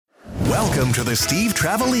Welcome to the Steve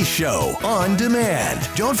Trevelise Show on demand.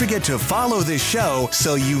 Don't forget to follow this show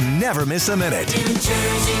so you never miss a minute. New Jersey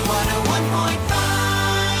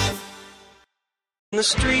 101.5. The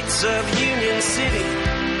streets of Union City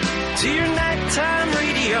to your nighttime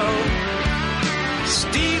radio.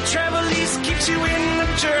 Steve Trevelise keeps you in the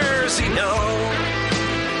Jersey know.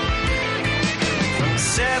 From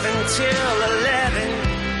 7 till 11,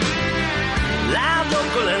 live,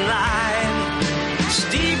 local, and live.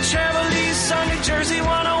 Steve Trevelise on New Jersey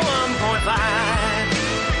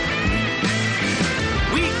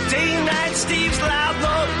 101.5. Weekday night, Steve's live,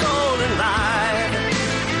 local, and live.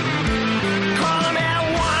 Call him at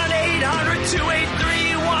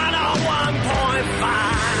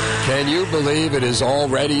 1-800-283-101.5. Can you believe it is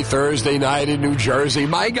already Thursday night in New Jersey?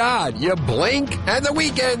 My God, you blink and the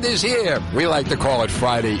weekend is here. We like to call it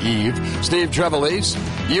Friday Eve. Steve Trevelise,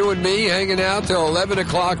 you and me hanging out till 11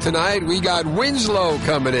 o'clock tonight. We got Winslow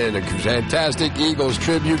coming in, a fantastic Eagles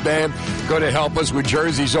tribute band, going to help us with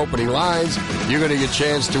Jersey's opening lines. You're going to get a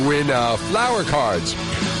chance to win flower cards.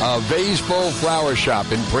 Vaseful Flower Shop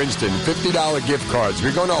in Princeton, $50 gift cards.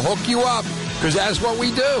 We're going to hook you up because that's what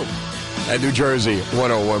we do. At New Jersey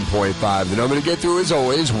 101.5. The number to get through is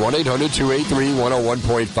always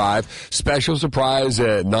 1-800-283-101.5. Special surprise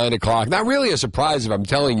at 9 o'clock. Not really a surprise if I'm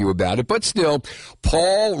telling you about it, but still,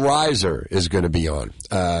 Paul Reiser is going to be on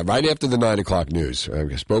right after the 9 o'clock news. I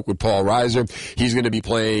spoke with Paul Reiser. He's going to be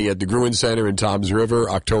playing at the Gruen Center in Toms River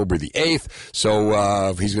October the 8th.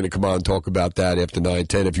 So he's going to come on and talk about that after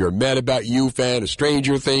 9:10. If you're a Mad About You fan, a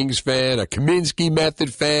Stranger Things fan, a Kaminsky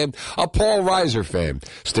Method fan, a Paul Reiser fan,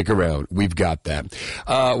 stick around. We've got that.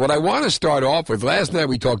 What I want to start off with, last night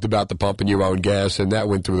we talked about the pumping your own gas, and that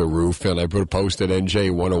went through the roof, and I put a post at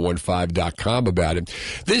NJ1015.com about it.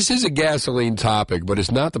 This is a gasoline topic, but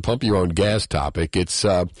it's not the pump your own gas topic. It's,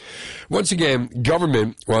 once again,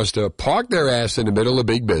 government wants to park their ass in the middle of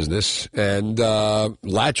big business and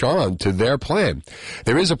latch on to their plan.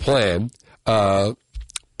 There is a plan.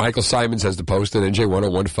 Michael Simons has the post at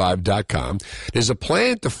NJ1015.com. There's a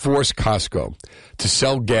plan to force Costco to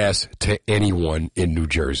sell gas to anyone in New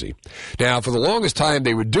Jersey. Now, for the longest time,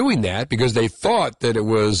 they were doing that because they thought that it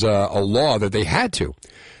was a law that they had to.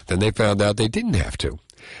 Then they found out they didn't have to.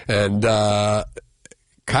 And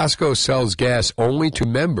Costco sells gas only to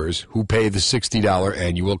members who pay the $60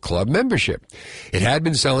 annual club membership. It had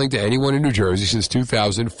been selling to anyone in New Jersey since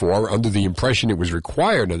 2004 under the impression it was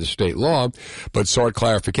required under state law, but sought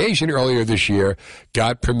clarification earlier this year,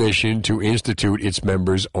 got permission to institute its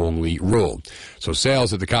members-only rule. So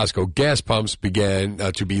sales at the Costco gas pumps began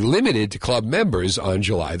to be limited to club members on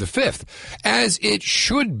July the 5th, as it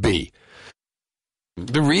should be.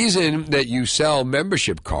 The reason that you sell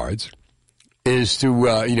membership cards is to,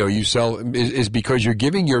 is because you're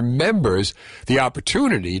giving your members the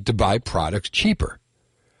opportunity to buy products cheaper.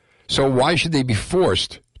 So why should they be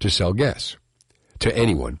forced to sell gas to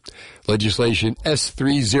anyone? Legislation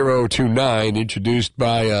S3029, introduced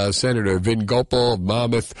by Senator Vin Gopal of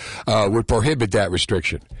Monmouth, would prohibit that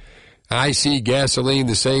restriction. I see gasoline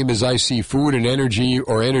the same as I see food and energy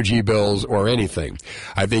or energy bills or anything.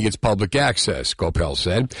 I think it's public access, Gopal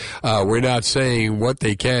said. We're not saying what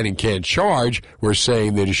they can and can't charge. We're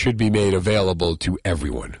saying that it should be made available to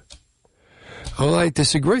everyone. Well, I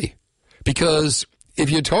disagree. Because if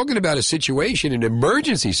you're talking about a situation, an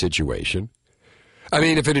emergency situation, I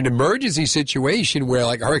mean, if in an emergency situation where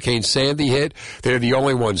like Hurricane Sandy hit, they're the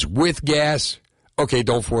only ones with gas, okay,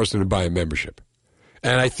 don't force them to buy a membership.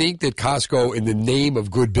 And I think that Costco, in the name of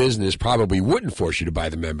good business, probably wouldn't force you to buy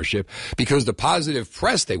the membership because the positive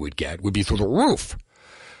press they would get would be through the roof.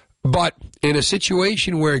 But in a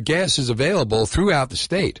situation where gas is available throughout the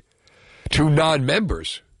state to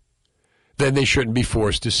non-members, then they shouldn't be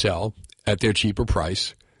forced to sell at their cheaper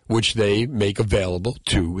price, which they make available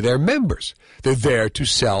to their members. They're there to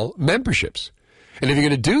sell memberships. And if you're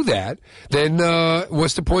going to do that, then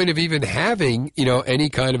what's the point of even having, any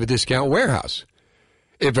kind of a discount warehouse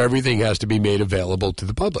if everything has to be made available to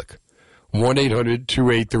the public?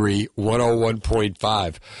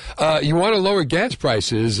 1-800-283-101.5. You want to lower gas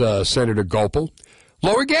prices, Senator Gopal?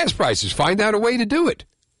 Lower gas prices. Find out a way to do it.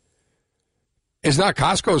 It's not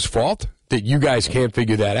Costco's fault that you guys can't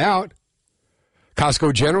figure that out.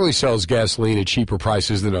 Costco generally sells gasoline at cheaper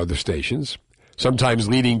prices than other stations, sometimes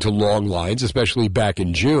leading to long lines, especially back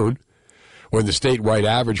in June, when the statewide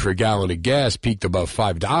average for a gallon of gas peaked above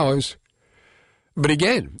 $5. But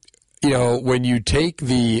again, when you take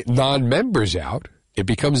the non-members out, it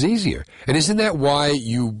becomes easier. And isn't that why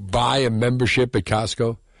you buy a membership at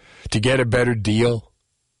Costco? To get a better deal?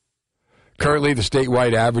 Currently, the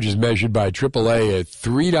statewide average is measured by AAA at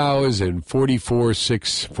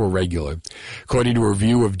 $3.44 for regular. According to a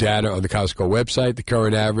review of data on the Costco website, the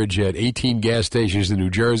current average at 18 gas stations in New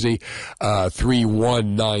Jersey,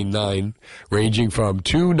 $3,199, ranging from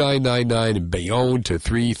 $2,999 in Bayonne to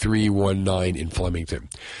 $3,319 in Flemington.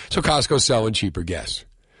 So Costco's selling cheaper gas.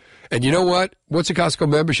 And you know what? What's a Costco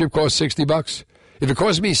membership cost? $60? If it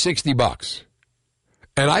costs me $60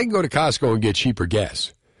 and I can go to Costco and get cheaper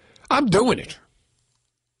gas, I'm doing it.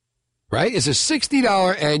 Right? It's a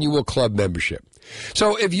 $60 annual club membership.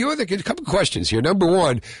 So if you're a couple questions here. Number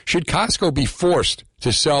one, should Costco be forced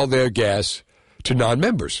to sell their gas to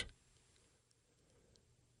non-members?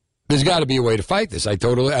 There's got to be a way to fight this. I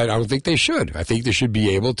don't think they should. I think they should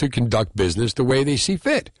be able to conduct business the way they see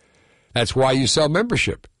fit. That's why you sell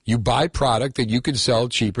membership. You buy product that you can sell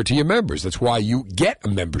cheaper to your members. That's why you get a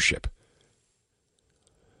membership.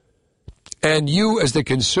 And you, as the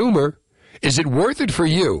consumer, is it worth it for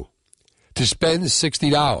you to spend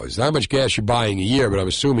 $60? How much gas you're buying a year, but I'm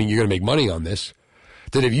assuming you're going to make money on this.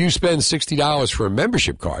 That if you spend $60 for a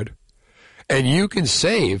membership card, and you can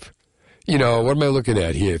save, what am I looking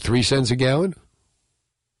at here, 3 cents a gallon?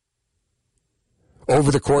 Over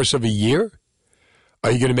the course of a year, are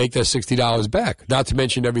you going to make that $60 back? Not to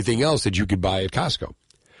mention everything else that you could buy at Costco.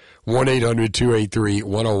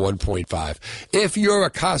 1-800-283-101.5. If you're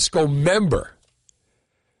a Costco member,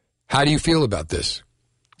 how do you feel about this?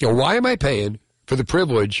 Why am I paying for the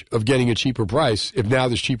privilege of getting a cheaper price if now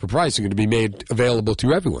this cheaper price is going to be made available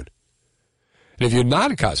to everyone? And if you're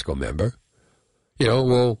not a Costco member,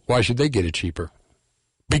 why should they get it cheaper?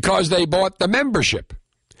 Because they bought the membership.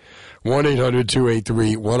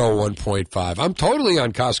 1-800-283-101.5. I'm totally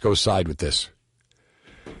on Costco's side with this.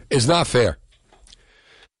 It's not fair.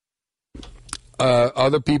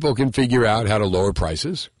 Other people can figure out how to lower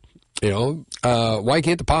prices. Why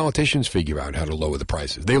can't the politicians figure out how to lower the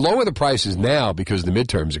prices? They lower the prices now because the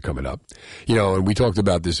midterms are coming up. And we talked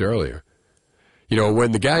about this earlier.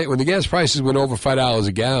 When the gas prices went over $5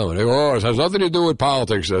 a gallon, it has nothing to do with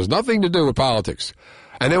politics. It has nothing to do with politics.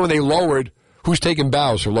 And then when they lowered, who's taking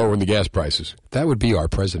bows for lowering the gas prices? That would be our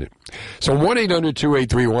president. So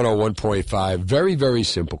 1-800-283-101.5. Very, very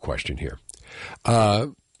simple question here.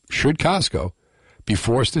 Should Costco be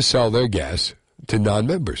forced to sell their gas to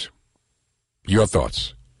non-members? Your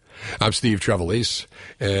thoughts. I'm Steve Trevelise,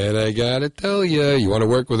 and I gotta tell you want to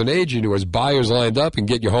work with an agent who has buyers lined up and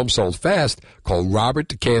get your home sold fast? Call Robert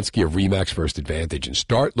Dukansky of RE/MAX First Advantage and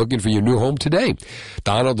start looking for your new home today.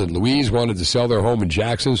 Donald and Louise wanted to sell their home in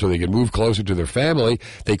Jackson so they could move closer to their family.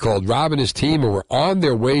 They called Rob and his team and were on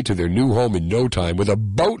their way to their new home in no time with a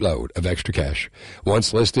boatload of extra cash.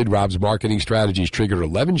 Once listed, Rob's marketing strategies triggered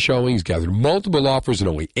 11 showings, gathered multiple offers in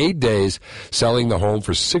only 8 days, selling the home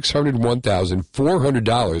for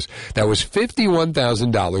 $601,400. That was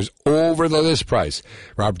 $51,000 over the list price.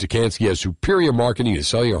 Robert Dukansky has superior marketing to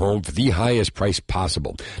sell your home for the highest price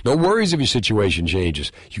possible. No worries if your situation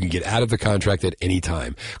changes. You can get out of the contract at any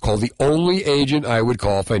time. Call the only agent I would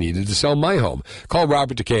call if I needed to sell my home. Call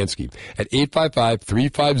Robert Dukansky at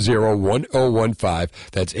 855-350-1015.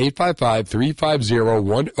 That's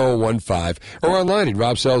 855-350-1015. Or online at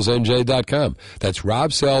robsellsnj.com. That's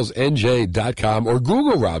robsellsnj.com or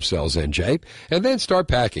Google Rob Sells NJ and then start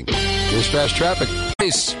packing. Here's fast traffic.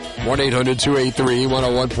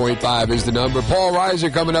 1-800-283-101.5 is the number. Paul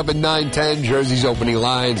Reiser coming up at 9:10. Jersey's opening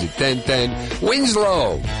lines at 10:10.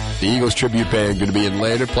 Winslow, the Eagles tribute band, going to be in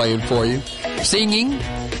later playing for you. Singing.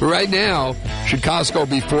 Right now, should Costco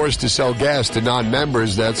be forced to sell gas to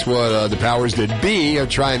non-members? That's what the powers that be are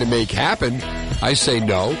trying to make happen. I say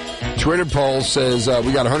no. Twitter poll says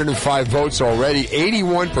we got 105 votes already.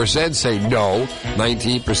 81% say no.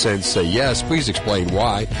 19% say yes. Please explain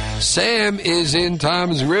why. Sam is in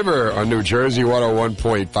Toms River on New Jersey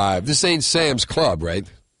 101.5. This ain't Sam's Club, right?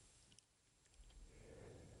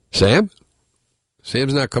 Sam?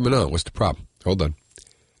 Sam's not coming on. What's the problem? Hold on.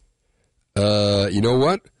 You know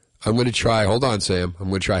what? I'm going to try. Hold on, Sam. I'm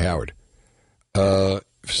going to try Howard. For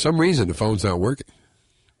some reason, the phone's not working.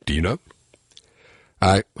 Do you know?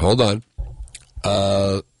 All right, hold on.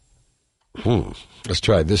 Let's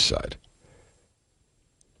try this side.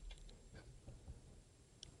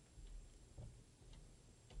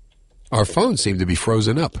 Our phones seem to be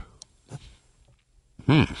frozen up.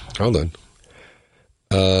 Hold on.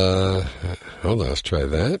 Hold on, let's try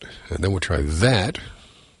that. And then we'll try that.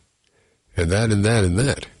 And that, and that, and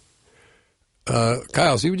that.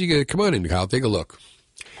 Kyle, see what you get. Come on in, Kyle. Take a look.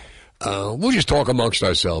 We'll just talk amongst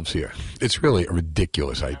ourselves here. It's really a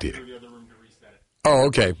ridiculous idea. Oh,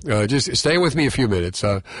 okay. Just stay with me a few minutes.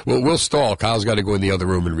 We'll stall. Kyle's got to go in the other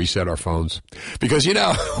room and reset our phones. Because,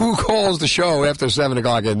 who calls the show after 7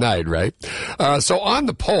 o'clock at night, right? So on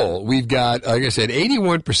the poll, we've got, like I said,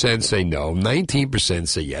 81% say no, 19%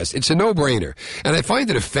 say yes. It's a no-brainer. And I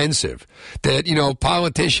find it offensive that,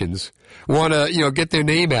 politicians want to, get their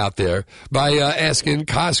name out there by asking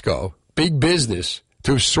Costco, big business,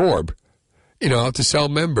 to absorb, to sell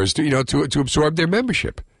members, to absorb their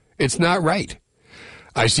membership. It's not right.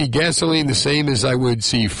 I see gasoline the same as I would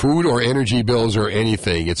see food or energy bills or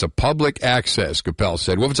anything. It's a public access, Capel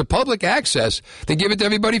said. Well, if it's a public access, then give it to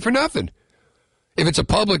everybody for nothing. If it's a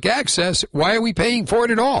public access, why are we paying for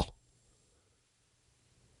it at all?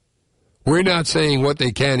 We're not saying what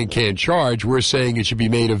they can and can't charge. We're saying it should be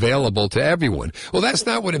made available to everyone. Well, that's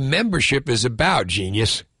not what a membership is about,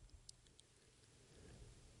 genius.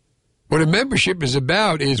 What a membership is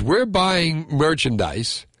about is we're buying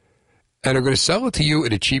merchandise and are going to sell it to you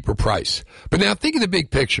at a cheaper price. But now think of the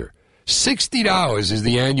big picture. $60 is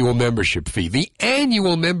the annual membership fee. The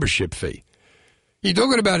annual membership fee. You're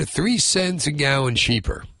talking about 3 cents a gallon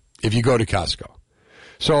cheaper if you go to Costco.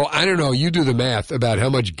 So, I don't know, you do the math about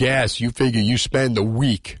how much gas you figure you spend a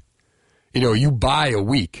week. You buy a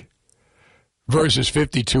week versus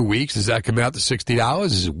 52 weeks. Does that come out to $60?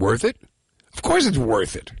 Is it worth it? Of course it's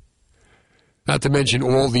worth it. Not to mention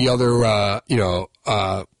all the other,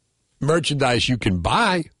 merchandise you can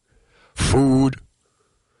buy, food,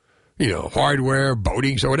 hardware,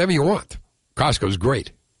 boating, so whatever you want. Costco's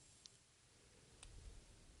great.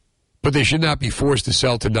 But they should not be forced to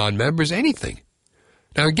sell to non-members anything.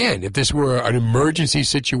 Now, again, if this were an emergency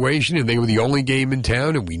situation and they were the only game in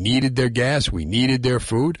town and we needed their gas, we needed their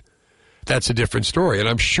food, that's a different story. And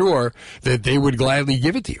I'm sure that they would gladly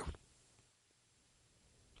give it to you.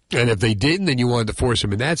 And if they didn't, then you wanted to force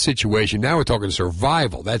them in that situation. Now we're talking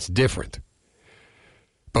survival. That's different.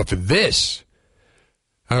 But for this,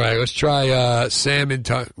 all right, let's try Sam in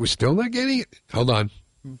touch. We're still not getting it? Hold on.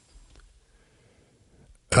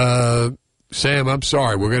 Sam, I'm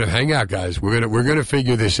sorry. We're going to hang out, guys. We're going to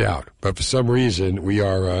figure this out. But for some reason, we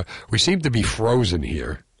seem to be frozen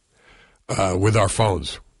here with our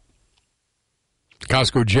phones.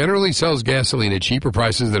 Costco generally sells gasoline at cheaper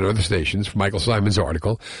prices than other stations, from Michael Simon's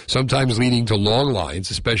article, sometimes leading to long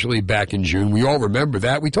lines, especially back in June. We all remember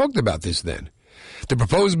that. We talked about this then. The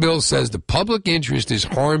proposed bill says the public interest is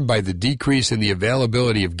harmed by the decrease in the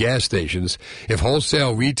availability of gas stations if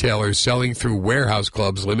wholesale retailers selling through warehouse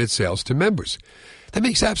clubs limit sales to members. That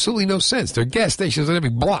makes absolutely no sense. There are gas stations on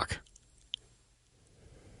every block.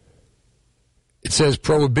 It says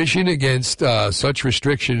prohibition against such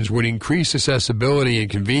restrictions would increase accessibility and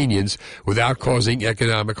convenience without causing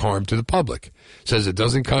economic harm to the public. It says it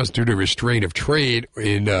doesn't constitute a restraint of trade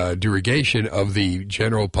in derogation of the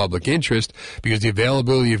general public interest because the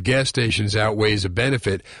availability of gas stations outweighs a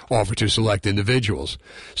benefit offered to select individuals.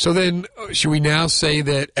 So then, should we now say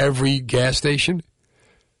that every gas station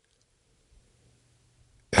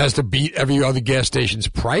has to beat every other gas station's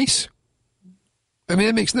price? I mean,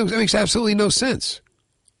 that makes absolutely no sense.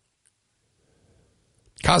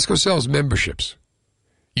 Costco sells memberships.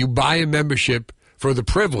 You buy a membership for the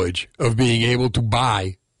privilege of being able to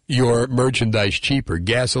buy your merchandise cheaper,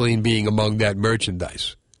 gasoline being among that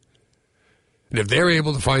merchandise. And if they're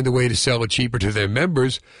able to find a way to sell it cheaper to their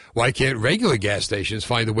members, why can't regular gas stations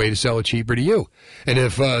find a way to sell it cheaper to you? And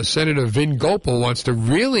if Senator Vin Gopal wants to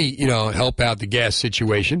really, help out the gas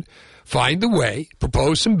situation, find a way,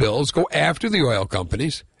 propose some bills, go after the oil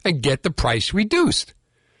companies, and get the price reduced.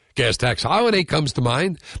 Gas tax holiday comes to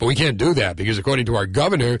mind, but we can't do that because according to our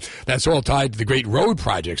governor, that's all tied to the great road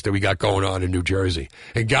projects that we got going on in New Jersey.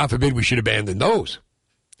 And God forbid we should abandon those.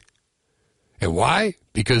 And why?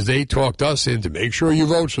 Because they talked us into make sure you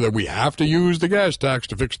vote so that we have to use the gas tax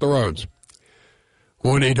to fix the roads.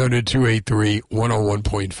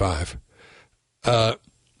 1-800-283-101.5.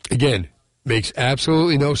 Again, makes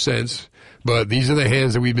absolutely no sense, but these are the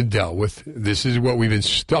hands that we've been dealt with. This is what we've been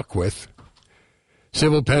stuck with.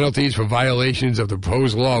 Civil penalties for violations of the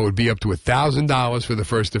proposed law would be up to $1,000 for the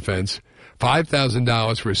first offense,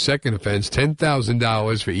 $5,000 for a second offense,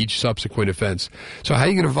 $10,000 for each subsequent offense. So how are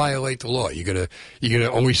you going to violate the law? You're going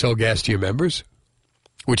to only sell gas to your members,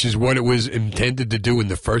 which is what it was intended to do in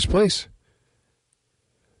the first place?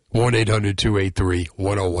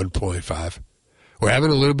 1-800-283-101.5. We're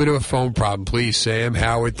having a little bit of a phone problem. Please, Sam,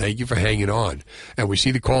 Howard, thank you for hanging on. And we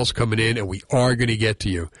see the calls coming in, and we are going to get to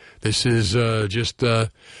you. This is just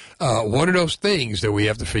one of those things that we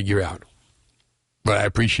have to figure out. But I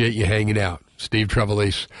appreciate you hanging out. Steve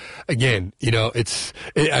Trevelise. Again,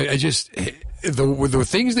 the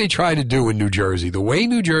things they try to do in New Jersey, the way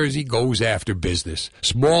New Jersey goes after business,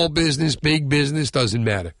 small business, big business, doesn't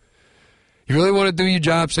matter. You really want to do your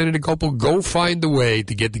job, Senator Copel, go find a way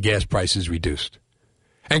to get the gas prices reduced.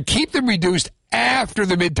 And keep them reduced after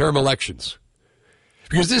the midterm elections.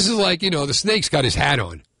 Because this is like, the snake's got his hat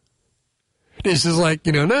on. This is like,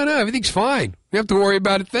 no, everything's fine. You have to worry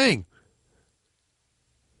about a thing.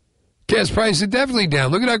 Gas prices are definitely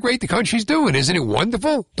down. Look at how great the country's doing. Isn't it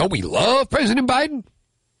wonderful? Don't we love President Biden?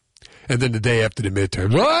 And then the day after the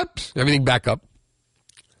midterms, whoops, everything back up.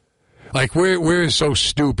 Like, we're so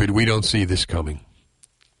stupid we don't see this coming.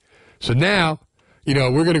 So now,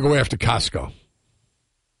 we're going to go after Costco.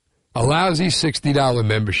 A lousy $60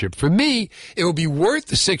 membership. For me, it will be worth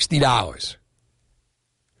the $60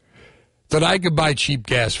 that I could buy cheap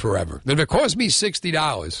gas forever. And if it costs me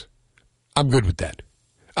 $60, I'm good with that.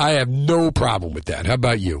 I have no problem with that. How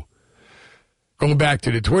about you? Going back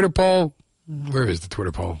to the Twitter poll. Where is the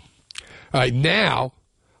Twitter poll? All right, now,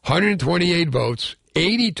 128 votes,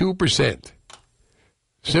 82%.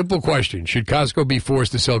 Simple question. Should Costco be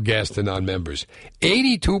forced to sell gas to non-members?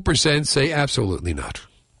 82% say absolutely not.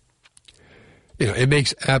 It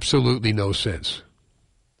makes absolutely no sense.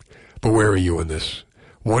 But where are you in this?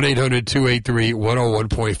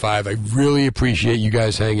 1-800-283-101.5. I really appreciate you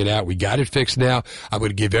guys hanging out. We got it fixed now. I'm going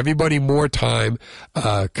to give everybody more time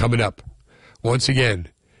coming up. Once again,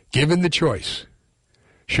 given the choice,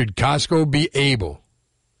 should Costco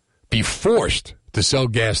be forced to sell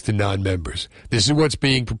gas to non-members? This is what's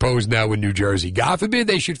being proposed now in New Jersey. God forbid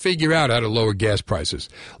they should figure out how to lower gas prices.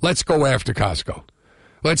 Let's go after Costco.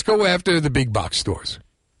 Let's go after the big box stores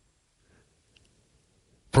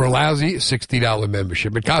for a lousy $60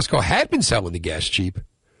 membership. And Costco had been selling the gas cheap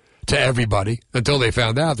to everybody until they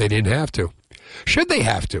found out they didn't have to. Should they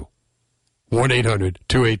have to?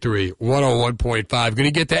 1-800-283-101.5. Going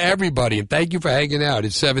to get to everybody, and thank you for hanging out.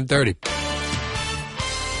 It's 7:30.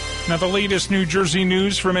 Now, the latest New Jersey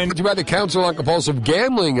news from About the Council on Compulsive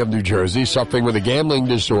Gambling of New Jersey, suffering with a gambling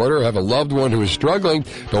disorder, have a loved one who is struggling.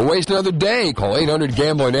 Don't waste another day. Call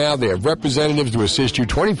 800-GAMBLER now. They have representatives to assist you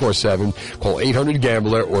 24/7. Call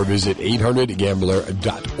 800-GAMBLER or visit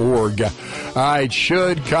 800gambler.org. All right,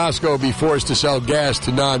 should Costco be forced to sell gas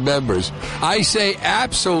to non-members? I say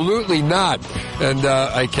absolutely not. And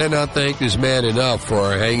I cannot thank this man enough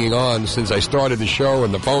for hanging on since I started the show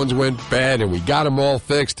and the phones went bad and we got them all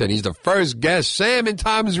fixed. And he's the first guest, Sam in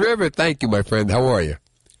Toms River. Thank you, my friend. How are you?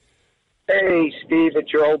 Hey, Steve,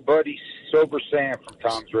 it's your old buddy, Sober Sam from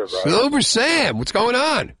Toms River. Sober Sam, what's going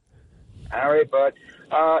on? All right, bud.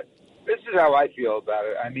 This is how I feel about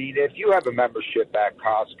it. I mean, if you have a membership at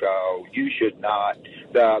Costco,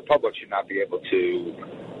 the public should not be able to,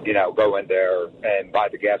 go in there and buy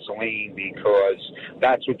the gasoline because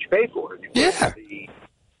that's what you pay for. You pay for the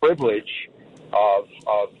privilege of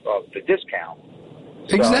the discount.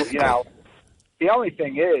 Exactly. So, the only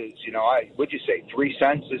thing is, would you say 3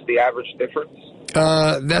 cents is the average difference?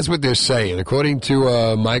 That's what they're saying. According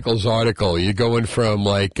to Michael's article, you're going from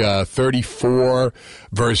 34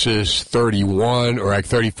 versus 31, or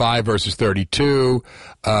 35 versus 32,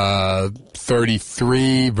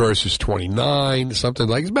 33 versus 29, something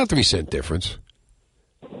like. It's about 3 cent difference.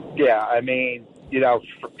 Yeah, I mean,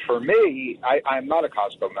 for me, I'm not a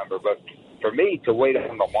Costco member, but for me to wait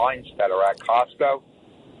on the lines that are at Costco,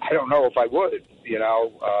 I don't know if I would,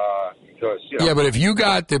 because, Yeah, but if you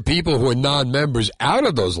got the people who are non-members out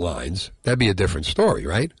of those lines, that'd be a different story,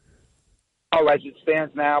 right? Oh, as it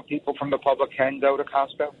stands now, people from the public can go to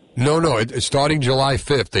Costco? No. It's starting July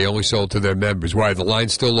 5th, they only sold to their members. Why, the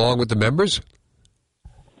line's still long with the members?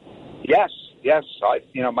 Yes.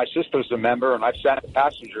 My sister's a member, and I've sat in the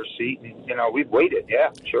passenger seat, and, we've waited. Yeah,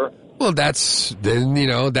 sure. Well, that's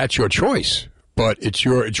your choice. But it's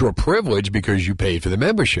your privilege because you paid for the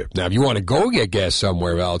membership. Now, if you want to go get gas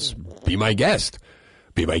somewhere else, be my guest.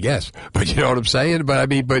 But you know what I'm saying? But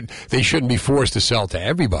they shouldn't be forced to sell to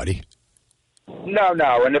everybody.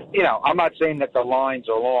 No. And if, I'm not saying that the lines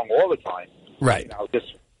are long all the time. Right.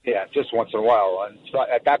 Just once in a while. And so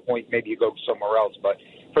at that point, maybe you go somewhere else. But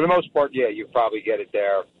for the most part, yeah, you probably get it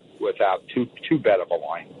there without too bad of a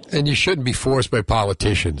line. And you shouldn't be forced by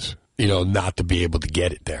politicians, not to be able to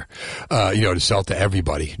get it there, to sell to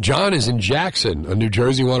everybody. John is in Jackson on New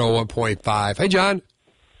Jersey 101.5. Hey, John.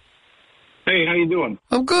 Hey, how you doing?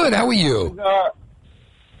 I'm good. How are you?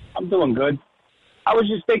 I'm doing good. I was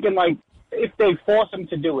just thinking, if they force them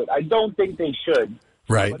to do it, I don't think they should.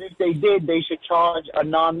 Right. But if they did, they should charge a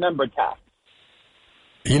non-member tax.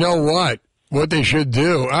 You know what? What they should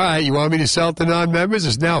do, all right, you want me to sell to non-members?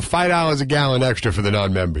 It's now $5 a gallon extra for the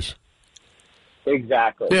non-members.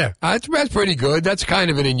 Exactly. Yeah, that's pretty good. That's kind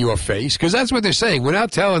of an in your face, because that's what they're saying. We're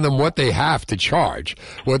not telling them what they have to charge.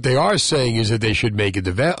 What they are saying is that they should make it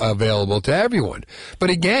available to everyone. But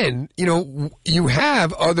again, you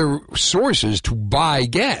have other sources to buy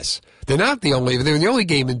gas. They're not the only. If they're the only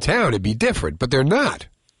game in town, it'd be different, but they're not.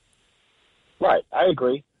 Right, I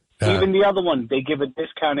agree. Even the other one, they give a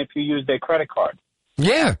discount if you use their credit card.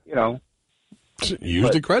 Yeah. Use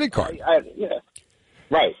the credit card. Yeah.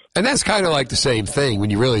 Right. And that's kind of like the same thing when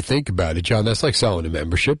you really think about it, John. That's like selling a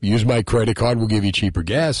membership. Use my credit card, we'll give you cheaper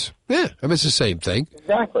gas. Yeah, I mean, it's the same thing.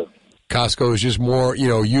 Exactly. Costco is just more,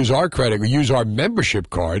 use our credit, use our membership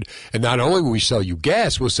card, and not only will we sell you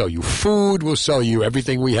gas, we'll sell you food, we'll sell you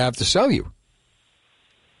everything we have to sell you.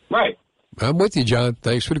 Right. I'm with you, John.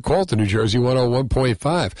 Thanks for the call to New Jersey 101.5.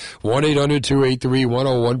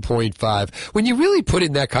 1-800-283-101.5. When you really put it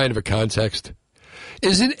in that kind of a context,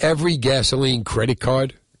 isn't every gasoline credit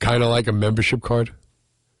card kind of like a membership card?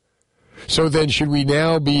 So then should we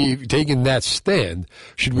now be taking that stand?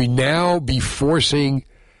 Should we now be forcing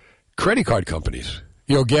credit card companies,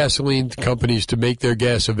 gasoline companies, to make their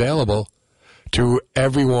gas available to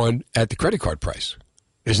everyone at the credit card price?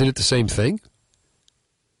 Isn't it the same thing?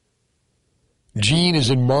 Gene is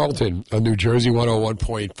in Marlton on New Jersey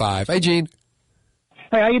 101.5. Hey, Gene.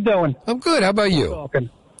 Hey, how you doing? I'm good. How about you?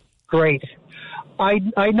 Great. I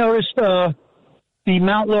noticed the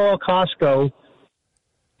Mount Laurel Costco,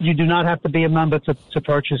 you do not have to be a member to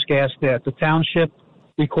purchase gas there. The township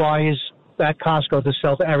requires that Costco to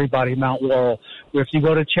sell to everybody, Mount Laurel. Where if you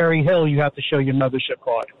go to Cherry Hill, you have to show your membership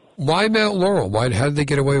card. Why Mount Laurel? How did they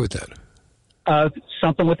get away with that?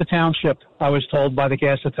 Something with the township, I was told by the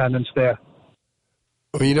gas attendants there.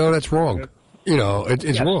 Well, that's wrong. It's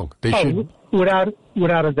yes. Wrong. They should,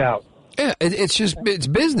 without a doubt. Yeah, it's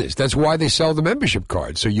business. That's why they sell the membership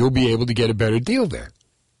card, so you'll be able to get a better deal there.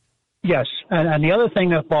 Yes, and the other thing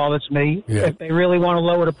that bothers me, if they really want to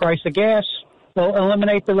lower the price of gas, they'll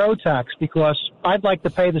eliminate the road tax, because I'd like to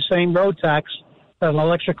pay the same road tax that an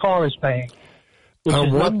electric car is paying. I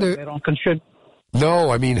wonder. They don't contribute. No,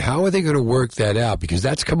 I mean, how are they going to work that out? Because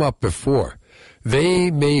that's come up before. They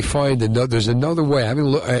may find there's another way. I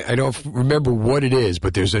mean, I don't remember what it is,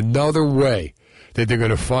 but there's another way that they're going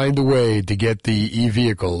to find a way to get the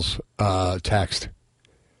e-vehicles taxed.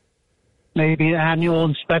 Maybe an annual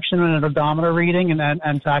inspection and an odometer reading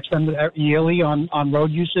and tax them yearly on road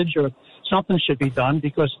usage, or something should be done,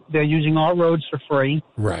 because they're using our roads for free.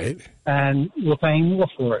 Right. And we're paying more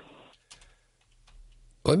for it.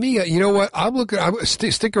 Let me, you know what?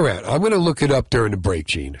 Stick around. I'm going to look it up during the break,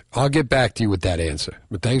 Gene. I'll get back to you with that answer.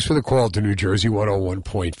 But thanks for the call to New Jersey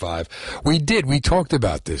 101.5. We talked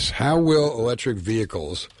about this. How will electric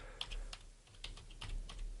vehicles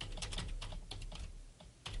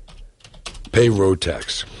pay road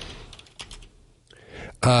tax?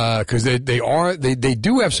 Because they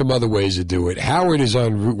do have some other ways to do it. Howard is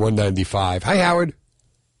on Route 195. Hi, Howard.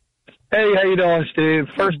 Hey, how you doing, Steve?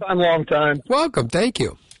 First time, long time. Welcome. Thank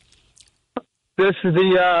you. This is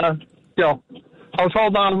I was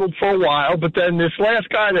holding on for a while, but then this last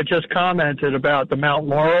guy that just commented about the Mount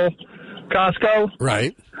Laurel Costco.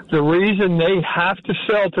 Right. The reason they have to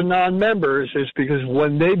sell to non-members is because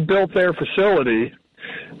when they built their facility,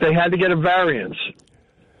 they had to get a variance.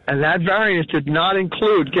 And that variance did not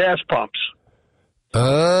include gas pumps.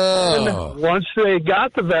 Oh. And once they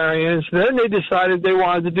got the variance, then they decided they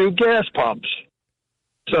wanted to do gas pumps.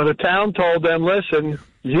 So the town told them, listen,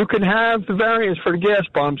 you can have the variance for the gas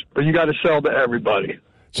pumps, but you got to sell to everybody.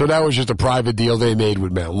 So that was just a private deal they made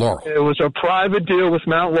with Mount Laurel. It was a private deal with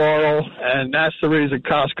Mount Laurel, and that's the reason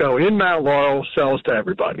Costco in Mount Laurel sells to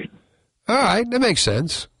everybody. All right, that makes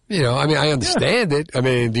sense. I understand it. I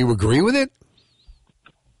mean, do you agree with it?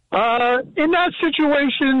 In that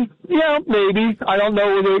situation, yeah, maybe. I don't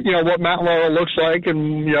know what Mount Laurel looks like,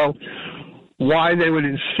 and why they would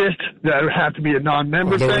insist that it would have to be a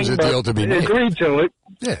non-member there thing. Was a deal to be made. They agreed to it.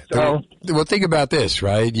 Yeah. So, well, think about this,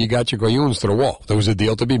 right? You got your goyons to the wall. There was a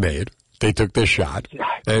deal to be made. They took their shot.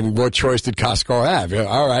 And what choice did Costco have?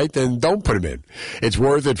 All right, then don't put them in. It's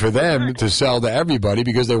worth it for them to sell to everybody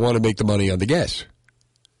because they want to make the money on the gas.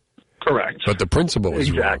 Correct. But the principle is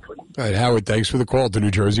exactly wrong. All right, Howard, thanks for the call to New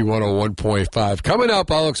Jersey 101.5. Coming up,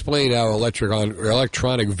 I'll explain how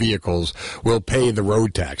electronic vehicles will pay the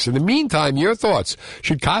road tax. In the meantime, your thoughts.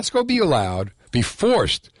 Should Costco be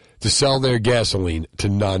forced to sell their gasoline to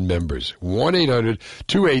non-members.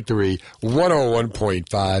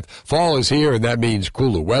 1-800-283-101.5. Fall is here, and that means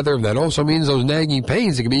cooler weather, and that also means those nagging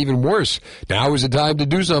pains that can be even worse. Now is the time to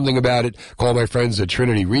do something about it. Call my friends at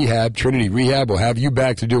Trinity Rehab. Trinity Rehab will have you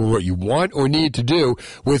back to doing what you want or need to do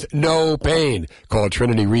with no pain. Call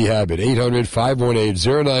Trinity Rehab at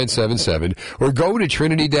 800-518-0977 or go to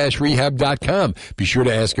trinity-rehab.com. Be sure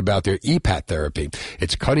to ask about their EPAT therapy.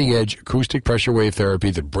 It's cutting-edge acoustic pressure wave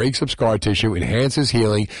therapy that breaks up scar tissue, enhances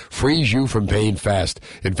healing, frees you from pain fast.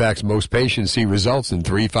 In fact, most patients see results in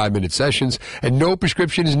 3 5-minute sessions, and no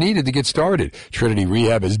prescription is needed to get started. Trinity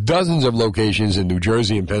Rehab has dozens of locations in New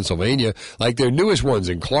Jersey and Pennsylvania, like their newest ones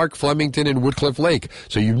in Clark, Flemington, and Woodcliff Lake,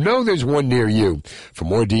 so you know there's one near you. For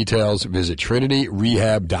more details, visit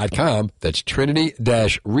trinityrehab.com. That's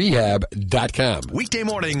trinity-rehab.com. Weekday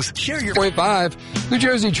mornings, share your... 5, New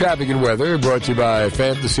Jersey traffic and weather, brought to you by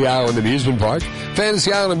Fantasy Island Amusement Park.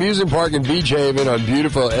 Fantasy Island Amusement Park in Beach Haven on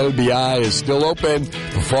beautiful LBI is still open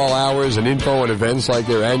for fall hours and info and events like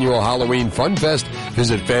their annual Halloween Fun Fest.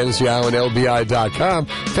 Visit fantasyislandlbi.com.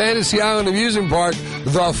 Fantasy Island Amusement Park,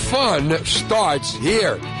 the fun starts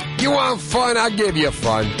here. You want fun? I'll give you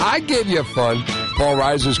fun. I give you fun. Paul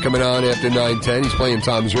Reiser's coming on after 9:10. He's playing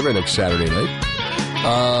Tom's River next Saturday night.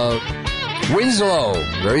 Winslow,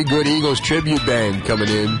 very good Eagles tribute band coming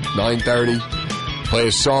in, 9:30. Play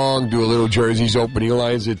a song, do a little Jersey's opening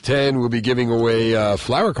lines at 10. We'll be giving away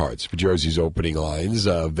flower cards for Jersey's opening lines.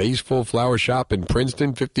 Vaseful Flower Shop in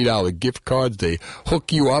Princeton, $50 gift cards. They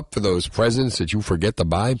hook you up for those presents that you forget to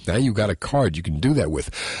buy. Now you got a card you can do that with.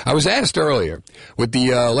 I was asked earlier, with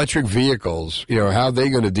the electric vehicles, how are they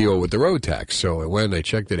going to deal with the road tax? So I went and I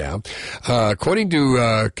checked it out. According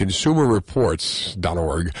to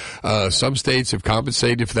consumerreports.org, some states have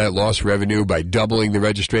compensated for that lost revenue by doubling the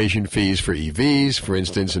registration fees for EVs. For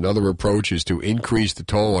instance, another approach is to increase the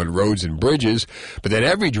toll on roads and bridges, but then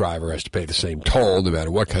every driver has to pay the same toll no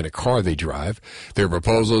matter what kind of car they drive. There are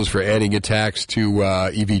proposals for adding a tax to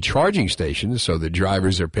EV charging stations so that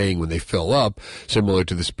drivers are paying when they fill up, similar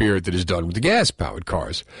to the spirit that is done with the gas-powered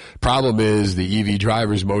cars. Problem is the EV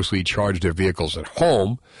drivers mostly charge their vehicles at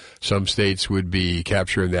home. Some states would be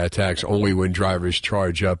capturing that tax only when drivers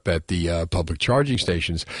charge up at the public charging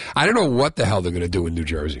stations. I don't know what the hell they're going to do in New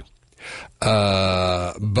Jersey.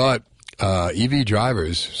 But EV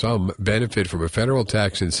drivers, some benefit from a federal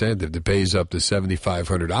tax incentive that pays up to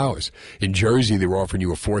 $7,500. In Jersey, they're offering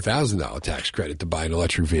you a $4,000 tax credit to buy an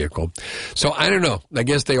electric vehicle. So I don't know. I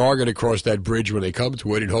guess they are going to cross that bridge when they come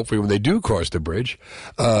to it, and hopefully when they do cross the bridge,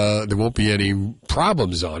 there won't be any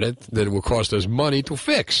problems on it that it will cost us money to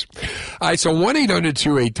fix. All right, so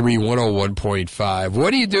 1-800-283-101.5.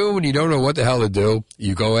 What do you do when you don't know what the hell to do?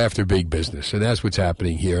 You go after big business, and that's what's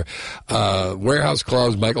happening here. Warehouse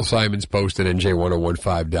clubs, Michael Simon's post at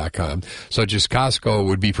NJ1015.com, such as Costco,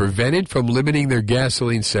 would be prevented from limiting their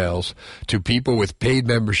gasoline sales to people with paid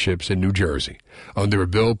memberships in New Jersey. Under a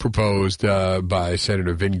bill proposed by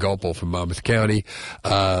Senator Vin Gopal from Monmouth County,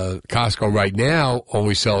 Costco right now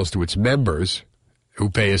only sells to its members who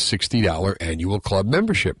pay a $60 annual club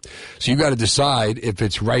membership. So you got to decide if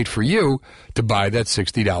it's right for you to buy that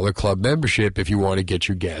 $60 club membership if you want to get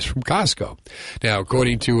your gas from Costco. Now,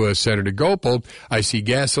 according to Senator Gopal, I see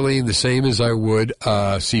gasoline the same as I would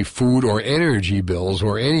see food or energy bills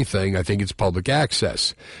or anything. I think it's public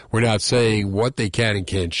access. We're not saying what they can and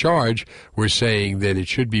can't charge. We're saying that it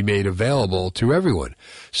should be made available to everyone.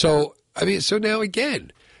 So, so now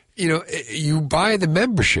again, you buy the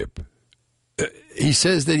membership. He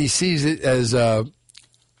says that he sees it as, let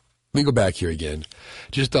me go back here again.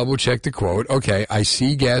 Just double check the quote. Okay, I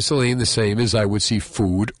see gasoline the same as I would see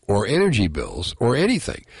food or energy bills or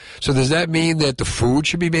anything. So does that mean that the food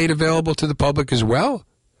should be made available to the public as well?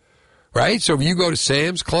 Right? So if you go to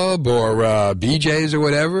Sam's Club or BJ's or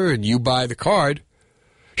whatever and you buy the card,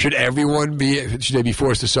 should they be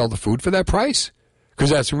forced to sell the food for that price? Because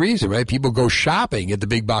that's the reason, right? People go shopping at the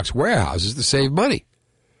big box warehouses to save money.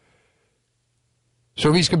 So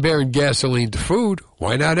if he's comparing gasoline to food,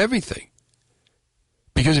 why not everything?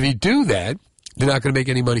 Because if you do that, they're not going to make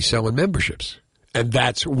any money selling memberships. And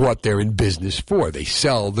that's what they're in business for. They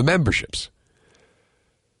sell the memberships.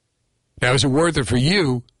 Now, is it worth it for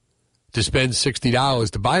you to spend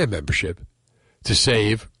 $60 to buy a membership to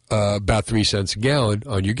save about 3 cents a gallon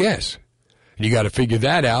on your gas? And you got to figure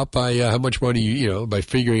that out by how much money, by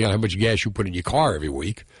figuring out how much gas you put in your car every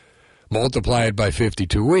week. Multiply it by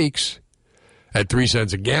 52 weeks. At 3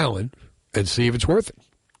 cents a gallon and see if it's worth it.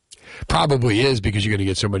 Probably is because you're going to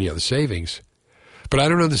get so many other savings. But I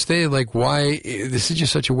don't understand, why this is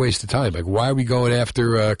just such a waste of time. Why are we going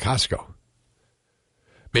after Costco?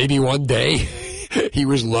 Maybe one day he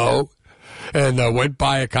was low and went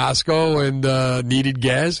by a Costco and needed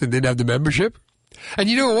gas and didn't have the membership. And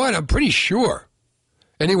you know what? I'm pretty sure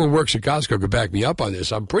anyone who works at Costco could back me up on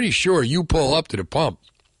this. I'm pretty sure you pull up to the pump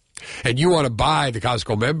and you want to buy the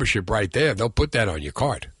Costco membership right there, they'll put that on your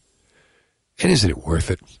card. And isn't it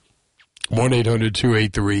worth it?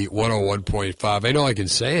 1-800-283-101.5. I know, like in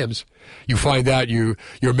Sam's, you find out your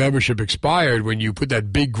membership expired when you put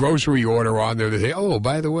that big grocery order on there. They say, oh,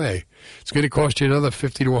 by the way, it's going to cost you another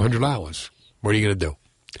 $50 to $100. What are you going to do?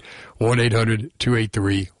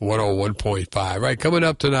 1-800-283-101.5. Right, coming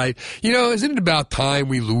up tonight, isn't it about time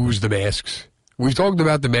we lose the masks? We've talked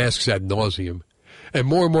about the masks ad nauseum, and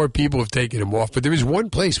more people have taken them off, but there is one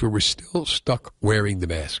place where we're still stuck wearing the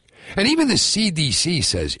mask. And even the CDC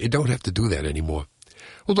says you don't have to do that anymore.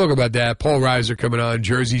 We'll talk about that. Paul Reiser coming on.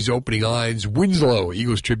 Jersey's opening lines. Winslow,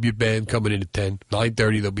 Eagles tribute band, coming in at 10.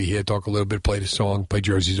 9:30, they'll be here. Talk a little bit, play the song, play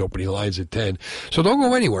Jersey's opening lines at 10. So don't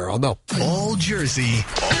go anywhere. I'll know. All Jersey.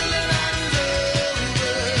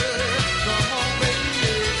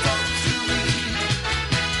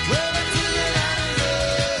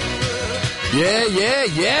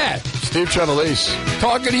 Yeah. Steve Trevelise.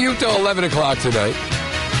 Talking to you till 11 o'clock tonight.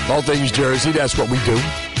 All things Jersey, that's what we do.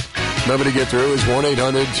 Number to get through is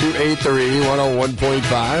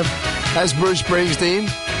 1-800-283-101.5. That's Bruce Springsteen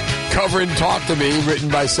covering Talk to Me, written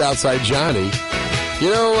by Southside Johnny.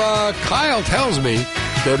 Kyle tells me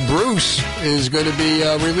that Bruce is going to be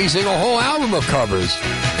releasing a whole album of covers.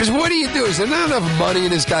 Because what do? Is there not enough money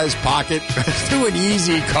in this guy's pocket? Let's do an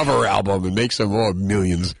easy cover album and make some more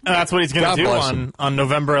millions. That's what he's going to do on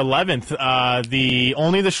November 11th.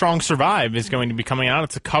 Only the Strong Survive is going to be coming out.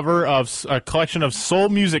 It's a collection of soul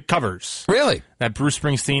music covers. Really? That Bruce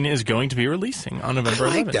Springsteen is going to be releasing on November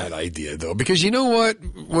 11th. I like that idea, though, because you know what?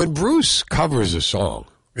 When Bruce covers a song,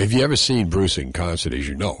 if you ever seen Bruce in concert, as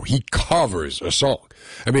you know, he covers a song.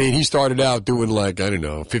 I mean, he started out doing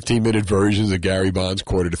 15-minute versions of Gary Bonds'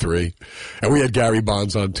 Quarter to Three. And we had Gary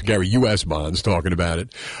U.S. Bonds talking about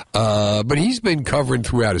it. But he's been covering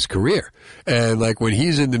throughout his career. And when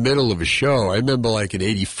he's in the middle of a show, I remember in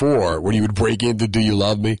 84 when he would break into Do You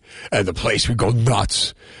Love Me? And the place would go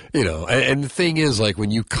nuts. And the thing is,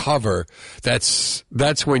 when you cover, that's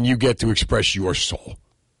when you get to express your soul.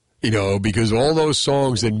 Because all those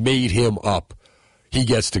songs that made him up, he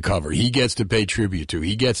gets to cover. He gets to pay tribute to.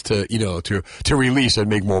 He gets to, to release and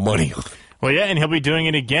make more money. Well, yeah, and he'll be doing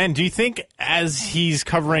it again. Do you think as he's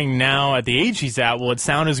covering now at the age he's at, will it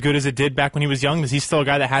sound as good as it did back when he was young? Is he still a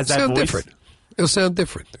guy that has that voice? Different. It'll sound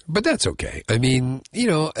different. But that's okay. I mean,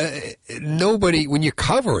 nobody, when you're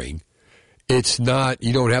covering, it's not,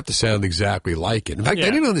 you don't have to sound exactly like it. In fact,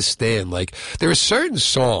 I didn't understand, there are certain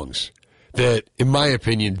songs that, in my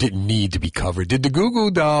opinion, didn't need to be covered. Did the Goo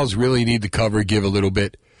Goo Dolls really need the cover give a little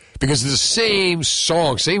bit? Because it's the same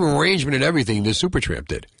song, same arrangement and everything that Supertramp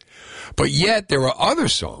did. But yet, there are other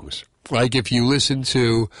songs, like if you listen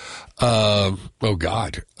to,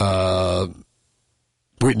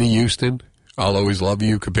 Whitney Houston, I'll Always Love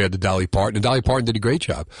You, compared to Dolly Parton. And Dolly Parton did a great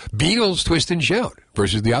job. Beatles, Twist and Shout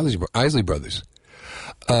versus the Isley Brothers.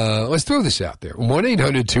 Let's throw this out there.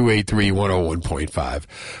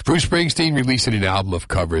 1-800-283-101.5. Bruce Springsteen releasing an album of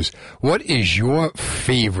covers. What is your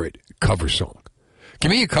favorite cover song?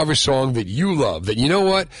 Give me a cover song that you love, that you know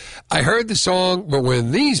what? I heard the song, but when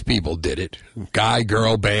these people did it, guy,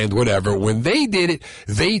 girl, band, whatever, when they did it,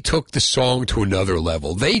 they took the song to another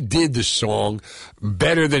level. They did the song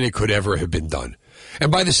better than it could ever have been done.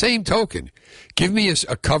 And by the same token, give me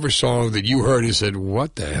a cover song that you heard and said,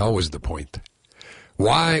 what the hell was the point?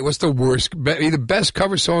 Why? What's the worst, the best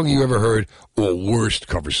cover song you ever heard or worst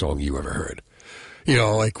cover song you ever heard?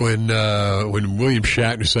 Like when William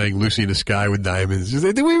Shatner sang Lucy in the Sky with Diamonds.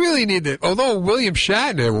 Do we really need that? Although William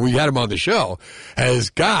Shatner, when we had him on the show, has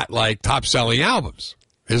got top-selling albums.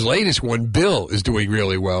 His latest one, Bill, is doing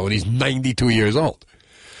really well, and he's 92 years old.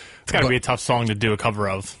 It's got to be a tough song to do a cover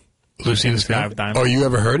of. Lucy in the Sky with Diamonds. Oh, you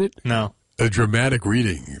ever heard it? No. A dramatic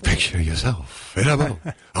reading. Picture yourself in a boat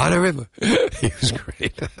on a river. He was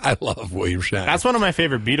great. I love William Shatner. That's one of my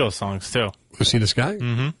favorite Beatles songs, too. Lucy in the Sky?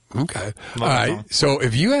 Mm-hmm. Okay. All right. So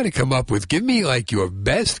if you had to come up with, give me your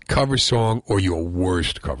best cover song or your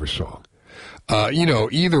worst cover song.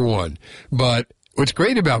 Either one. But what's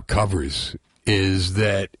great about covers is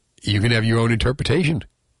that you can have your own interpretation.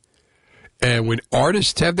 And when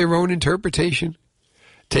artists have their own interpretation,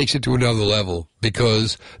 takes it to another level,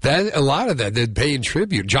 because a lot of that they're paying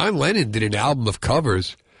tribute. John Lennon did an album of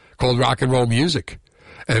covers called Rock and Roll Music.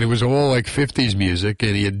 And it was all like 50s music,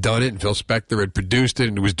 and he had done it, and Phil Spector had produced it,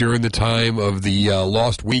 and it was during the time of the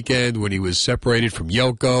Lost Weekend when he was separated from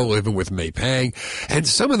Yoko, living with May Pang, and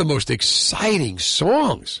some of the most exciting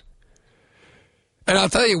songs. And I'll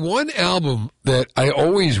tell you, one album that I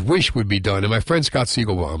always wish would be done, and my friend Scott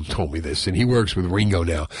Siegelbaum told me this, and he works with Ringo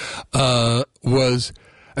now, was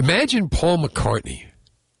imagine Paul McCartney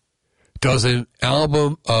does an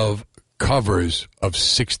album of covers of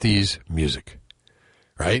 60s music.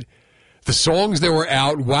 Right? The songs that were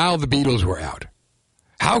out while the Beatles were out.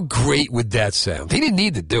 How great would that sound? He didn't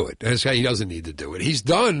need to do it. He doesn't need to do it. He's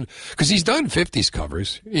done 50s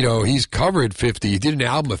covers. You know, he's covered 50. He did an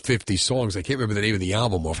album of 50 songs. I can't remember the name of the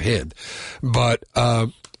album offhand. But I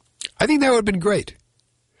think that would have been great.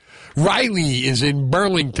 Riley is in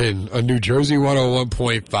Burlington on New Jersey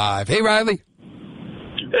 101.5. Hey, Riley.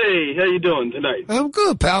 Hey, how you doing tonight? I'm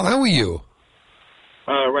good, pal. How are you?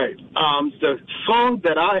 All right. The song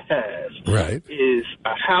that I have is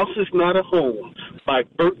 "A House Is Not a Home" by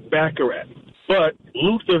Burt Bacharach. But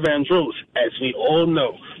Luther Vandross, as we all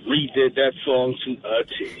know, redid that song to a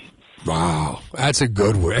T. Wow, that's a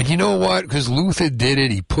good one. And you know what? Because Luther did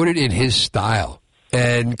it, he put it in his style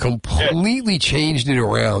and completely changed it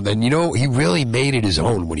around. And, you know, he really made it his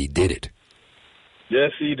own when he did it.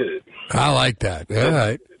 Yes, he did. I like that. All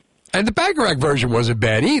right. And the Bacharach version wasn't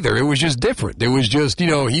bad either. It was just different. It was just, you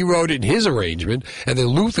know, he wrote it in his arrangement, and then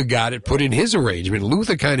Luther got it put in his arrangement.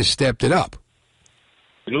 Luther kind of stepped it up.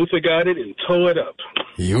 Luther got it and tore it up.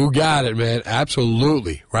 You got it, man.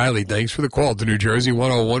 Absolutely. Riley, thanks for the call to New Jersey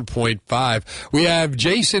 101.5. We have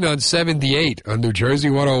Jason on 78 on New Jersey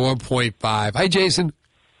 101.5. Hi, Jason.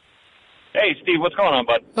 Hey, Steve. What's going on,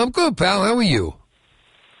 bud? I'm good, pal. How are you?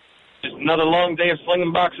 Just another long day of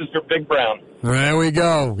slinging boxes for Big Brown. There we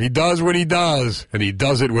go. He does what he does, and he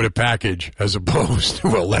does it with a package as opposed to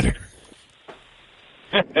a letter.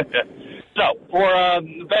 So, for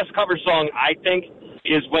the best cover song, I think,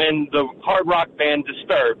 is when the hard rock band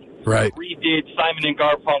Disturbed redid Simon and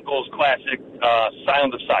Garfunkel's classic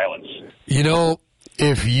Sound of Silence. You know,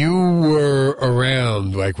 if you were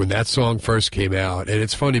around, like, when that song first came out, and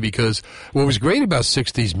it's funny because what was great about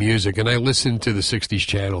 60s music, and I listen to the 60s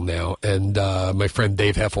channel now, and my friend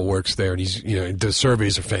Dave Heffel works there, and he's, you know, the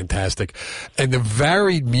surveys are fantastic, and the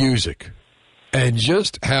varied music, and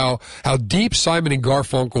just how deep Simon and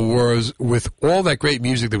Garfunkel was with all that great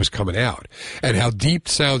music that was coming out, and how deep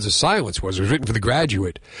Sounds of Silence was. It was written for The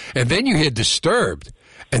Graduate. And then you had Disturbed,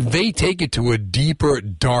 and they take it to a deeper,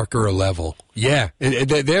 darker level. Yeah,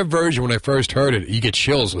 their version, when I first heard it, you get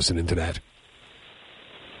chills listening to that.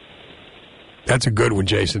 That's a good one,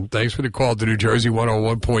 Jason. Thanks for the call to New Jersey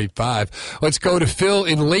 101.5. Let's go to Phil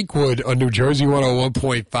in Lakewood on New Jersey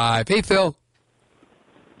 101.5. Hey, Phil.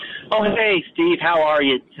 Oh, hey, Steve. How are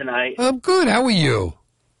you tonight? I'm good. How are you?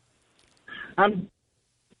 I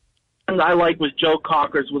was Joe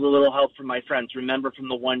Cocker's with a little help from my friends. Remember from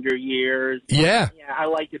the Wonder Years? Yeah. Yeah, I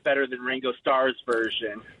liked it better than Ringo Starr's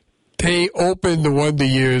version. They opened the Wonder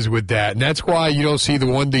Years with that, and that's why you don't see the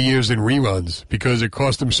Wonder Years in reruns, because it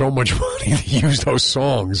cost them so much money to use those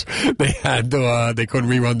songs. They had to, they couldn't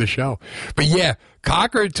rerun the show. But yeah,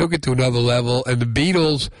 Cocker took it to another level, and the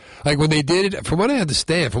Beatles, like when they did it, from what I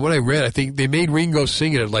understand, from what I read, I think they made Ringo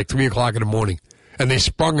sing it at like 3 o'clock in the morning, and they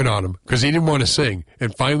sprung it on him because he didn't want to sing.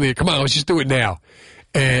 And finally, come on, let's just do it now.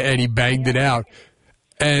 And he banged it out.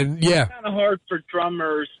 And yeah. It's kind of hard for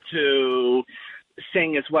drummers to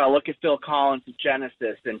sing as well. Look at Phil Collins of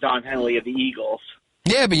Genesis and Don Henley of the Eagles.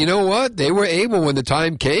 Yeah, but you know what? They were able when the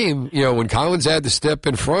time came, you know, when Collins had to step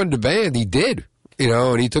in front of the band, he did, you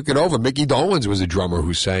know, and he took it over. Mickey Dolenz was a drummer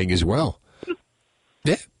who sang as well.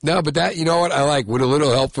 Yeah, no, but that, you know what, I like, with a little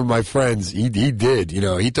help from my friends, he did, you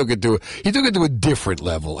know, he took it to a different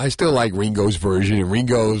level. I still like Ringo's version, and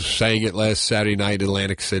Ringo sang it last Saturday night in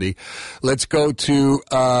Atlantic City. Let's go to,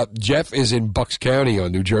 Jeff is in Bucks County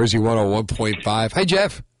on New Jersey 101.5. Hi,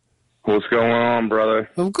 Jeff. What's going on, brother?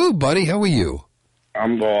 I'm good, buddy. How are you?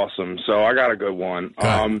 I'm awesome. So I got a good one.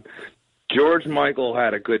 George Michael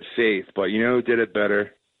had a good Faith, but you know who did it better?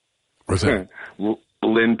 What's that?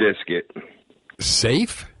 Limp Bizkit.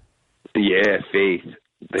 Safe? Yeah, Faith.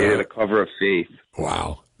 They did a cover of Faith.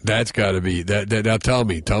 Wow. That's got to be that. Now tell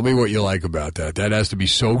me what you like about that. That has to be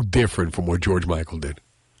so different from what George Michael did.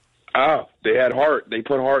 Oh, they had heart. They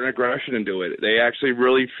put heart and aggression into it. They actually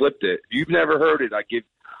really flipped it. You've never heard it.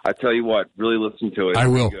 I tell you what, really listen to it. I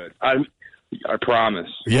will. Good. I promise.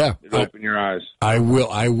 Yeah. It'll open your eyes. I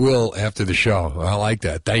will after the show. I like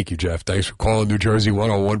that. Thank you, Jeff. Thanks for calling New Jersey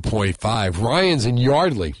 101.5. Ryan's in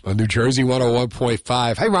Yardley on New Jersey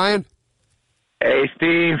 101.5. Hey, Ryan. Hey,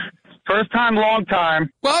 Steve. First time, long time.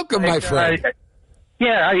 Welcome, my friend.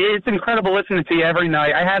 Yeah, it's incredible listening to you every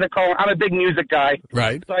night. I had to call. I'm a big music guy.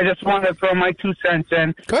 Right. So I just wanted to throw my 2 cents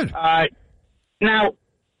in. Good. Now,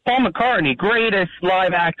 Paul McCartney, greatest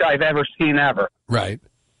live act I've ever seen ever. Right.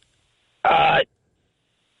 The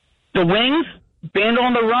Wings, Band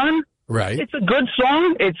on the Run. Right. It's a good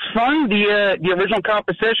song. It's fun, the original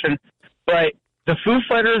composition. But the Foo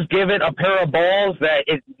Fighters give it a pair of balls that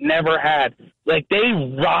it never had. Like, they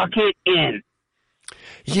rock it in.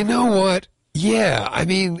 You know what? Yeah, I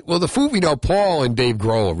mean, well, the Foo, Paul and Dave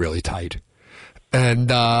Grohl are really tight.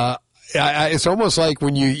 And it's almost like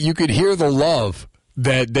when you could hear the love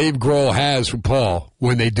that Dave Grohl has for Paul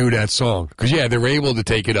when they do that song. Because, yeah, they're able to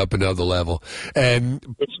take it up another level. And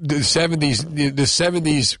the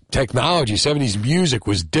 70s technology, 70s music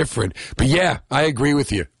was different. But, yeah, I agree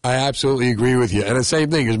with you. I absolutely agree with you. And the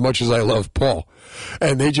same thing, as much as I love Paul.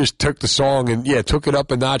 And they just took the song and, took it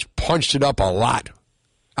up a notch, punched it up a lot.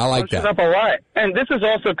 I like that. Punched it up a lot. And this is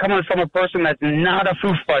also coming from a person that's not a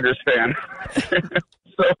Foo Fighters fan.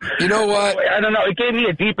 So, you know what? I don't know. It gave me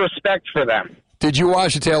a deep respect for them. Did you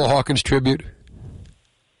watch the Taylor Hawkins tribute?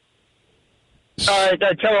 I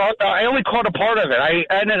only caught a part of it. I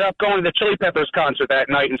ended up going to the Chili Peppers concert that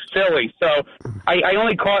night in Philly, so I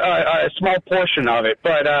only caught a small portion of it.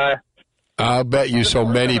 But I'll bet you so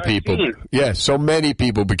many people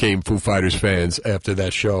became Foo Fighters fans after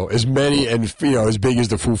that show. As many and as big as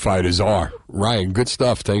the Foo Fighters are. Ryan, good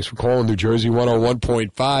stuff. Thanks for calling New Jersey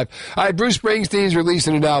 101.5. All right, Bruce Springsteen's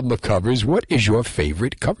releasing an album of covers. What is your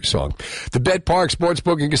favorite cover song? The Bet Park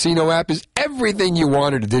Sportsbook and Casino app is everything you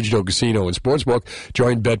want at a digital casino and sportsbook.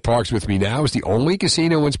 Join Bet Parks with me now. It's the only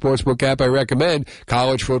casino and sportsbook app I recommend.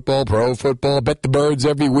 College football, pro football, bet the birds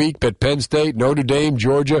every week, bet Penn State, Notre Dame,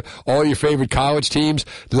 Georgia, all your favorite college teams,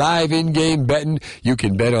 live in-game betting. You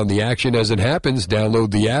can bet on the action as it happens.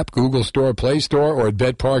 Download the app, Google Store, Play Store, or at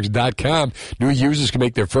betparks.com. New users can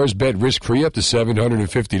make their first bet risk-free up to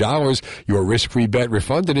 $750. Your risk-free bet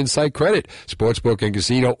refunded in site credit. Sportsbook and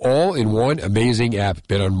casino all in one amazing app.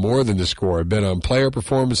 Bet on more than the score. Bet on player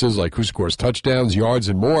performances like who scores touchdowns, yards,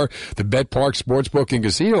 and more. The BetPark Sportsbook and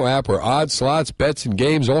Casino app where odds, slots, bets, and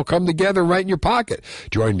games all come together right in your pocket.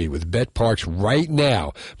 Join me with BetParks right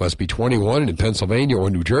now. Must be 21 and in Pennsylvania or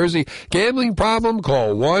New Jersey. Gambling problem?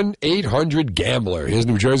 Call 1-800-GAMBLER. Here's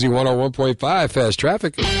New Jersey 101.5 Fast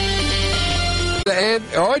Traffic. And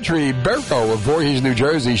Audrey Berko of Voorhees, New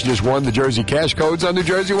Jersey. She just won the Jersey Cash Codes on New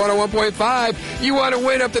Jersey 101.5. You want to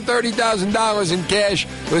win up to $30,000 in cash?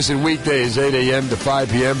 Listen weekdays, 8 a.m. to 5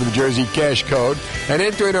 p.m. for the Jersey Cash Code. And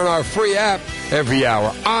enter it on our free app every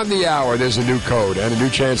hour. On the hour, there's a new code and a new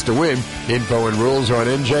chance to win. Info and rules are on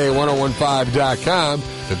NJ1015.com.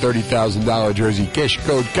 The $30,000 Jersey Cash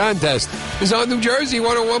Code contest is on New Jersey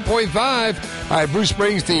 101.5. All right, Bruce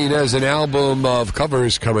Springsteen has an album of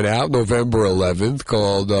covers coming out November 11th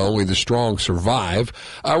called Only the Strong Survive.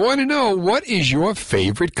 I want to know, what is your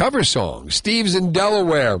favorite cover song? Steve's in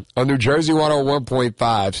Delaware on New Jersey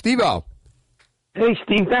 101.5. Steve-O. Hey,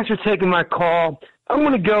 Steve, thanks for taking my call. I'm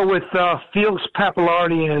going to go with Felix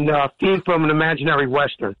Pappalardi and Theme from an Imaginary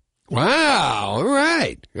Western. Wow, all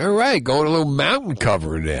right. Going a little mountain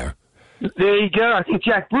cover there. There you go. I think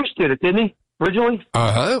Jack Bruce did it, didn't he, originally?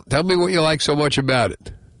 Uh-huh. Tell me what you like so much about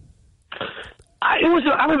it. I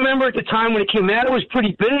remember at the time when it came out, it was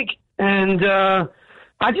pretty big, and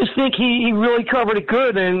I just think he really covered it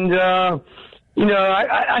good, and,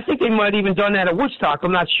 I think they might have even done that at Woodstock.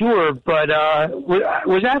 I'm not sure, but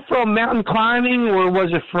was that from mountain climbing, or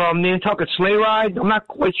was it from Nantucket Sleigh Ride? I'm not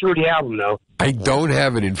quite sure of the album, though. I don't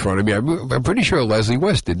have it in front of me. I'm pretty sure Leslie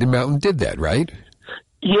West did. The Mountain did that, right?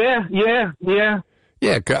 Yeah. Yeah,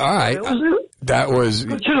 all right. That was...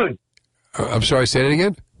 Good tune. I'm sorry, say it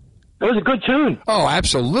again? That was a good tune. Oh,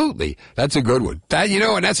 absolutely. That's a good one.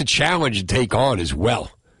 And that's a challenge to take on as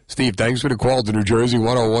well. Steve, thanks for the call to New Jersey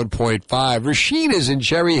 101.5. Rashina's in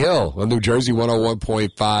Cherry Hill on New Jersey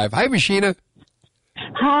 101.5. Hi, Rashina.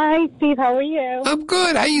 Hi, Steve. How are you? I'm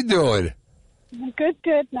good. How you doing?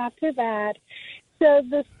 Good. Not too bad. So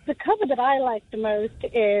the cover that I like the most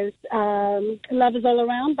is Love Is All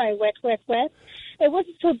Around by Wet, Wet, Wet. It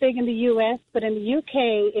wasn't so big in the U.S., but in the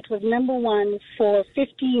U.K. it was #1 for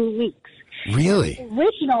 15 weeks. Really? The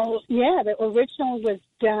original was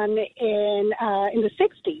done in the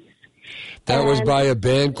 60s. That was by a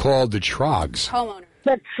band called the Trogs. Homeowner.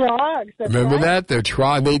 The Trogs. Remember that? The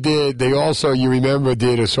Trogs. They also, you remember,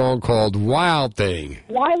 did a song called Wild Thing.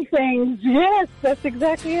 Wild Things. Yes, that's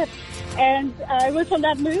exactly it. And it was from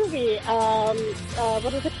that movie,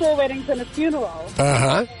 what is it, 4 Weddings and a Funeral.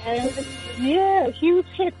 Uh-huh. And, yeah, huge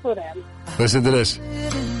hit for them. Listen to this.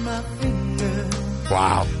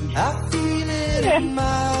 Wow. I feel it in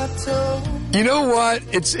my toe. You know what?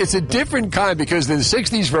 It's a different kind because in the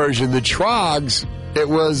 60s version, the Trogs, it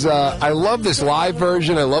was, I love this live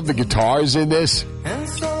version. I love the guitars in this.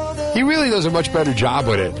 He really does a much better job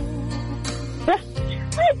with it.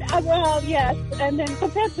 Well, yes, and then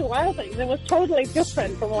compared to Wild Things, it was totally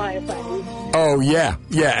different from Wild Things. Oh yeah,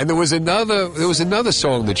 and there was another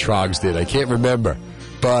song the Trogs did. I can't remember,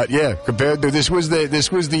 but yeah, compared to this was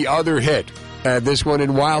the other hit, and this one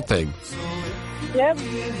in Wild Thing. Yep.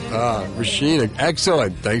 Rashida,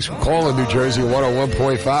 excellent. Thanks for calling New Jersey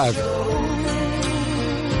 101.5.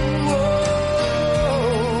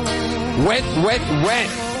 Wet.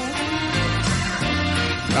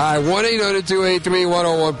 All right,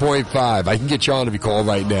 1-800-283-101.5. I can get you on if you call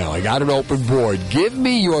right now. I got an open board. Give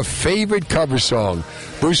me your favorite cover song.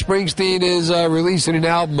 Bruce Springsteen is releasing an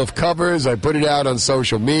album of covers. I put it out on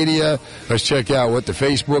social media. Let's check out what the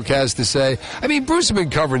Facebook has to say. I mean, Bruce has been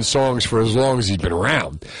covering songs for as long as he's been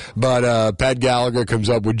around. But Pat Gallagher comes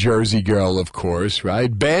up with Jersey Girl, of course,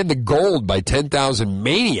 right? Band to Gold by 10,000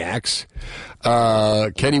 Maniacs.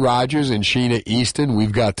 Kenny Rogers and Sheena Easton,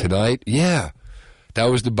 We've Got Tonight. Yeah. That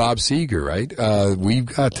was the Bob Seger, right? We've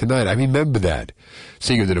Got Tonight. I remember that.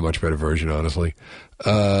 Seger did a much better version, honestly.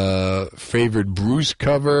 Favorite Bruce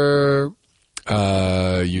cover,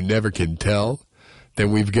 You Never Can Tell.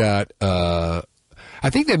 Then we've got, I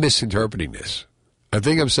think they're misinterpreting this. I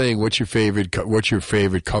think I'm saying, what's your favorite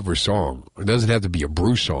cover song? It doesn't have to be a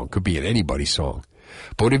Bruce song. It could be an anybody song.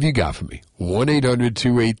 But what have you got for me?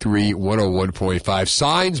 1-800-283-101.5.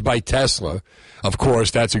 Signs by Tesla. Of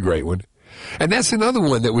course, that's a great one. And that's another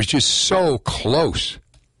one that was just so close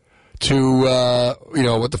to,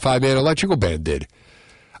 what the five-man electrical band did.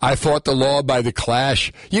 I Fought the Law by The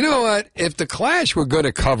Clash. You know what? If The Clash were going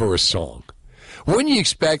to cover a song, wouldn't you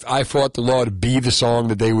expect I Fought the Law to be the song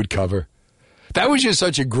that they would cover? That was just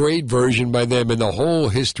such a great version by them, and the whole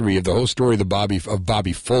history of the whole story of Bobby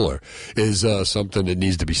Fuller is something that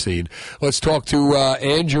needs to be seen. Let's talk to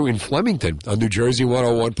Andrew in Flemington on New Jersey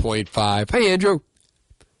 101.5. Hey, Andrew.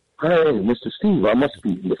 Hey, Mr. Steve, I must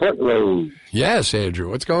be in the front row. Yes,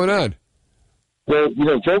 Andrew. What's going on? Well,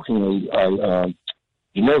 jokingly, that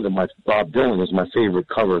Bob Dylan is my favorite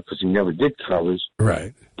cover because he never did covers.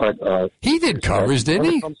 Right. But he did covers, didn't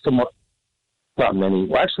he? Not many.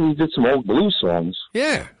 Well, actually, he did some old blues songs.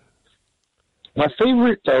 Yeah. My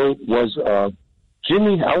favorite, though, was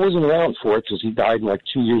Jimmy. I wasn't around for it because he died like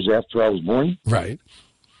 2 years after I was born. Right.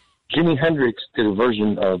 Jimi Hendrix did a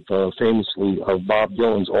version of, famously, of Bob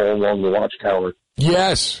Dylan's All Along the Watchtower.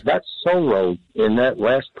 Yes. That solo in that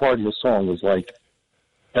last part of the song was like,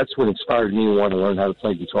 that's what inspired me to want to learn how to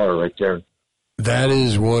play guitar right there. That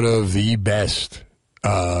is one of the best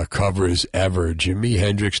covers ever. Jimi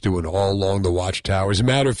Hendrix doing All Along the Watchtower. As a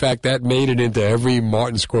matter of fact, that made it into every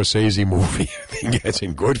Martin Scorsese movie. I think it's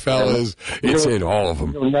in Goodfellas. It's in all of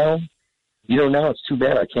them. Now it's too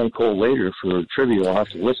bad I can't call later for trivia. I'll have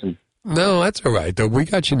to listen. No, that's all right, though. We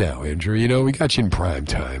got you now, Andrew. We got you in prime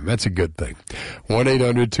time. That's a good thing.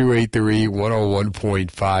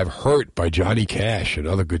 1-800-283-101.5. Hurt by Johnny Cash.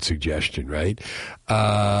 Another good suggestion, right?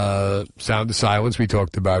 Sound of Silence we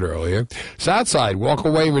talked about earlier. Southside, Walk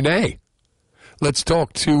Away Renee. Let's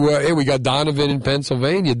talk to, we got Donovan in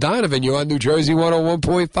Pennsylvania. Donovan, you're on New Jersey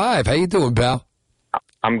 101.5. How you doing, pal?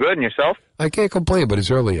 I'm good, and yourself? I can't complain, but it's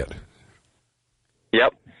early yet.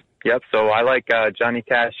 Yep, so I like Johnny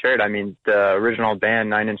Cash Hurt. I mean, the original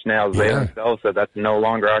band, 9 Inch Nails, they themselves said that's no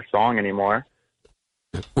longer our song anymore.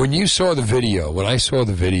 When I saw the video,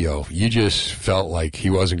 you just felt like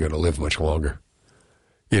he wasn't going to live much longer.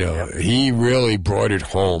 He really brought it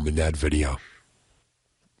home in that video.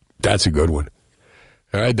 That's a good one.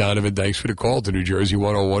 All right, Donovan, thanks for the call to New Jersey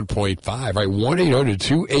 101.5. All right,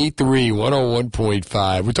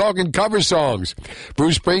 1-800-283-101.5. We're talking cover songs.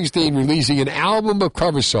 Bruce Springsteen releasing an album of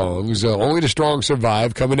cover songs, Only the Strong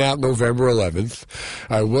Survive, coming out November 11th.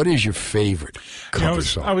 What is your favorite cover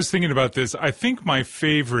song? I was thinking about this. I think my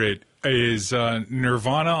favorite is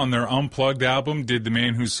Nirvana on their Unplugged album, did The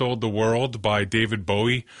Man Who Sold the World by David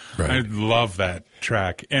Bowie. Right. I love that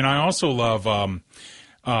track. And I also love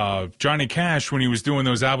Johnny Cash, when he was doing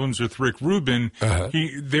those albums with Rick Rubin,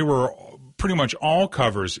 they were pretty much all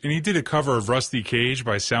covers, and he did a cover of Rusty Cage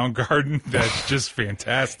by Soundgarden that's just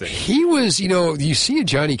fantastic. He was, you see a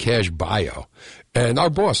Johnny Cash bio, And our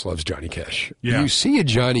boss loves Johnny Cash. Yeah. You see a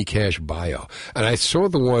Johnny Cash bio, and I saw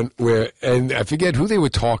the one where, and I forget who they were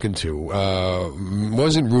talking to.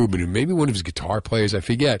 Wasn't Ruben, maybe one of his guitar players, I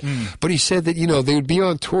forget. But he said that, they would be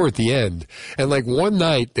on tour at the end, and like one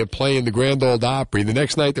night they're playing the Grand Ole Opry, the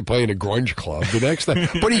next night they're playing a grunge club, the next night.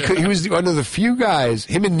 But he was one of the few guys,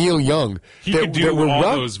 him and Neil Young, he could do all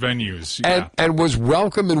those venues. Yeah. And was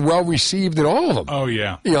welcome and well received in all of them. Oh,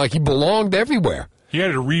 yeah. Like he belonged everywhere. He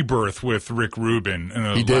had a rebirth with Rick Rubin,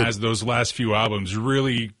 and those last few albums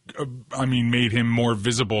really, made him more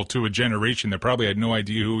visible to a generation that probably had no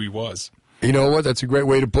idea who he was. You know what? That's a great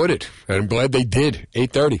way to put it. And I'm glad they did.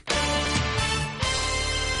 8:30.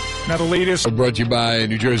 Now the latest. Brought to you by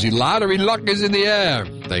New Jersey Lottery. Luck is in the air.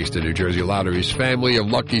 Thanks to New Jersey Lottery's family of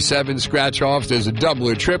Lucky 7 scratch-offs. There's a double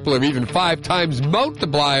or triple or even 5 times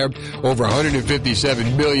multiplier. Over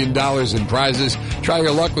 $157 million in prizes. Try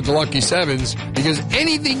your luck with the Lucky 7s because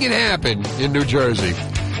anything can happen in New Jersey.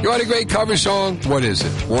 You want a great cover song? What is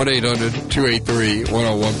it?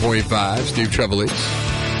 1-800-283-101.5. Steve Trevelise.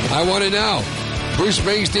 I Want to Know. Bruce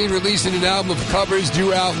Springsteen releasing an album of covers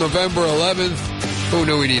due out November 11th. Who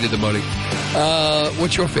knew we needed the money?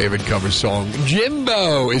 What's your favorite cover song?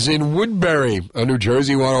 Jimbo is in Woodbury on New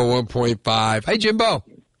Jersey 101.5. Hey, Jimbo.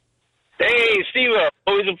 Hey, Steve.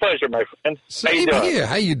 Always a pleasure, my friend. Same here.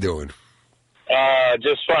 How you doing?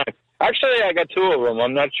 Just fine. Actually, I got 2 of them.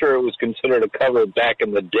 I'm not sure it was considered a cover back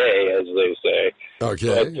in the day, as they say.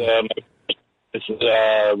 Okay. But it's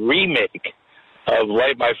a remake of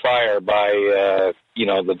Light My Fire by,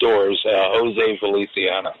 The Doors, Jose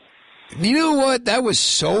Feliciano. You know what? That was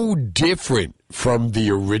so different from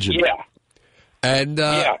the original. Yeah. And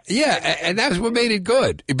and that's what made it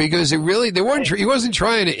good because he wasn't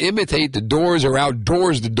trying to imitate the Doors or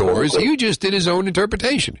outdoors the Doors. He just did his own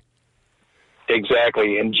interpretation.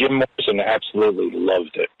 Exactly, and Jim Morrison absolutely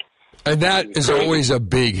loved it. And that is always a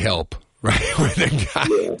big help, right?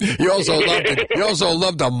 You also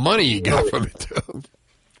loved the money you got from it too.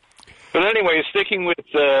 But anyway, sticking with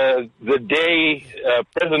the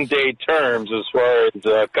present day terms as far as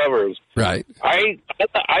covers, right? I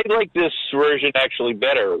like this version actually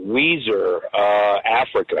better. Weezer,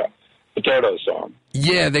 Africa, the Toto song.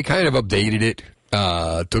 Yeah, they kind of updated it,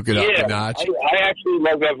 took it up a notch. I actually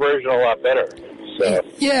love that version a lot better. So.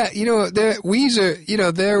 Yeah, Weezer,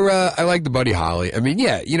 I like the Buddy Holly. I mean,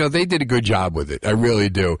 they did a good job with it. I really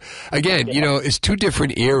do. Again, it's 2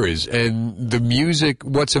 different eras, and the music,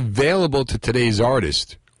 what's available to today's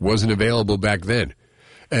artist wasn't available back then.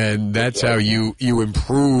 And that's how you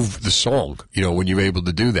improve the song, when you're able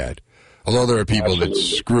to do that. Although there are people that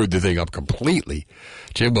screwed the thing up completely.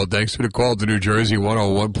 Jimbo, thanks for the call to New Jersey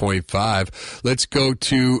 101.5. Let's go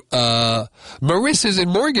to Marissa's in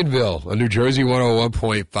Morganville on New Jersey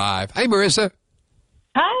 101.5. Hi, Marissa.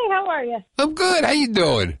 Hi, how are you? I'm good. How you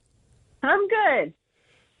doing? I'm good.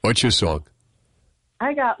 What's your song?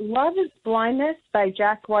 I got Love is Blindness by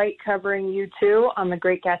Jack White covering U2 on the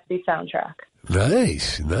Great Gatsby soundtrack.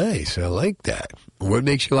 Nice. I like that. What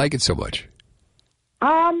makes you like it so much?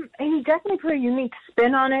 He definitely put a unique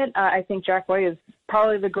spin on it. I think Jack White is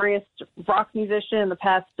probably the greatest rock musician in the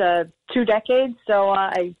past 2 decades. So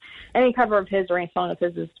any cover of his or any song of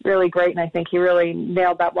his is really great, and I think he really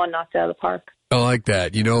nailed that one, knocked it out of the park. I like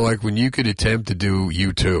that. Like when you could attempt to do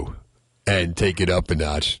U2 and take it up a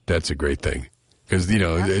notch, that's a great thing. Because,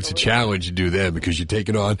 it's a challenge to do them because you're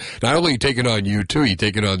taking on, not only taking on U2, you're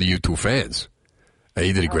taking on the U2 fans. And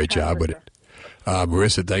he did a great job with it.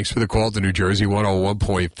 Marissa, thanks for the call to New Jersey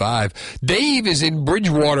 101.5. Dave is in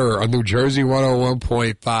Bridgewater on New Jersey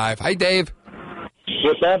 101.5. Hi, Dave.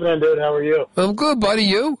 What's happening, dude? How are you? I'm good, buddy.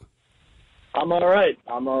 You? I'm all right.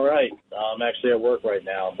 I'm actually at work right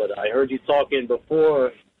now, but I heard you talking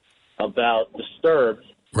before about Disturbed,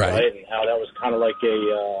 right? And how that was kind of like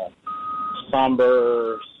a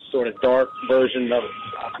somber, sort of dark version of,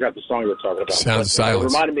 I forgot the song you were talking about. Sound of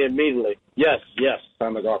Silence. It reminded me immediately. Yes,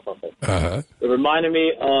 Sound of Garfunkel. Uh-huh. It reminded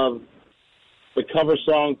me of the cover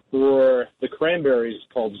song for the Cranberries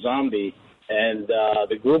called Zombie, and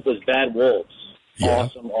the group was Bad Wolves. Yeah.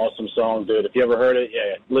 Awesome song, dude. If you ever heard it,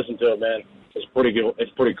 listen to it, man. It's pretty good.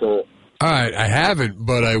 It's pretty cool. All right, I haven't,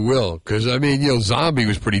 but I will, because, Zombie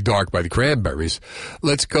was pretty dark by the Cranberries.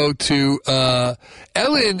 Let's go to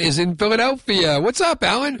Ellen is in Philadelphia. What's up,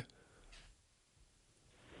 Ellen?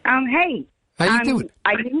 Hey. How you doing?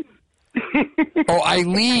 Eileen. Oh,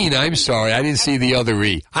 Eileen. I'm sorry. I didn't see the other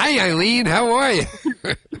E. Hi, Eileen. How are you?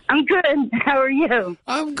 I'm good. How are you?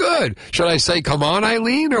 I'm good. Should I say, come on,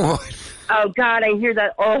 Eileen, or what? Oh, God, I hear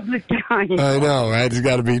that all the time. I know, right? It's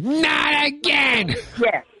got to be, not again.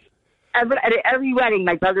 Yes. At every wedding,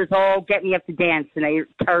 my brothers all get me up to dance, and they're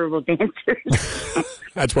terrible dancers.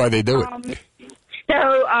 That's why they do it.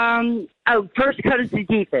 First Cut is the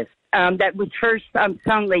Deepest. That was first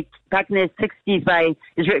sung like back in the 60s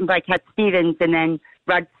is written by Cat Stevens, and then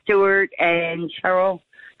Rod Stewart and Sheryl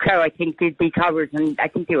Crow, I think, did the covers, and I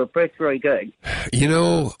think they were both really good. You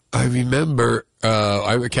know, I remember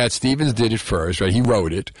Cat Stevens did it first, right? He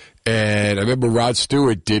wrote it. And I remember Rod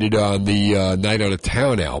Stewart did it on the Night on a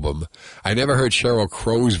Town album. I never heard Sheryl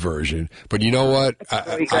Crow's version, but you know what?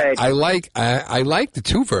 I like the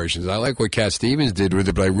two versions. I like what Cat Stevens did with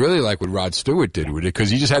it, but I really like what Rod Stewart did with it because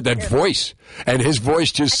he just had that voice, and his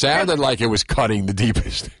voice just sounded like it was cutting the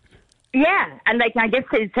deepest. Yeah, and like I guess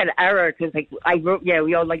it's an error because like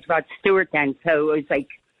we all liked Rod Stewart then, so it was like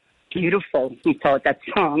beautiful. We thought that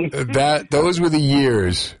song. Those were the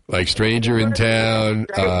years, like Stranger in Town,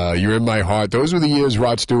 You're in My Heart. Those were the years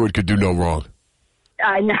Rod Stewart could do no wrong.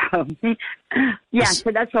 I know. Yeah,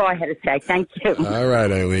 so that's all I had to say. Thank you. All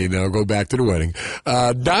right, Eileen. Now go back to the wedding.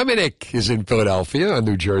 Dominic is in Philadelphia on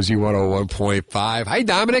New Jersey 101.5. Hi,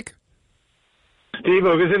 Dominic. Steve,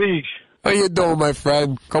 how you doing, my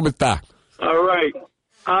friend? ¿Cómo está? All right.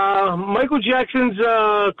 Michael Jackson's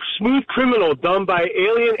Smooth Criminal, done by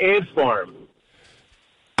Alien Ant Farm.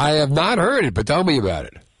 I have not heard it, but tell me about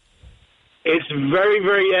it. It's very,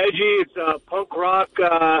 very edgy. It's punk rock,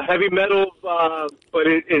 heavy metal, but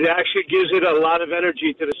it actually gives it a lot of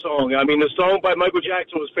energy to the song. I mean, the song by Michael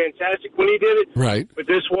Jackson was fantastic when he did it. Right. But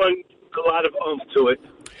this one, a lot of oomph to it.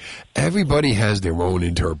 Everybody has their own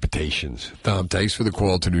interpretations. Tom, thanks for the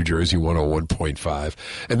call to New Jersey 101.5.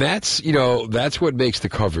 And that's what makes the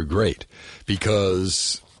cover great.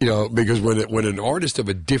 Because when an artist of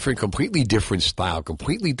a completely different style,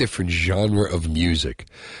 completely different genre of music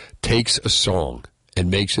takes a song and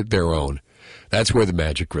makes it their own, that's where the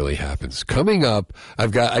magic really happens. Coming up, I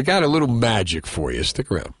got a little magic for you. Stick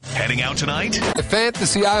around. Heading out tonight? The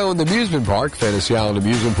Fantasy Island Amusement Park. Fantasy Island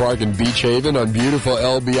Amusement Park in Beach Haven on beautiful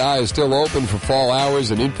LBI is still open for fall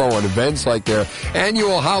hours and info on events like their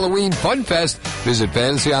annual Halloween Fun Fest. Visit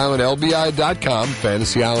fantasyislandlbi.com.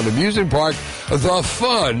 Fantasy Island Amusement Park. The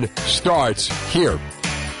fun starts here.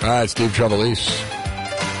 All right, Steve Trevelise.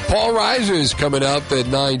 Paul Reiser is coming up at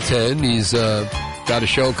 9:10. He's got a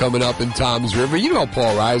show coming up in Toms River. You know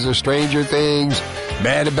Paul Reiser, Stranger Things,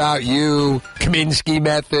 Mad About You, Kaminsky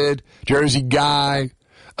Method, Jersey Guy,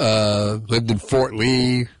 lived in Fort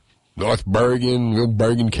Lee, North Bergen, real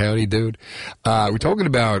Bergen County dude. We're talking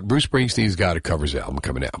about Bruce Springsteen's got a covers album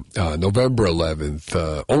coming out November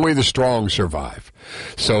 11th. Only the Strong Survive.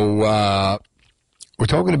 So we're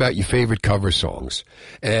talking about your favorite cover songs.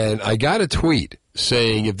 And I got a tweet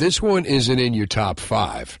saying, if this one isn't in your top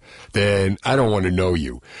 5, then I don't want to know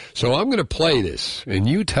you. So I'm going to play this, and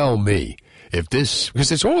you tell me if this,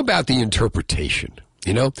 because it's all about the interpretation,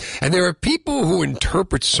 you know? And there are people who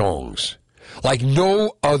interpret songs like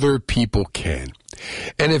no other people can.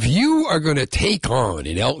 And if you are going to take on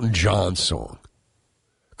an Elton John song,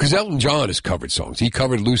 because Elton John has covered songs. He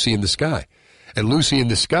covered Lucy in the Sky. And Lucy in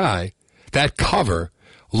the Sky, that cover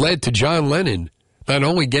led to John Lennon not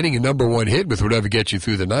only getting a #1 hit with Whatever Gets You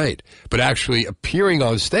Through the Night, but actually appearing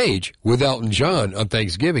on stage with Elton John on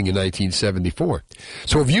Thanksgiving in 1974.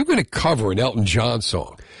 So if you're going to cover an Elton John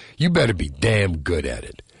song, you better be damn good at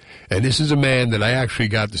it. And this is a man that I actually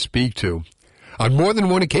got to speak to on more than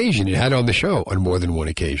one occasion. He had on the show on more than one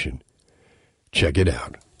occasion. Check it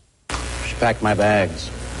out. She packed my bags.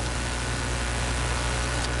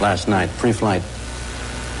 Last night, pre-flight.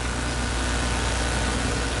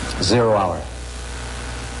 0 hour.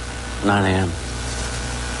 9 a.m.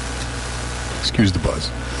 Excuse the buzz.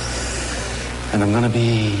 And I'm going to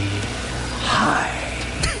be high.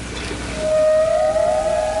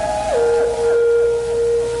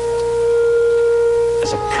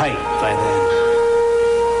 As a kite by then.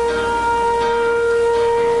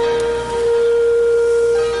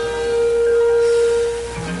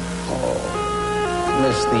 Oh,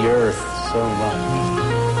 miss the earth so much.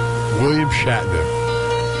 William Shatner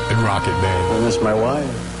and Rocket Man. I miss my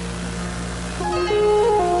wife.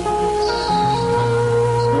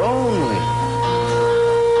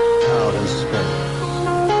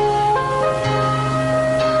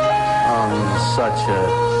 Such a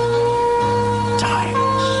time.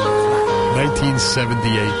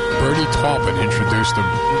 1978. Bernie Taupin introduced him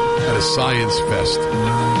at a science fest.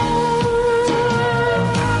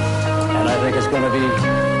 And I think it's going to be a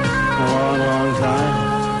long, long time.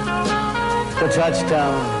 The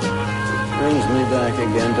touchdown brings me back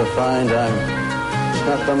again to find I'm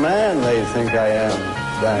not the man they think I am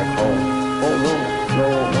back home. Oh, no,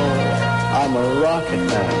 I'm a rocket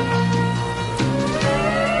man.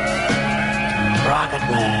 Rocket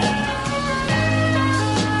Man.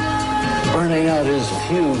 Burning out his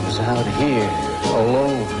fuse out here,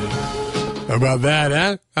 alone. How about that,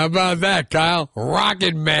 huh? How about that, Kyle?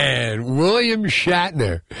 Rocket Man, William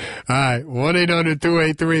Shatner. All right,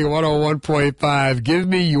 1-800-283-101.5. Give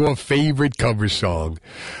me your favorite cover song.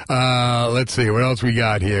 Let's see, what else we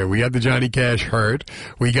got here? We got the Johnny Cash Hurt.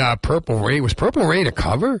 We got Purple Rain. Was Purple Rain a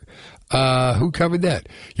cover? Who covered that?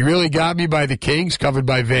 You Really Got Me by the Kings, covered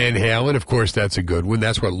by Van Halen. Of course, that's a good one.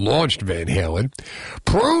 That's what launched Van Halen.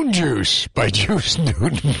 Prune Juice by Juice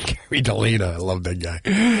Newton. Gary Delina. I love that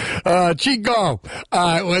guy. Chico.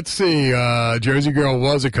 Let's see. Jersey Girl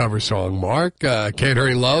was a cover song, Mark. Can't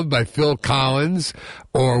Hurry Love by Phil Collins,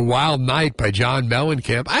 or Wild Night by John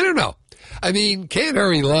Mellencamp. I don't know. I mean, Can't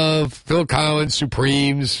Hurry Love, Phil Collins,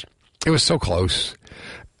 Supremes. It was so close.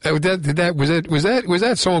 Was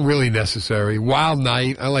that song really necessary? Wild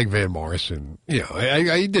Night. I like Van Morrison. You know,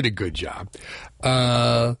 he did a good job.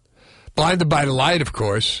 Blinded by the Light, of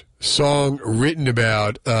course. Song written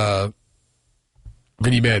about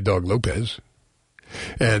Vinnie Mad Dog Lopez,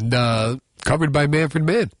 and covered by Manfred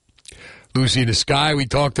Mann. Lucy in the Sky we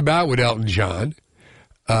talked about with Elton John.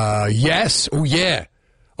 Yes, oh yeah,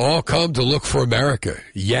 All Come to Look for America.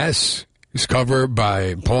 Yes. It's covered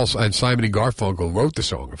by Paul and Simon and Garfunkel wrote the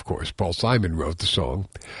song, of course. Paul Simon wrote the song.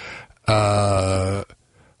 Love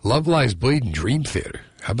Lies Bleeding, Dream Theater.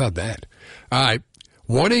 How about that? All right.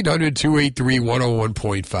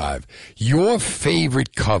 1-800-283-101.5. Your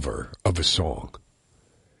favorite cover of a song.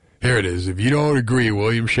 Here it is. If you don't agree,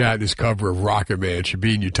 William Shatner's cover of Rocket Man should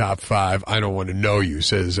be in your top 5. I don't want to know you,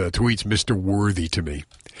 says tweets Mr. Worthy to me.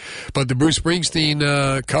 But the Bruce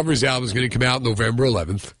Springsteen covers album is going to come out November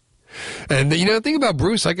 11th. And, you know, the thing about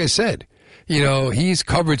Bruce, like I said, you know, he's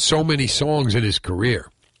covered so many songs in his career.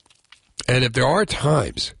 And if there are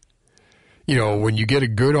times, you know, when you get a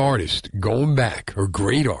good artist going back, or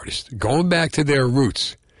great artist, going back to their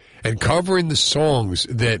roots and covering the songs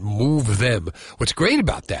that move them, what's great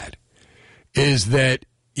about that is that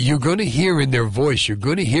you're going to hear in their voice, you're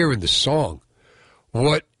going to hear in the song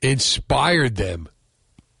what inspired them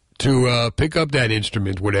to pick up that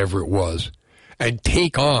instrument, whatever it was, and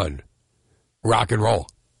take on rock and roll.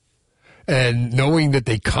 And knowing that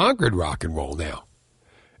they conquered rock and roll now,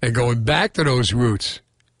 and going back to those roots,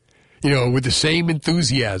 you know, with the same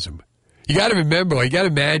enthusiasm. You got to remember, you got to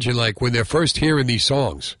imagine, like, when they're first hearing these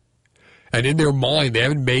songs, and in their mind, they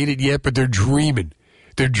haven't made it yet, but they're dreaming.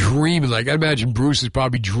 They're dreaming. Like, I imagine Bruce is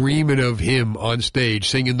probably dreaming of him on stage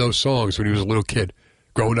singing those songs when he was a little kid,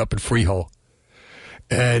 growing up in Freehold,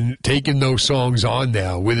 and taking those songs on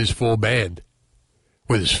now with his full band.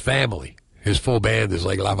 With his family. His full band is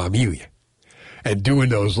like La Familia. And doing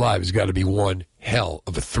those live has got to be one hell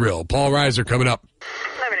of a thrill. Paul Reiser coming up.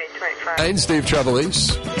 And Steve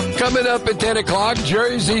Trevelise. Coming up at 10 o'clock,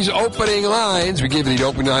 Jersey's opening lines. We give you the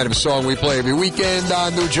opening line of a song we play every weekend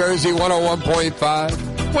on New Jersey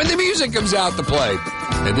 101.5. When the music comes out to play.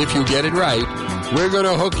 And if you get it right, we're going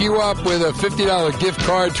to hook you up with a $50 gift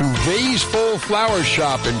card to Vaseful Flower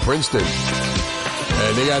Shop in Princeton.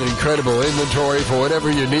 And they got incredible inventory for whatever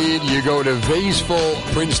you need. You go to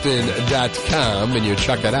vasefulprinceton.com and you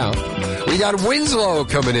check it out. We got Winslow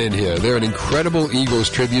coming in here. They're an incredible Eagles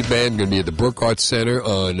tribute band. Going to be at the Brook Arts Center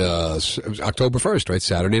on October 1st, right,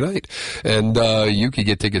 Saturday night. And you can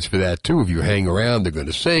get tickets for that, too. If you hang around, they're going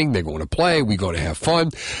to sing, they're going to play, we're going to have fun.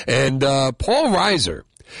 And Paul Reiser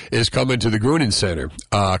is coming to the Grunin Center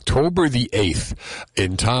October the 8th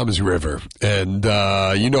in Toms River. And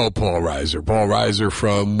you know Paul Reiser. Paul Reiser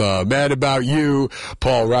from Mad About You.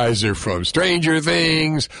 Paul Reiser from Stranger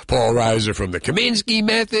Things. Paul Reiser from the Kaminsky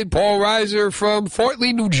Method. Paul Reiser from Fort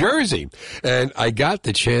Lee, New Jersey. And I got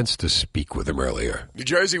the chance to speak with him earlier. New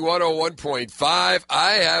Jersey 101.5.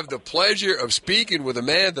 I have the pleasure of speaking with a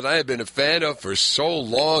man that I have been a fan of for so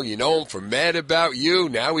long. You know him from Mad About You.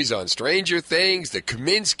 Now he's on Stranger Things, the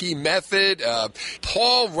Kaminsky Method,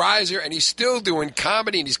 Paul Reiser, and he's still doing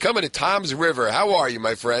comedy, and he's coming to Toms River. How are you,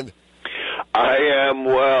 my friend? I am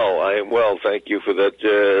well. Thank you for that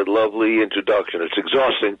lovely introduction. It's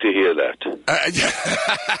exhausting to hear that.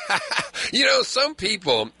 You know, some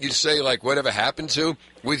people, you say, like, whatever happened to.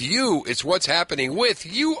 With you, it's what's happening with.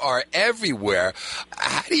 You are everywhere.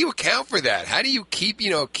 How do you account for that? How do you keep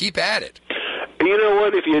at it? You know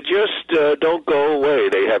what? If you just don't go away,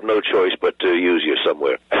 they have no choice but to use you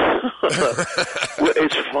somewhere.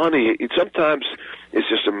 It's funny. Sometimes it's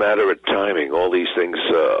just a matter of timing. All these things,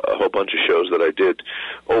 a whole bunch of shows that I did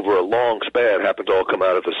over a long span happened to all come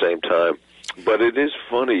out at the same time. But it is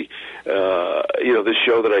funny. You know, this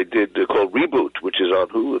show that I did called Reboot, which is on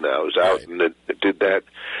Hulu now, is out, and it did that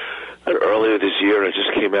earlier this year, and it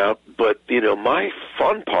just came out. But my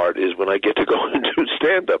fun part is when I get to go and do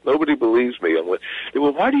stand-up. Nobody believes me. I'm like,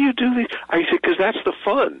 well, why do you do these? I said, because that's the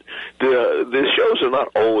fun. The shows are not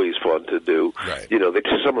always fun to do. Right.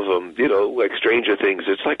 Some of them, like Stranger Things,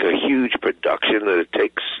 it's like a huge production that it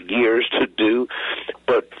takes years to do.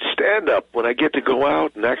 But stand-up, when I get to go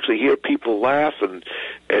out and actually hear people laugh, and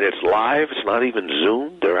it's live, it's not even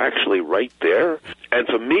Zoom, they're actually right there. And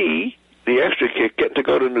for me, the extra kick, getting to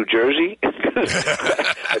go to New Jersey,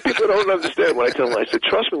 people don't understand when I tell them. I said,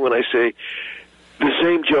 trust me when I say the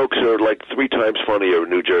same jokes are like 3 times funnier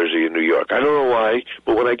in New Jersey and New York. I don't know why,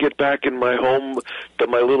 but when I get back in my home,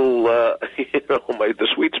 my little, the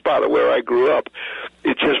sweet spot of where I grew up,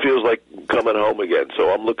 it just feels like coming home again.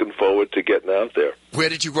 So I'm looking forward to getting out there. Where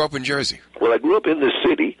did you grow up in Jersey? Well, I grew up in the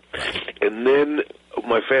city, and then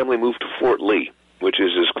my family moved to Fort Lee, which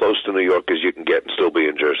is as close to New York as you can get and still be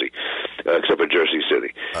in Jersey, except for Jersey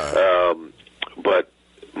City. But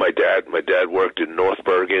my dad worked in North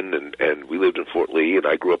Bergen, and we lived in Fort Lee, and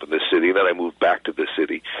I grew up in the city, and then I moved back to the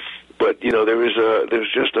city. But,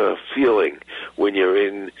 there's just a feeling when you're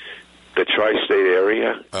in the tri-state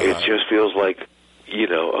area, it just feels like,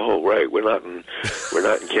 oh, right, we're not in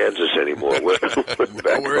Kansas anymore. We're back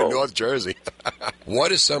we're home. in North Jersey.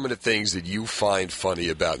 What are some of the things that you find funny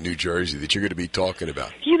about New Jersey that you're going to be talking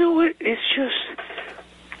about? You know what? There's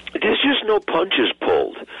just no punches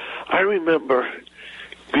pulled. I remember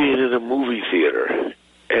being in a movie theater,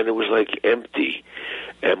 and it was like empty.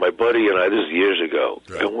 And my buddy and I, this is years ago,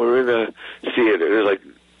 and we're in a theater. There's like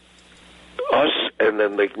us and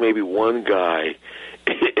then like maybe one guy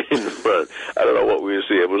in front. I don't know what we were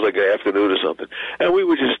seeing. It was like an afternoon or something. And we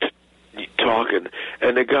were just talking,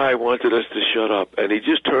 and the guy wanted us to shut up. And he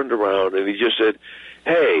just turned around, and he just said,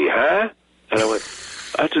 "Hey, huh?" And I went,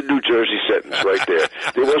 that's a New Jersey sentence right there.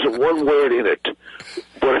 There wasn't one word in it.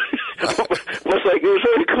 But it was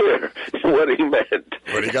very clear what he meant.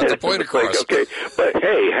 But he got the point across. Like, okay, but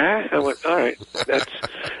hey, huh? I went, all right, that's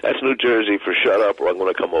New Jersey for shut up, or I'm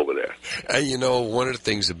going to come over there. And one of the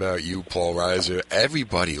things about you, Paul Reiser,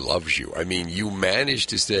 everybody loves you. I mean, you managed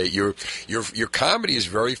to stay. Your comedy is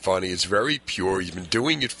very funny. It's very pure. You've been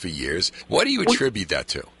doing it for years. What do you attribute that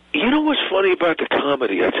to? You know what's funny about the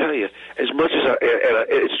comedy? I tell you, as much as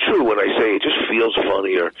it's true when I say it just feels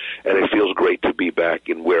funnier, and it feels great to be back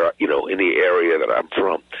in where in the area that I'm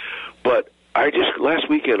from. But last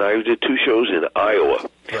weekend I did 2 shows in Iowa,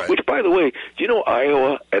 which, by the way, do you know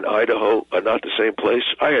Iowa and Idaho are not the same place?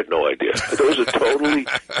 I had no idea. Those are totally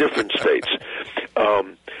different states.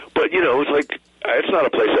 But it's like it's not a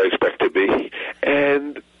place I expect to be,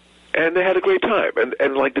 and they had a great time,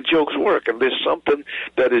 and like the jokes work, and there's something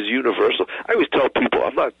that is universal. I always tell people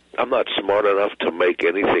I'm not smart enough to make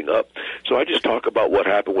anything up, so I just talk about what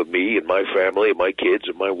happened with me and my family and my kids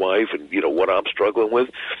and my wife, and what I'm struggling with.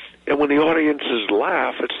 And when the audiences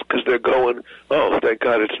laugh, it's because they're going, "Oh, thank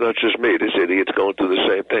God, it's not just me. This idiot's going through the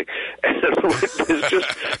same thing." And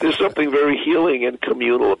there's something very healing and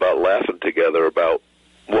communal about laughing together about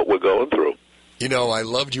what we're going through. I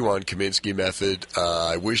loved you on Kaminsky Method.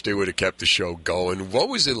 I wish they would have kept the show going. What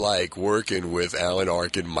was it like working with Alan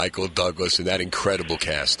Arkin, Michael Douglas, and that incredible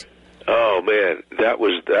cast? Oh man, that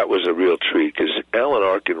was a real treat, because Alan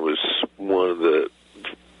Arkin was one of the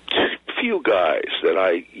few guys that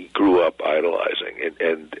I grew up idolizing,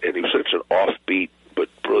 and he was such an offbeat but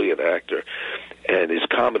brilliant actor. And his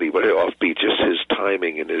comedy, but offbeat, just his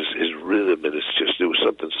timing and his rhythm, and there was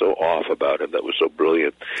something so off about him that was so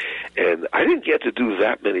brilliant. And I didn't get to do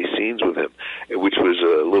that many scenes with him, which was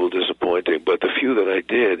a little disappointing. But the few that I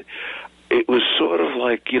did, it was sort of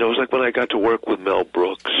like, it was like when I got to work with Mel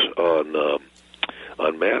Brooks on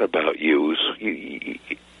Mad About You.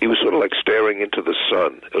 It was sort of like staring into the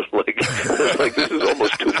sun. It was like this is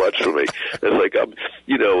almost too much for me. It's like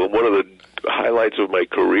one of the highlights of my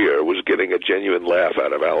career was getting a genuine laugh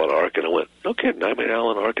out of Alan Arkin. I went, no kidding, I made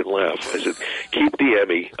Alan Arkin laugh. I said, keep the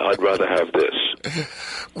Emmy. I'd rather have this.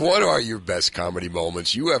 What are your best comedy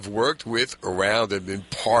moments? You have worked with, around, and been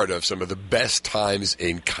part of some of the best times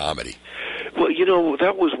in comedy. Well,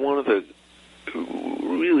 that was one of the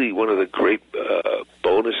great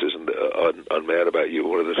bonuses on Mad About You.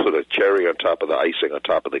 One of the sort of cherry on top of the icing on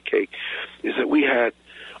top of the cake is that we had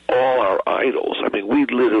all our idols. I mean,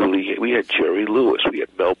 we had Jerry Lewis, we had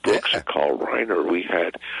Mel Brooks, and Carl Reiner, we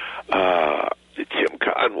had Tim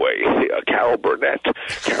Conway, Carol Burnett,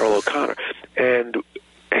 Carol O'Connor, and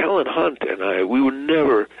Helen Hunt and I. We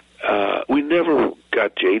never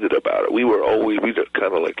got jaded about it. We just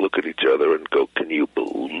kind of like look at each other and go, "Can you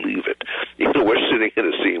believe it?" We're sitting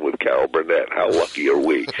in a scene with Carol Burnett. How lucky are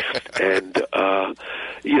we? And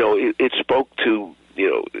it spoke to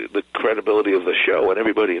the credibility of the show and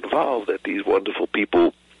everybody involved, that these wonderful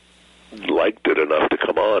people liked it enough to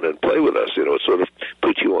come on and play with us. It sort of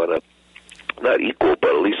put you on a, not equal,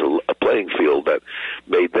 but at least a playing field that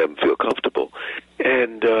made them feel comfortable.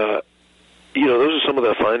 And, those are some of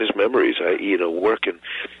the finest memories. Working.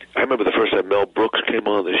 I remember the first time Mel Brooks came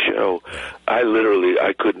on the show,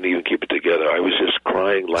 I couldn't even keep it together. I was just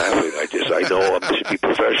crying, laughing. I know I should be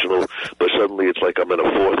professional, but suddenly it's like I'm in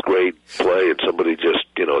a fourth grade play and somebody just,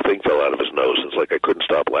 a thing fell out of his nose. It's like I couldn't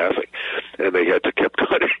stop laughing. And they kept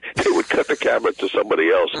cutting. They would cut the camera to somebody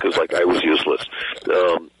else because, I was useless.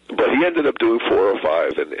 But he ended up doing 4 or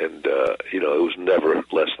 5, and it was never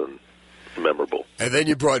less than memorable. And then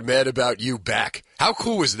you brought Mad About You back. How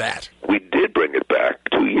cool was that? We did bring it back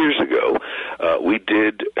 2 years ago. We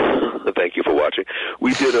did, thank you for watching,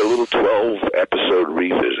 we did a little 12-episode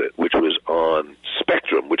revisit, which was on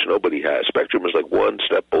Spectrum, which nobody has. Spectrum is like one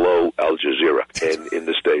step below Al Jazeera in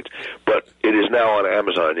the States. But it is now on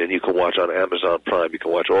Amazon, and you can watch on Amazon Prime. You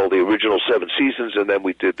can watch all the original 7 seasons, and then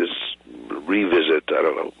we did this revisit,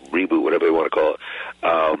 reboot, whatever you want to call it.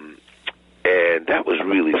 And that was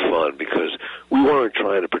really fun because we weren't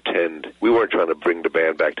trying to pretend. We weren't trying to bring the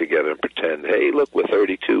band back together and pretend, hey, look, we're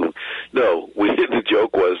 32. No, the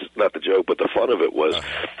joke was, not the joke, but the fun of it was,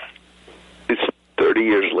 it's 30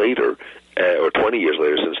 years later, or 20 years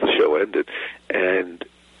later since the show ended, and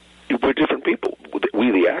we're different people. We,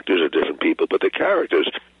 the actors, are different people, but the characters,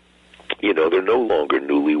 they're no longer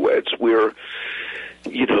newlyweds. We're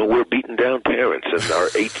beaten down parents, and our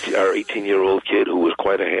 18-year-old kid, who was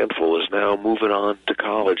quite a handful, is now moving on to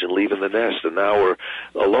college and leaving the nest, and now we're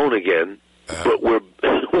alone again, but we're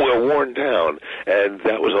worn down, and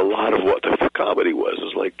that was a lot of what the comedy was.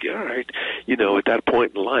 It's like, all right, at that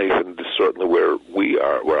point in life, and certainly where we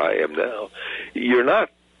are, where I am now, you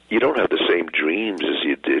don't have the same dreams as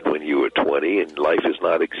you did when you were 20, and life is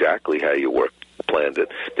not exactly how you planned it.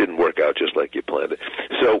 Didn't work out just like you planned it.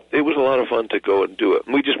 So it was a lot of fun to go and do it.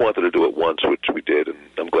 And we just wanted to do it once, which we did, and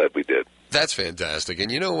I'm glad we did. That's fantastic.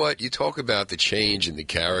 And you know what? You talk about the change in the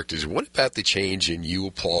characters. What about the change in you,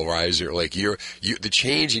 Paul Reiser? Like the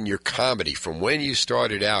change in your comedy from when you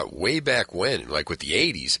started out way back when, like with the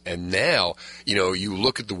 80s, and now, you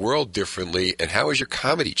look at the world differently. And how has your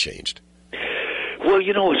comedy changed? Well,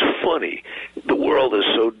 it's funny. The world is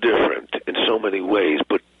so different in so many ways,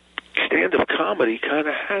 but stand-up comedy kind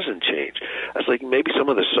of hasn't changed. It's like maybe some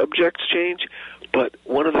of the subjects change, but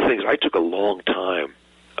one of the things, I took a long time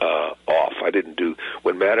off. I didn't do,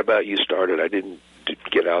 when Mad About You started, I didn't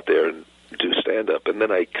get out there and do stand-up, and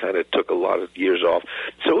then I kind of took a lot of years off.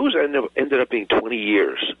 So it was ended up being 20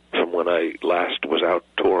 years from when I last was out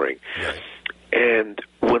touring. Right. And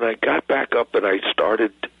when I got back up and I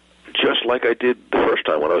started just like I did the first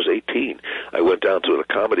time when I was 18. I went down to the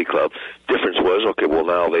comedy club. Difference was, okay, well,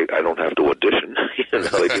 now I don't have to audition.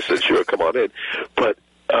 They just said, sure, come on in. But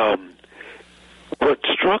what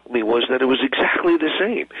struck me was that it was exactly the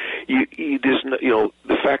same.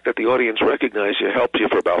 The fact that the audience recognized you helps you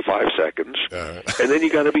for about 5 seconds, and then you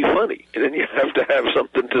got to be funny, and then you have to have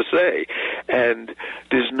something to say. And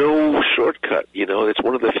there's no shortcut. It's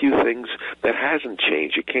one of the few things that hasn't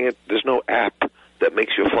changed. There's no app that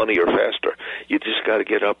makes you funnier faster. You just got to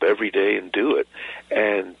get up every day and do it.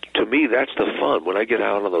 And to me, that's the fun. When I get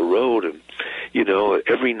out on the road and,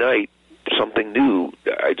 every night something new,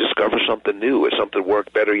 I discover something new. If something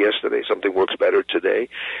worked better yesterday, something works better today.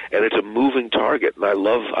 And it's a moving target, and I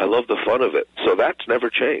love the fun of it. So that's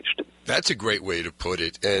never changed. That's a great way to put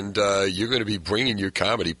it. And you're going to be bringing your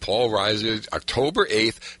comedy, Paul Reiser, October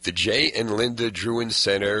 8th, the Jay and Linda Druin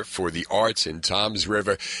Center for the Arts in Toms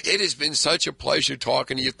River. It has been such a pleasure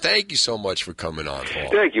talking to you. Thank you so much for coming on, Paul.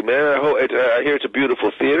 Thank you, man. I hear it's a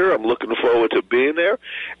beautiful theater. I'm looking forward to being there.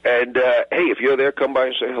 And, hey, if you're there, come by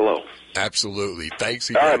and say hello. Absolutely. Thanks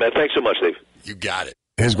again. All right, man. Thanks so much, Dave. You got it.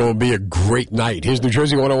 It's going to be a great night. Here's New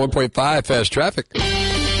Jersey 101.5 Fast Traffic.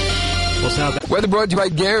 Weather brought to you by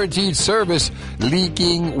Guaranteed Service.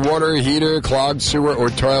 Leaking water heater, clogged sewer,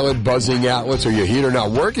 or toilet buzzing outlets, or your heater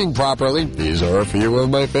not working properly. These are a few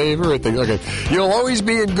of my favorite things. Okay, you'll always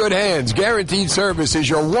be in good hands. Guaranteed Service is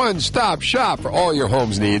your one-stop shop for all your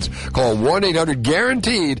home's needs. Call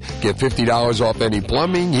 1-800-GUARANTEED. Get $50 off any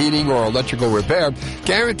plumbing, heating, or electrical repair.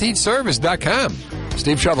 GuaranteedService.com.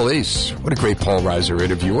 Steve Trevelise. What a great Paul Reiser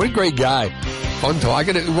interview. What a great guy. Fun talk.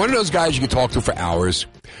 One of those guys you can talk to for hours.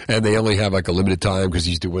 and they only have like a limited time because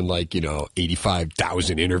he's doing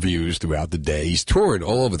 85,000 interviews throughout the day. He's touring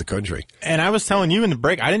all over the country. And I was telling you in the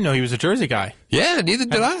break, I didn't know he was a Jersey guy. Yeah, neither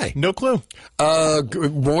did I. No clue.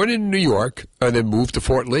 Born in New York and then moved to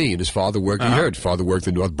Fort Lee, and his father worked. You heard, his father worked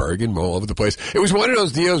in North Bergen, all over the place. It was one of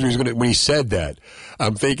those deals where when he said that,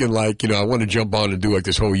 I'm thinking I want to jump on and do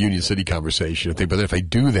this whole Union City conversation. I think, but then if I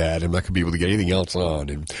do that, I'm not going to be able to get anything else on.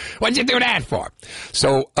 And what'd you do that for?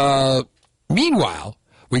 So, meanwhile,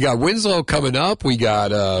 we got Winslow coming up. We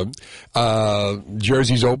got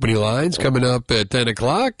Jersey's opening lines coming up at 10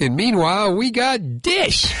 o'clock. And meanwhile, we got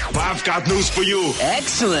Dish. I've got news for you.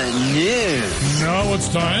 Excellent news. Now it's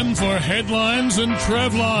time for headlines and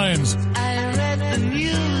Trevlines. I read the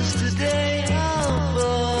news today.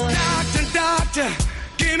 Oh, boy. Doctor,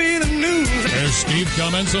 give me the news. As Steve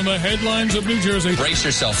comments on the headlines of New Jersey. Brace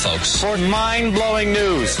yourself, folks, for mind-blowing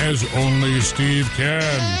news. As only Steve can.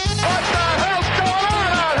 What the hell's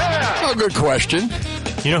going on out here? Oh, good question.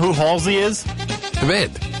 You know who Halsey is? The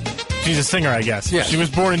band. She's a singer, I guess. Yeah. She was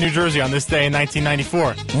born in New Jersey on this day in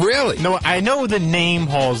 1994. Really? No, I know the name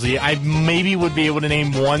Halsey. I maybe would be able to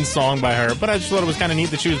name one song by her, but I just thought it was kind of neat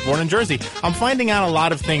that she was born in Jersey. I'm finding out a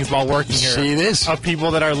lot of things while working here. See this? Of people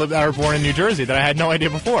that are born in New Jersey that I had no idea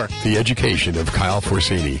before. The education of Kyle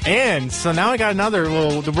Forsini. And so now I got another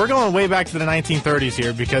little... We're going way back to the 1930s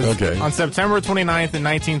here because on September 29th in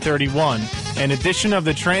 1931, an edition of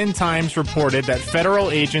the Trenton Times reported that federal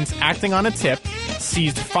agents acting on a tip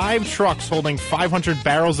seized 5 trucks holding 500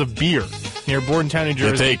 barrels of beer near Bordentown, New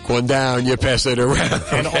Jersey. You take one down, you pass it around.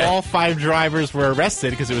 And all 5 drivers were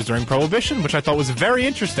arrested because it was during Prohibition, which I thought was very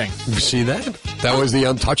interesting. You see that? That was the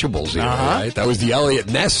Untouchables, right? That was the Elliot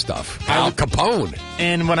Ness stuff. Al Capone.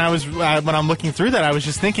 And when I'm looking through that, I was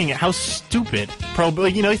just thinking how stupid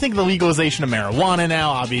you think the legalization of marijuana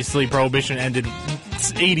now. Obviously, Prohibition ended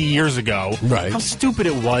 80 years ago. Right. How stupid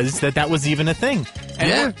it was that was even a thing.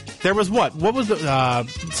 And there was what was the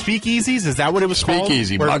speakeasies? Is that what it was called?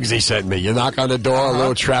 Speakeasy. Muggsy sent me. You knock on the door, a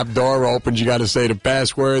little trap door opens. You got to say the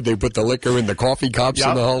password. They put the liquor in the coffee cups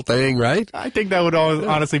and the whole thing, right? I think that would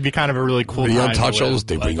honestly be kind of a really cool. The Untouchables.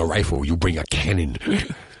 They bring a rifle. You bring a cannon.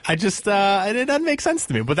 I just it doesn't make sense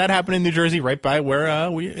to me. But that happened in New Jersey, right by where I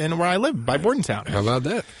live, by Bordentown. How about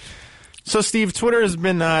that? So, Steve, Twitter has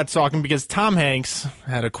been talking because Tom Hanks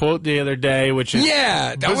had a quote the other day, which is...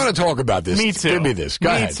 Yeah, I want to talk about this. Me too. Give me this. Go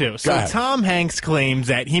ahead. Me too. So, Tom Hanks claims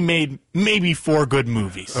that he made maybe 4 good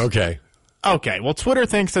movies. Okay. Well, Twitter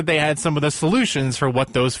thinks that they had some of the solutions for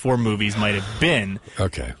what those 4 movies might have been.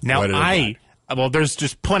 Okay. Now, there's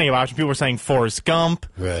just plenty of options. People are saying Forrest Gump.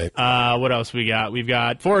 Right. What else we got? We've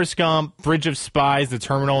got Forrest Gump, Bridge of Spies, The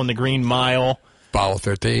Terminal, and The Green Mile. Apollo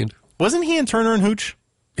 13. Wasn't he in Turner and Hooch?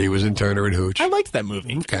 He was in Turner and Hooch. I liked that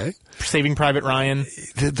movie. Okay. Saving Private Ryan.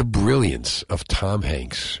 The brilliance of Tom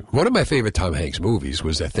Hanks. One of my favorite Tom Hanks movies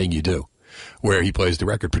was That Thing You Do, where he plays the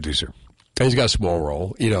record producer. And he's got a small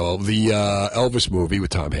role. The Elvis movie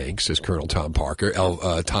with Tom Hanks as Colonel Tom Parker,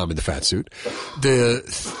 Tom in the fat suit.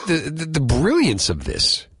 The brilliance of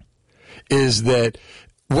this is that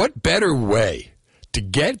what better way to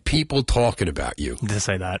get people talking about you to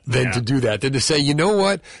say that than to do that, than to say, you know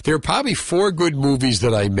what, there are probably 4 good movies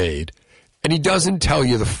that I made, and he doesn't tell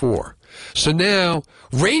you the 4. So now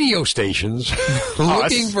radio stations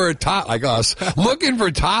looking for looking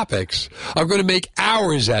for topics are going to make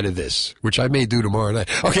hours out of this, which I may do tomorrow night.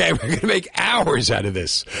 Okay, we're going to make hours out of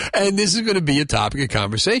this, and this is going to be a topic of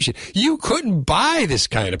conversation. You couldn't buy this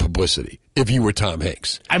kind of publicity if you were Tom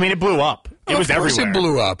Hanks. I mean, it blew up. It was everywhere. Of course it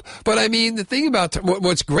blew up. But I mean, the thing about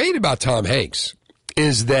what's great about Tom Hanks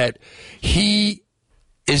is that he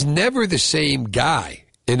is never the same guy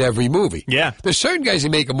in every movie. Yeah. There's certain guys who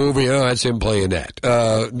make a movie, that's him playing that.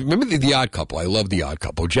 Remember the Odd Couple? I love The Odd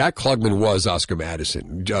Couple. Jack Klugman was Oscar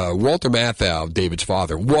Madison. Walter Matthau, David's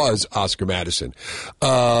father, was Oscar Madison.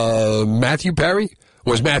 Matthew Perry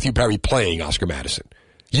was Matthew Perry playing Oscar Madison.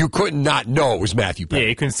 You could not know it was Matthew Perry. Yeah,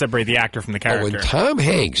 you couldn't separate the actor from the character. But when Tom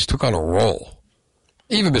Hanks took on a role,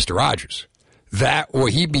 even Mr. Rogers, like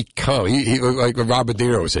Robert De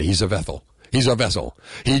Niro would say, he's a vessel. He's a vessel.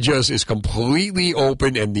 He just is completely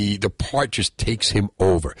open, and the part just takes him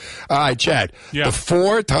over. All right, Chad. Yeah.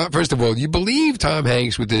 First of all, you believe Tom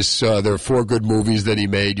Hanks with this, there are 4 good movies that he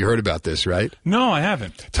made. You heard about this, right? No, I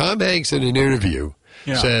haven't. Tom Hanks in an interview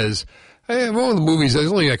says, hey, of all the movies,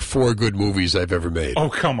 there's only like 4 good movies I've ever made. Oh,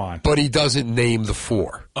 come on. But he doesn't name the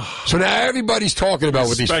 4. So now everybody's talking about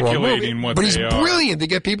what these 4 movies. But he's brilliant to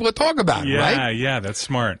get people to talk about it, right? Yeah, that's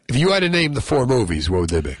smart. If you had to name the 4 movies, what would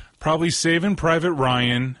they be? Probably Saving Private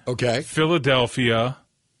Ryan. Okay. Philadelphia.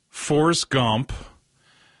 Forrest Gump.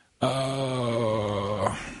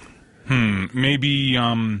 Maybe,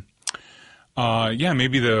 maybe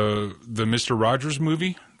the Mr. Rogers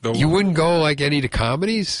movie. You wouldn't go like any of the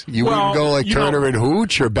comedies? You wouldn't go like Turner and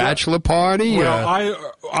Hooch or Bachelor Party? Well,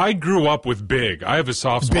 I grew up with Big. I have a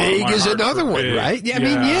soft spot. Big in my is heart another for one, Big. right?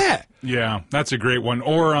 Yeah. Yeah, that's a great one.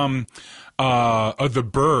 Or The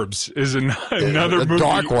Burbs is another movie.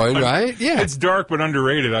 Dark one, right? Yeah. It's dark but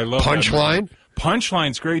underrated. I love Punchline.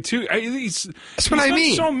 Punchline's great too. That's what I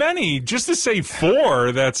mean. So many, just to say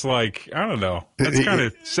 4. That's like, I don't know. That's kind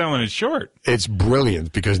of selling it short. It's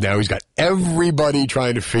brilliant because now he's got everybody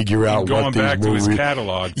trying to figure out going what these back movies. to his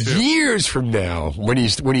catalog too. Years from now, when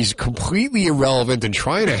he's completely irrelevant and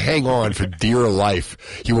trying to hang on for dear life,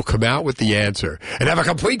 he will come out with the answer and have a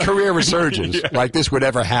complete career resurgence like this would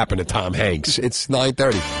ever happen to Tom Hanks. It's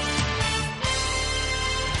 9:30.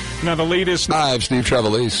 Now the latest. Hi, I'm Steve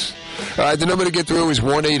Trevelise. All right, the number to get through is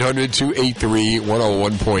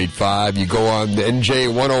 1-800-283-101.5. You go on to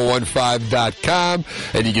NJ1015.com,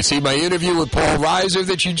 and you can see my interview with Paul Reiser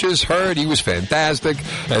that you just heard. He was fantastic.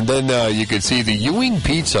 And then you can see the Ewing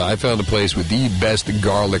Pizza. I found a place with the best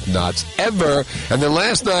garlic knots ever. And then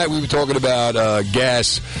last night we were talking about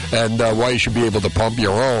gas and why you should be able to pump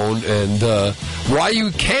your own and why you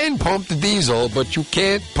can pump the diesel, but you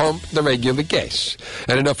can't pump the regular gas.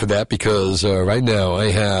 And enough of that because right now I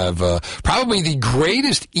have probably the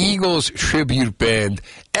greatest Eagles tribute band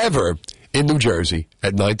ever in New Jersey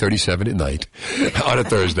at 9:37 at night on a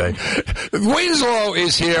Thursday. Winslow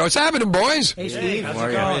is here. What's happening, boys? Hey, Steve. All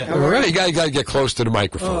right, you got to get close to the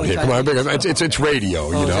microphone here. Come on, it's radio,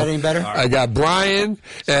 you know. Is that any better? I got Brian,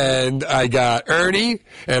 and I got Ernie,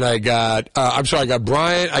 and I got, I got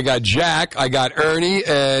Brian, I got Jack, I got Ernie,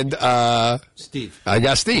 and Steve. I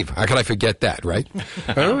got Steve. How could I forget that, right?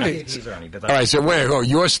 All right. He's Ernie. But All right, so wait,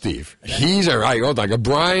 you're Steve. He's all right. Hold on. I got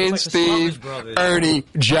Brian, Steve, Ernie,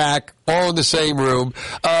 Jack, all in the same room.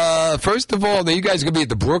 First of all, now you guys are going to be at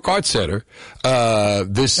the Brook Arts Center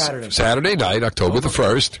this Saturday night, October the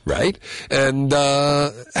 1st, right? And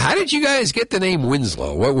how did you guys get the name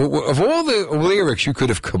Winslow? Of all the lyrics you could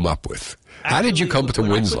have come up with, how did you come to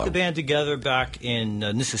Winslow? I put the band together back in,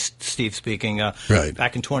 this is Steve speaking, right.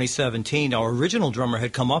 Back in 2017. Our original drummer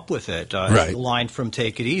had come up with it. Right. The line from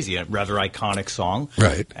Take It Easy, a rather iconic song.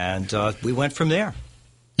 Right. And we went from there.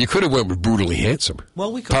 You could have went with Brutally Handsome.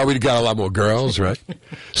 Well, we could. Probably got a lot more girls, right?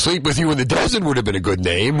 Sleep With You in the Desert would have been a good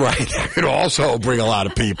name, right? That could also bring a lot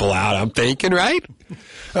of people out, I'm thinking, right?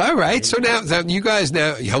 All right. So now you guys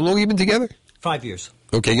how long have you been together? 5 years.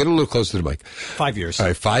 Okay, get a little closer to the mic. 5 years. All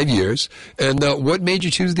right, 5 years. And what made you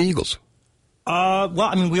choose the Eagles? Well,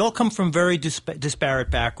 I mean, we all come from very disparate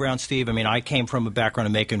backgrounds, Steve. I mean, I came from a background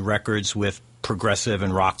of making records with progressive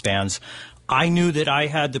and rock bands. I knew that I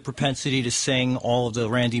had the propensity to sing all of the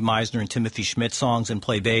Randy Meisner and Timothy Schmidt songs and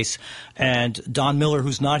play bass. And Don Miller,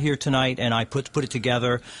 who's not here tonight, and I put it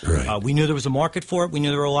together. Right. We knew there was a market for it. We knew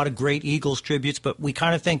there were a lot of great Eagles tributes, but we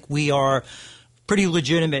kind of think we are pretty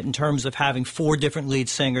legitimate in terms of having 4 different lead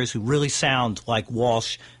singers who really sound like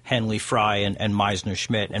Walsh, Henley, Fry, and Meisner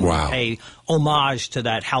Schmidt, and we pay homage to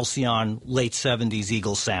that halcyon late 70s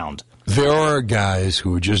Eagles sound. There are guys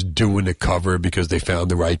who are just doing a cover because they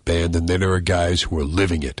found the right band, and then there are guys who are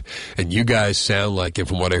living it. And you guys sound like, and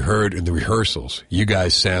from what I heard in the rehearsals, you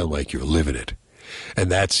guys sound like you're living it.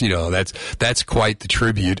 And that's quite the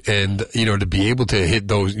tribute. And, to be able to hit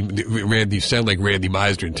those, sound like Randy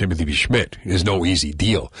Meisner and Timothy Schmidt is no easy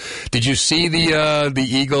deal. Did you see the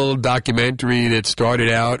Eagle documentary that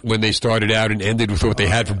started out when they started out and ended with what they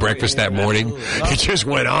had for breakfast that morning? It just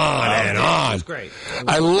went on and on. It was great.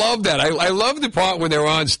 I love that. I love the part when they're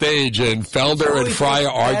on stage and Felder and Fry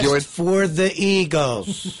are arguing. Best for the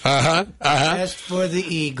Eagles. Best for the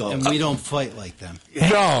Eagles. And we don't fight like them.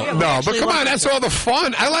 No, but come on, that's all the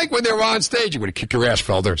fun. I like when they're on stage. You're going to kick your ass,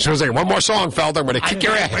 Felder. As soon as I get one more song, Felder, I'm going to kick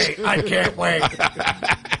your ass. I can't wait.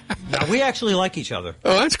 No, we actually like each other.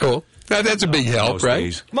 Oh, that's cool. That's a big help,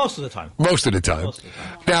 right? Most of the time. Most of the time.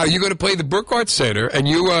 Now, you're going to play the Brook Arts Center, and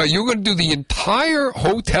you're going to do the entire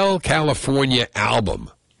Hotel California album.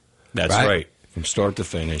 That's right. From start to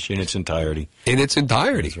finish, in its entirety. In its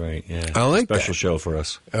entirety. That's right, yeah. I like that. Special show for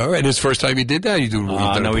us. All right. It's the first time you did that?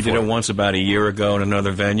 No, we did it once about a year ago in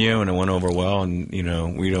another venue, and it went over well. And,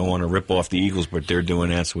 we don't want to rip off the Eagles, but they're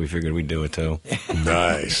doing that, so we figured we'd do it, too.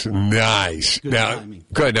 Nice. Good timing.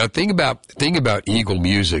 Good. Now, think about Eagle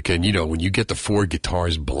music, and, when you get the 4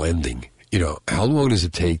 guitars blending, how long does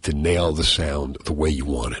it take to nail the sound the way you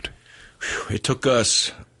want it? It took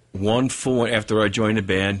us after I joined the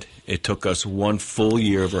band, it took us 1 full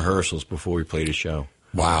year of rehearsals before we played a show.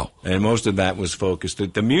 Wow. And most of that was focused.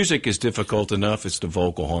 The music is difficult enough. It's the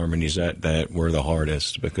vocal harmonies that were the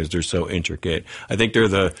hardest because they're so intricate. I think they're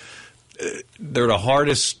the they're the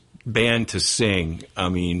hardest band to sing. I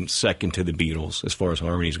mean, second to the Beatles as far as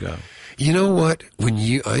harmonies go. You know what? When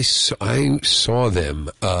I saw them,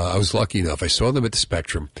 I was lucky enough. I saw them at the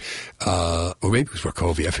Spectrum, or maybe it was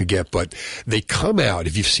Wachovia, I forget. But they come out.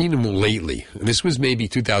 If you've seen them lately, and this was maybe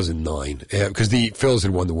 2009, because the Phils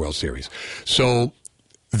had won the World Series. So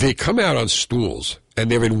they come out on stools,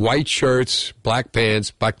 and they're in white shirts, black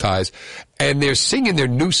pants, black ties, and they're singing their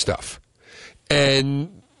new stuff.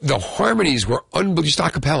 And the harmonies were unbelievable, just a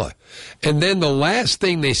cappella. And then the last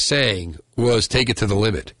thing they sang was "Take It to the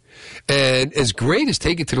Limit." And as great as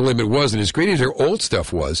Take It to the Limit was, and as great as their old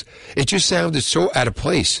stuff was, it just sounded so out of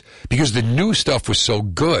place because the new stuff was so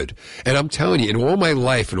good. And I'm telling you, in all my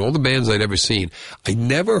life and all the bands I'd ever seen, I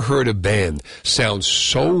never heard a band sound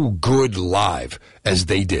so good live as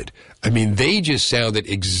they did. I mean, they just sounded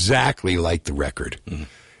exactly like the record. Mm-hmm.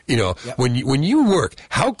 You know, when you work,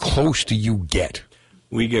 how close do you get?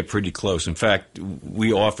 We get pretty close. In fact,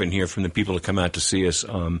 we often hear from the people that come out to see us,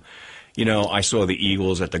 you know, I saw the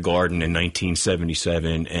Eagles at the Garden in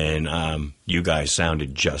 1977, and you guys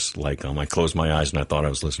sounded just like them. I closed my eyes and I thought I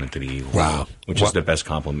was listening to the Eagles. Wow. Which is the best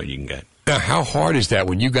compliment you can get. Now, how hard is that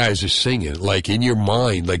when you guys are singing? Like, in your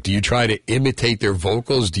mind, like, do you try to imitate their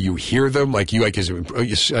vocals? Do you hear them? Like,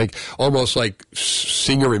 like almost like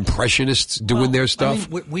singer impressionists doing their stuff?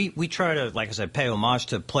 I mean, we try to, like I said, pay homage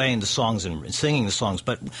to playing the songs and singing the songs,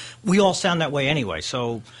 but we all sound that way anyway.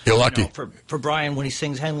 So you're lucky. You know, for Brian, when he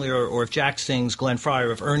sings Henley, or if Jack sings Glenn Frey,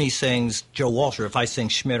 or if Ernie sings Joe Walsh, or if I sing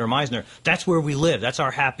Schmidt or Meisner, that's where we live. That's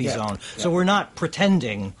our happy zone. So we're not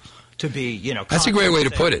pretending to be, you know, that's a great way to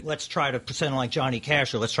put it. Let's try to sound like Johnny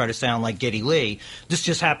Cash, or let's try to sound like Geddy Lee. This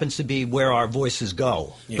just happens to be where our voices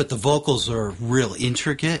go. Yeah. But the vocals are real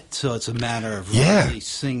intricate, so it's a matter of really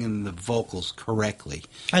singing the vocals correctly.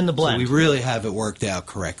 And the blend. So we really have it worked out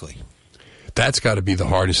correctly. That's got to be the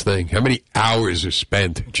hardest thing. How many hours are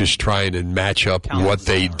spent just trying to match up what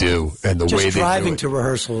they do and the way they do it? Just driving to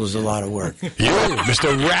rehearsal is a lot of work. You,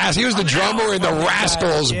 Mr. Ras, he was the drummer in the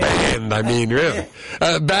Rascals band. I mean, really.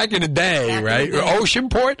 Back in the day, right?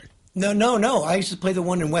 Oceanport? No. I used to play the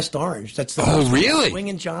one in West Orange. That's the really?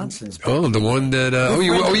 Swingin' Johnson's. Oh, the one that.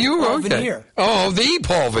 You were okay. Veneer. Oh, the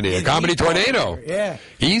Paul Veneer, Comedy Tornado. Yeah,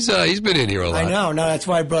 he's been in here a lot. I know. No, that's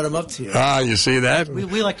why I brought him up to you. Ah, you see that?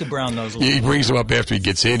 We like to brown those. He brings him up after he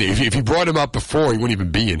gets in here. If he brought him up before, he wouldn't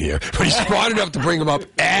even be in here. But he's smart enough to bring him up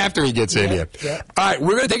after he gets in here. Yeah. All right,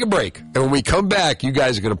 we're going to take a break, and when we come back, you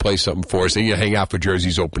guys are going to play something for us. And you hang out for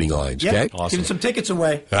Jersey's opening lines. Yeah. Okay, awesome. Giving some tickets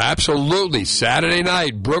away. Absolutely. Saturday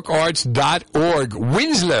night, brookarts.org.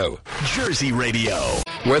 Winslow, Jersey Radio.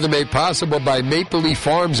 Weather made possible by Maple Leaf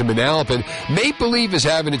Farms in Manalapan. Maple Leaf is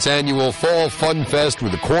having its annual Fall Fun Fest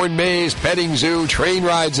with a corn maze, petting zoo, train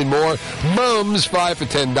rides, and more. Mums, $5 for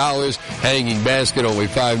 $10. Hanging basket, only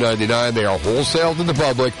 $5.99. They are wholesale to the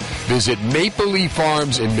public. Visit Maple Leaf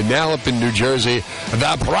Farms in Manalapan, New Jersey.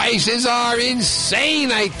 The prices are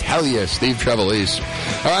insane, I tell you. Steve Trevelise.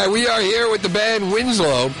 All right, we are here with the band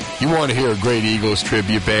Winslow. You want to hear a great Eagles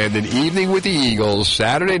tribute band, An Evening with the Eagles,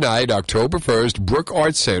 Saturday night, October 1st, Brook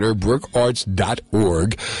Arts Center,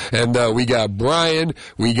 brookarts.org. And we got Brian,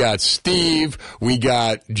 we got Steve, we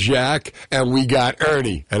got Jack, and we got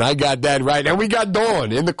Ernie. And I got that right. And we got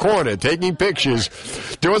Dawn in the corner taking pictures.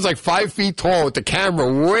 Dawn's like 5 feet tall with the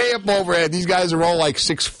camera way up overhead. These guys are all like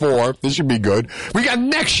 6'4". This should be good. We got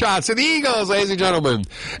neck shots of the Eagles, ladies and gentlemen.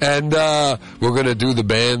 And we're going to do the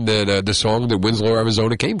band, the song that Winslow,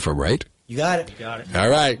 Arizona came from, right? You got it. All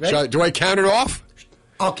right. Do I count it off?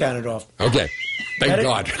 I'll count it off. Okay. Thank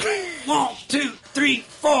God. 1, 2, 3,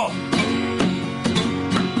 4.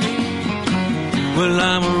 Well,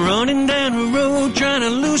 I'm running down the road trying to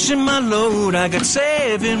loosen my load. I got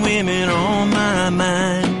 7 women on my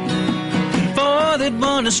mind. 4 that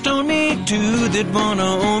wanna stone me, 2 that wanna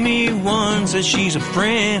owe me, 1 says she's a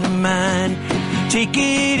friend of mine. Take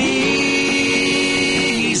it easy,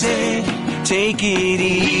 take it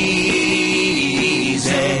easy.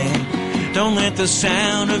 Don't let the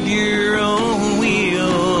sound of your own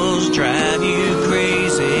wheels drive you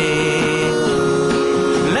crazy.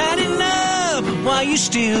 Lighten up while you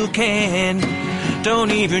still can.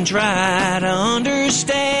 Don't even try to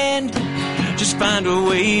understand. Just find a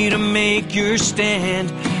way to make your stand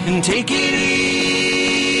and take it easy.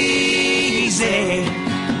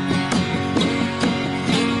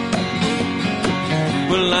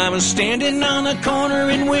 Well, I was standing on the corner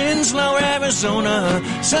in Winslow, Arizona,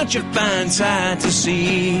 such a fine sight to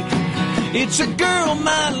see. It's a girl,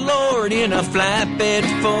 my lord, in a flatbed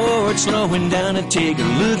Ford, slowing down to take a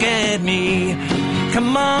look at me.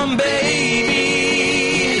 Come on,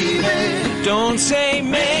 baby, don't say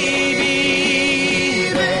maybe.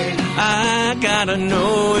 I gotta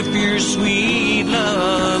know if your sweet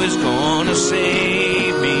love is gonna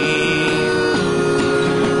save me.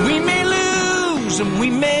 We may lose and we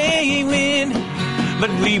may win, but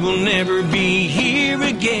we will never be here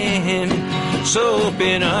again. So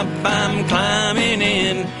open up, I'm climbing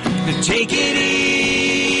in. Take it easy.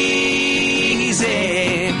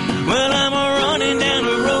 Well, I'm running down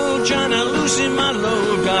the road, trying to loosen my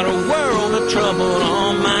load. Got a world of trouble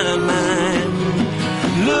on my mind.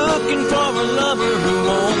 Looking for a lover who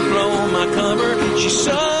won't blow my cover. She's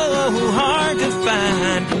so hard to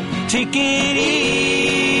find. Take it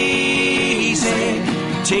easy.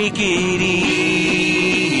 Take it easy.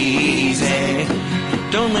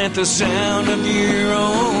 Don't let the sound of your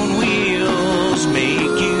own wheels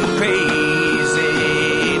make you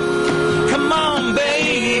crazy. Come on,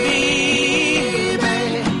 baby.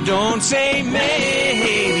 Don't say maybe.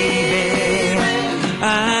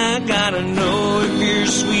 I gotta know if your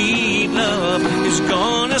sweet love is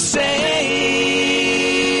gonna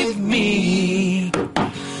save me.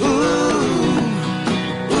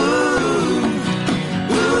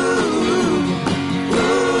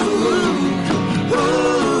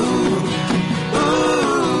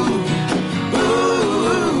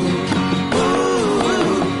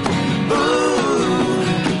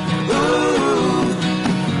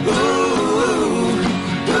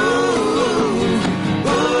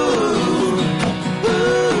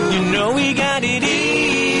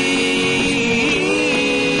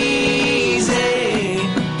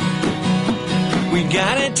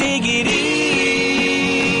 Take it easy.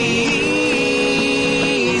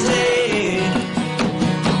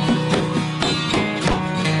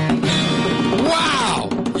 Wow!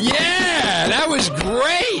 Yeah, that was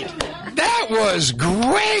great. That was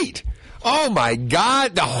great. Oh my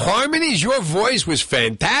God, the harmonies! Your voice was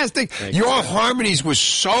fantastic. Your harmonies were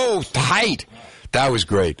so tight. That was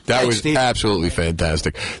great. That was absolutely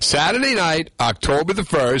fantastic. Saturday night, October the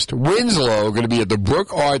 1st, Winslow going to be at the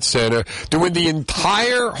Brook Arts Center doing the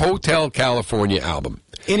entire Hotel California album.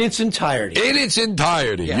 In its entirety. In its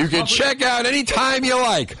entirety. Yeah. You can check out any time you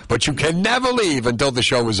like, but you can never leave until the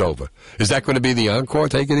show is over. Is that going to be the encore?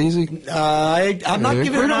 Take it easy? I'm not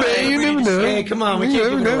giving it away. You never know. Hey, come on, we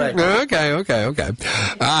can't give it away. Okay. All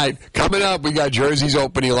right, coming up, we got Jersey's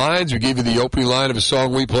opening lines. We give you the opening line of a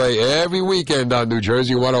song we play every weekend on New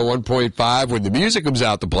Jersey 101.5 when the music comes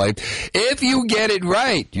out to play. If you get it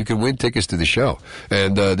right, you can win tickets to the show.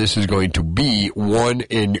 And this is going to be one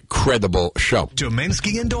incredible show.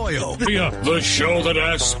 Dominski and Doyle. The show that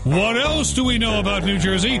asks, what else do we know about New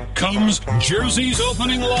Jersey? Comes Jersey's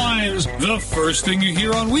opening lines. The first thing you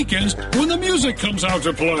hear on weekends when the music comes out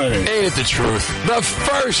to play. Ain't it the truth? The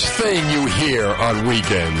first thing you hear on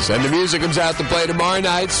weekends. And the music comes out to play tomorrow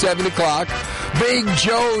night, 7 o'clock. Big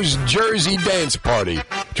Joe's Jersey Dance Party.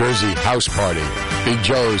 Jersey House Party. Big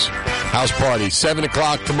Joe's House Party. 7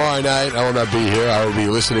 o'clock tomorrow night. I will not be here. I will be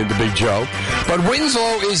listening to Big Joe. But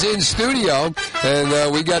Winslow is in studio,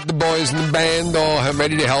 and we got the boys in the band all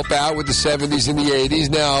ready to help out with the 70s and the 80s.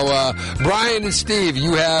 Now, Brian and Steve,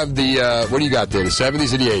 you have the, what do you got there, the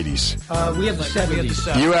 70s or the 80s? We have the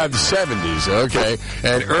 70s. You have the 70s, okay.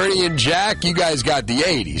 And Ernie and Jack, you guys got the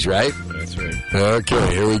 80s, right? That's right.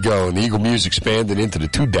 Okay, here we go. And the Eagle music expanded into the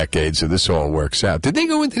 2 decades, so this all works out. Did they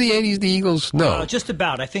go into the 80s, the Eagles? No. Just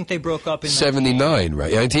about. I think they broke up in 79,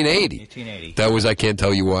 right? 1980. 1980. That was I Can't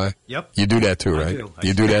Tell You Why? Yep. You do that too, right?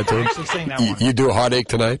 You do that too? I actually sang that one. You do Heartache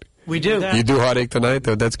Tonight? We do. You do Heartache Tonight?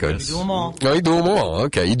 Oh, that's good. We do them all. No, you do them all.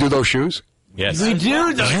 Okay. You do those shoes? Yes. We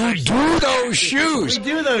do those You do those shoes. We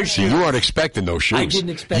do those See, shoes. you weren't expecting those shoes. I didn't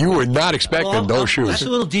expect You them. were not expecting those shoes. That's a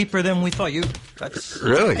little deeper than we thought. That's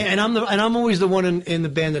Really? And I'm always the one in the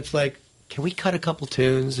band that's like, can we cut a couple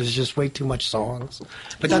tunes? There's just way too much songs.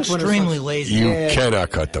 But that's extremely lazy. You cannot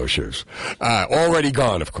cut those shoes. Already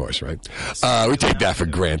gone, of course, right? We take that for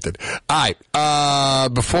granted. All right.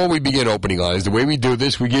 Before we begin opening lines, the way we do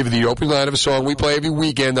this, we give you the opening line of a song we play every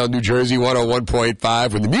weekend on New Jersey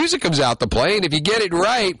 101.5 when the music comes out to play. And if you get it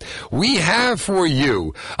right, we have for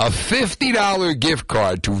you a $50 gift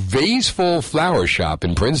card to Vaseful Flower Shop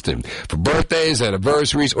in Princeton for birthdays,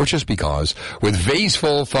 anniversaries, or just because. With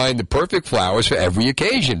Vaseful, find the perfect flowers for every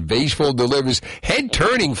occasion. Vaseful delivers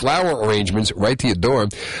head-turning flower arrangements right to your door.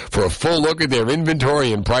 For a full look at their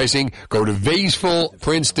inventory and pricing, go to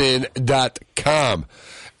vasefulprinceton.com.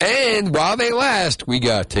 And while they last, we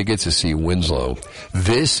got tickets to see Winslow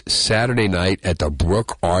this Saturday night at the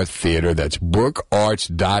Brook Art Theater. That's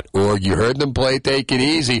brookarts.org. You heard them play Take It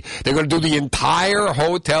Easy. They're going to do the entire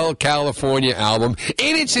Hotel California album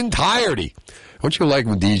in its entirety. Don't you like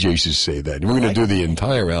when DJs just say that? We're going to do the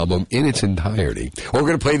entire album in its entirety. Or we're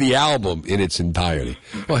going to play the album in its entirety.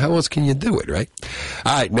 Well, how else can you do it, right?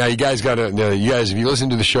 All right, now you guys if you listen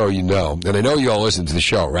to the show, you know. And I know you all listen to the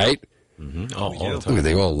show, right? Mm-hmm. All the time. Look,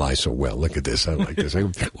 they all lie so well. Look at this. I like this.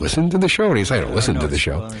 Listen to the show. And he's like, listen to the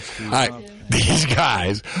show. All right, these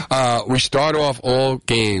guys, we start off all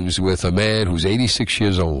games with a man who's 86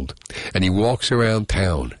 years old, and he walks around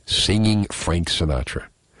town singing Frank Sinatra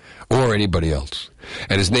or anybody else.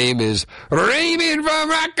 And his name is Raymond from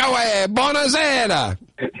Rockaway. Buonasera.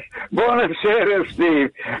 Buonasera,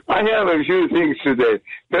 Steve. I have a few things today.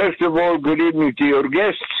 First of all, good evening to your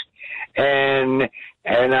guests. And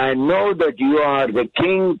I know that you are the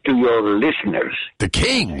king to your listeners. The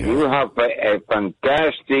king? You have a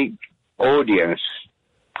fantastic audience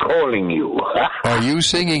calling you. Are you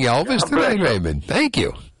singing Elvis tonight, Raymond? Thank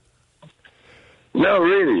you. No,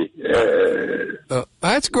 really.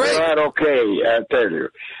 That's great. You are okay, I tell you.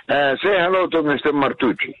 Say hello to Mr.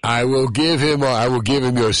 Martucci. I will give him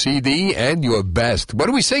your CD and your best. What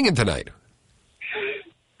are we singing tonight?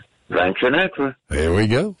 Frank Sinatra. Here we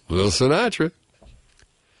go. Little Sinatra.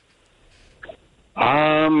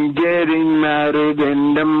 I'm getting married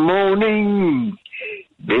in the morning.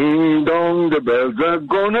 Ding dong, the bells are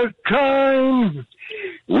gonna chime.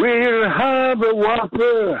 We'll have a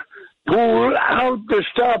whopper. Pull out the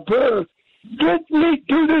stopper. Get me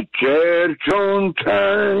to the church on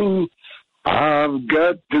time. I've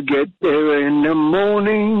got to get there in the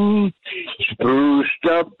morning. Spruced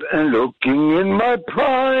up and looking in my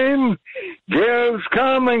prime. Girls,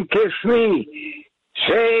 come and kiss me.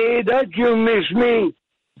 Say that you miss me.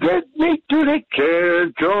 Get me to the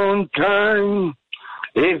church on time.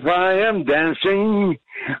 If I am dancing,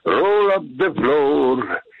 roll up the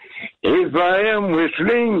floor. If I am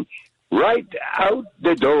whistling, right out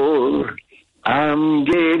the door. I'm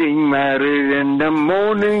getting married in the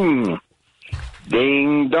morning.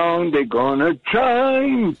 Ding dong, they're gonna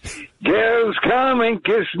chime. Girls, come and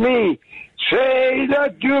kiss me. Say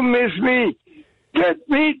that you miss me. Get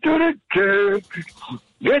me to the church.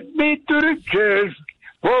 Get me to the church.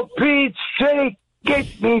 For Pete's sake, get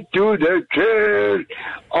me to the church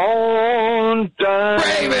on time.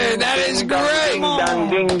 Raymond, that is great. Ding dong,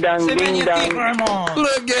 ding dong, ding dong.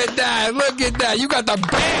 Look at that. Look at that. You got the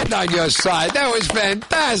band on your side. That was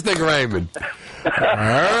fantastic, Raymond. All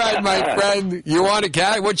right, my friend. You want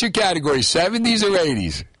what's your category, 70s or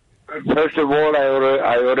 80s? First of all, I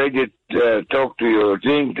already talked to your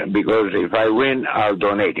thing, because if I win, I'll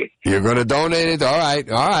donate it. You're going to donate it? All right.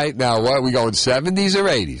 Now, what are we going, 70s or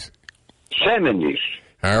 80s? 70s.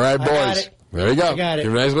 All right, boys. got it. There you go. I got it.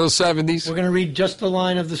 Your nice little 70s. We're going to read just the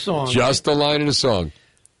line of the song. Just the line of the song.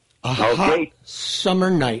 A hot summer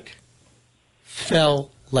night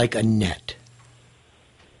fell like a net.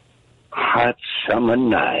 Hot summer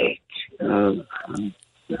night. In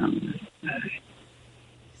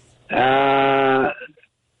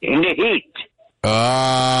the heat.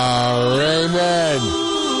 Raymond.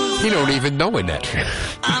 You don't even know Annette.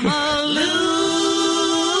 I'm a loser.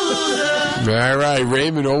 All right,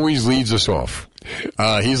 Raymond always leads us off.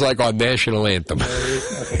 He's like our national anthem.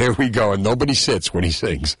 Here we go, and nobody sits when he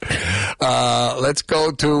sings. Let's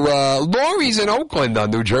go to Lori's in Oakland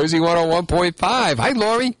on New Jersey 101.5. Hi,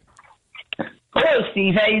 Lori. Hello,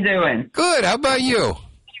 Steve. How you doing? Good. How about you?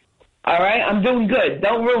 All right, I'm doing good.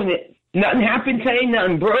 Don't ruin it. Nothing happened today.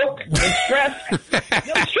 Nothing broke. No stress. No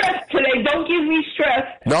stress today. Don't give me stress.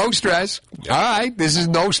 No stress. All right. This is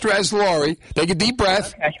no stress, Lori. Take a deep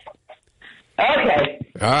breath. Okay.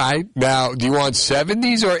 All right. Now, do you want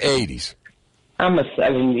 70s or 80s? I'm a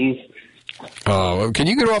 70s. Oh, can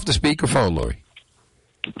you get off the speakerphone, Lori?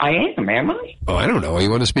 I am I? Oh, I don't know. Are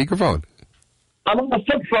you on the speakerphone? I'm on a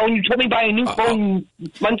flip phone. You told me to buy a new phone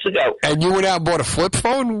months ago. And you went out and bought a flip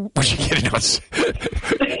phone? What you getting on?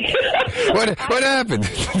 What happened?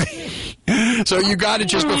 So you got it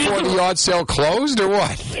just before the yard sale closed, or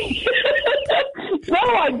what? No,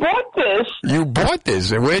 I bought this. You bought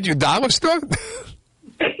this? And where'd you, dollar store?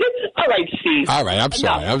 All right, Steve. All right, I'm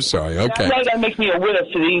sorry. Okay. Now that makes me a winner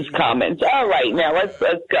for these comments. All right, now let's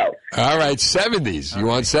go. All right, 70s. You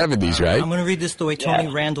want 70s, right? I'm going to read this the way Tony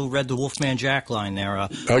Randall read the Wolfman Jack line there.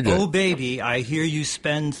 Okay. Oh, baby, I hear you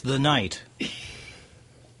spend the night.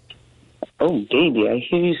 Oh, baby, I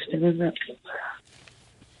hear you spend the night.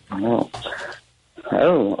 Oh,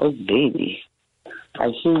 baby. I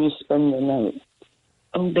hear you spend the night.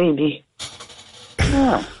 Oh, baby.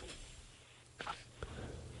 Oh.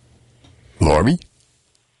 Lori?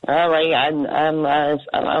 All right, I'm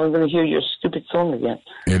going to hear your stupid song again.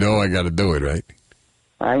 You know I got to do it, right?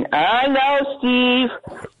 I know, Steve.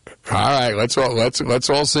 All right, let's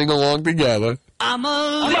all sing along together. I'm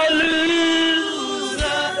a loser.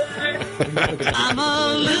 I'm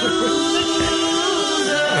a loser.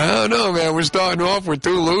 I don't know, man. We're starting off with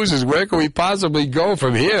 2 losers. Where can we possibly go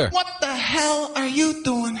from here? What the hell are you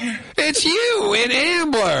doing here? It's you in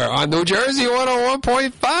Ambler on New Jersey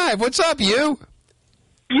 101.5. What's up, you?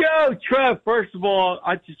 Yo, Trev, first of all,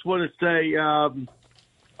 I just want to say our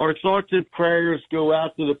thoughts and prayers go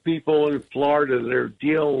out to the people in Florida that are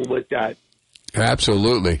dealing with that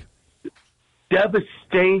Absolutely.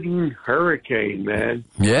 devastating hurricane, man.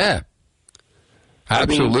 Yeah.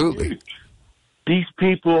 Absolutely. I mean, these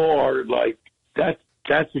people are like,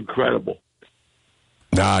 that's incredible.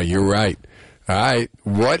 Nah, you're right. All right.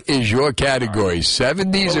 What is your category,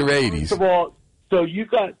 70s or 80s? First of all, so you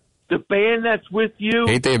got the band that's with you.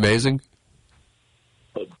 Ain't they amazing?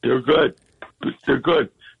 They're good. They're good.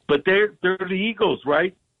 But they're the Eagles,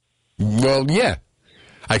 right? Well, yeah.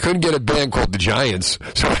 I couldn't get a band called the Giants,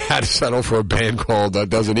 so I had to settle for a band called that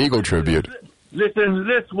does an Eagle tribute. Listen to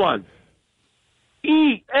this one.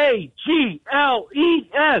 EAGLES.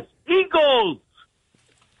 Eagles.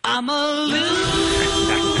 I'm a loser.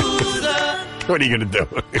 What are you going to do?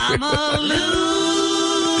 I'm a loser.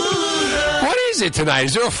 What is it tonight?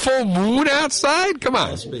 Is there a full moon outside? Come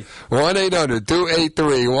on.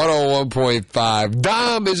 1-800-283-101.5.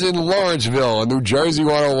 Dom is in Lawrenceville on New Jersey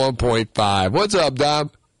 101.5. What's up,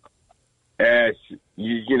 Dom?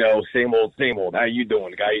 You know, same old, same old. How you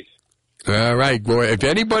doing, guys? All right, boy. If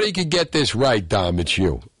anybody could get this right, Dom, it's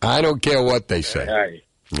you. I don't care what they say. Hey,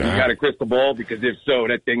 you got a crystal ball? Because if so,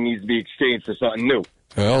 that thing needs to be exchanged for something new.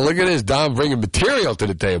 Well, look at this. Dom bringing material to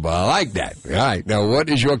the table. I like that. All right. Now, what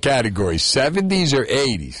is your category, 70s or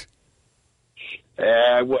 80s?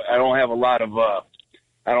 I don't have a lot of,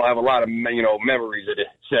 memories of the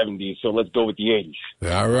 70s, so let's go with the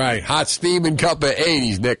 80s. All right. Hot steaming cup of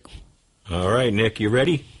 80s, Nick. All right, Nick, you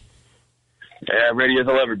ready? Yeah, ready as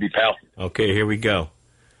I'll ever be, pal. Okay, here we go.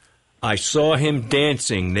 I saw him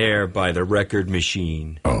dancing there by the record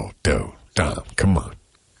machine. Oh, dude. Dom, come on.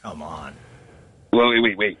 Come on.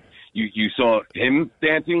 Wait. You saw him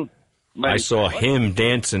dancing? I saw him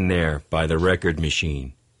dancing there by the record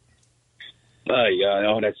machine.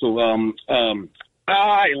 That's so,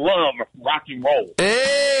 I love rock and roll.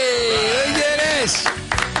 Hey, look at this.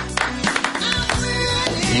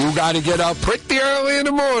 You got to get up pretty early in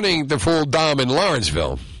the morning to fool Dom in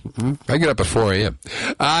Lawrenceville. I get up at 4 a.m.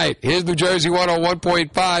 All right, here's New Jersey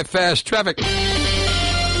 101.5 Fast Traffic.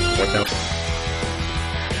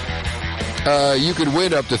 You could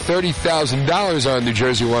win up to $30,000 on New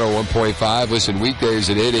Jersey 101.5. Listen weekdays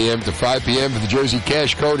at 8 a.m. to 5 p.m. for the Jersey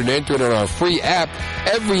Cash Code and enter it on our free app.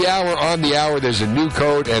 Every hour on the hour, there's a new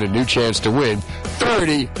code and a new chance to win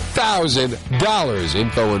 $30,000.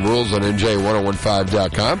 Info and rules on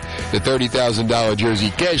NJ1015.com. The $30,000 Jersey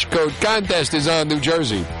Cash Code contest is on New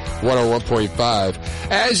Jersey 101.5,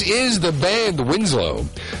 as is the band Winslow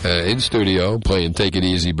in studio playing Take It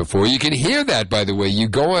Easy before. You can hear that, by the way. You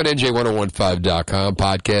go on NJ1015.com,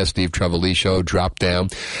 podcast, Steve Trevelise Show, drop down,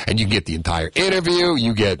 and you can get the entire interview.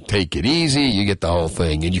 You get Take It Easy. You get the whole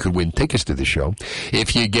thing, and you could win tickets to the show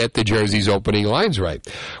if you get the Jersey's opening lines right.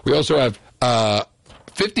 We also have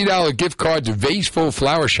 $50 gift card to Vaseful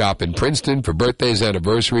Flower Shop in Princeton for birthdays,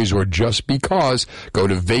 anniversaries, or just because. Go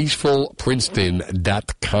to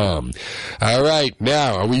vasefulprinceton.com. All right,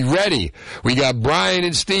 now, are we ready? We got Brian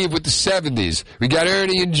and Steve with the 70s. We got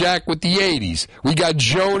Ernie and Jack with the 80s. We got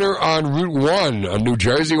Jonah on Route 1 on New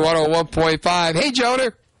Jersey 101.5. Hey,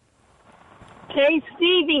 Jonah. Hey,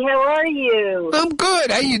 Stevie, how are you? I'm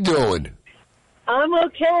good. How you doing? I'm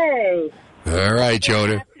okay. All right,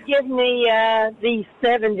 Jonah. Give me the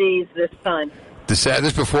 70s this time. This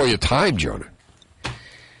before your time, Jonah.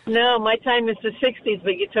 No, my time is the 60s,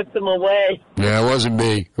 but you took them away. Yeah, it wasn't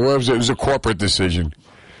me. It was a corporate decision.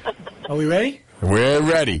 Are we ready? We're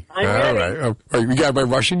ready. I'm ready. All right. You got by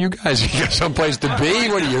rushing, you guys? You got someplace to be?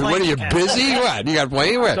 What are you busy? What? You got to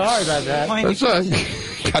play? What? Sorry about that.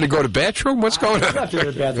 Got to go to the bathroom? What's going on? Not to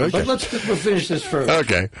the bathroom, Okay. but we'll finish this first.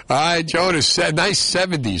 Okay. All right, Jonah. Nice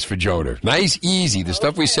 70s for Jonah. Nice, easy. The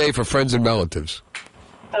stuff we say for friends and relatives.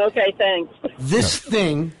 Okay, thanks. This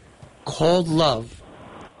thing called love,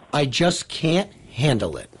 I just can't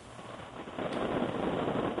handle it.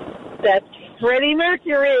 That's Freddie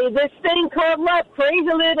Mercury. This thing called love. Crazy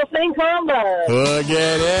little thing called love. Look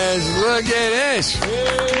at this. Look at this.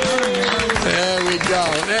 There we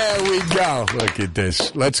go. Look at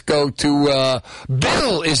this. Let's go to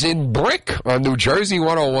Bill is in Brick on New Jersey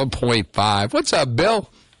 101.5. What's up, Bill?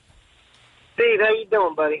 Steve, how you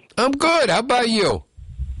doing, buddy? I'm good. How about you?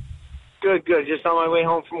 Good. Just on my way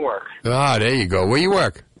home from work. Ah, there you go. Where you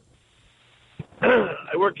work?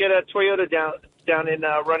 I work at a Toyota down in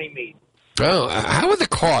Runnymede. Oh, how are the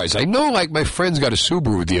cars? I know, like, my friend's got a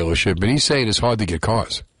Subaru dealership, and he's saying it's hard to get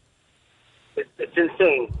cars. It's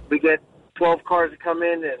insane. We get 12 cars that come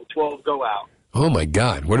in and 12 go out. Oh, my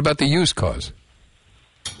God. What about the used cars?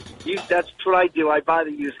 That's what I do. I buy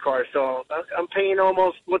the used cars, so I'm paying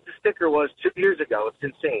almost what the sticker was 2 years ago. It's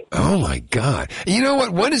insane. Oh, my God. You know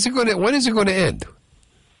what? When is it going to end?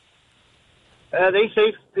 They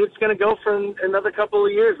say it's going to go for another couple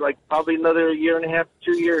of years, like probably another year and a half,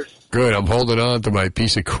 2 years. Good. I'm holding on to my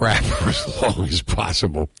piece of crap for as long as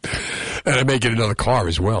possible. And I may get another car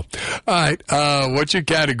as well. All right. What's your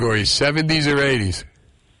category, 70s or 80s?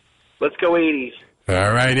 Let's go 80s.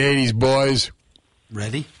 All right, 80s, boys.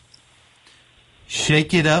 Ready?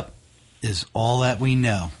 Shake It Up is all that we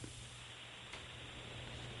know.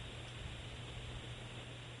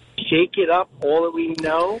 Shake It Up, all that we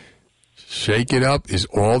know? Shake It Up is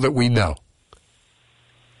all that we know.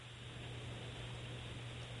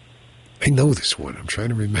 I know this one. I'm trying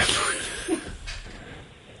to remember.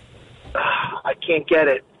 I can't get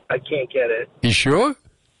it. You sure?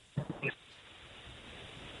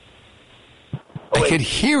 I can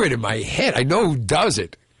hear it in my head. I know who does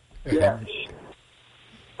it. Yeah.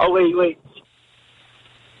 Oh, wait.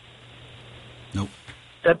 Nope.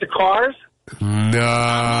 Is that the Cars? No.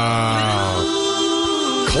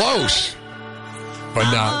 Close.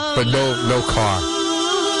 But no car.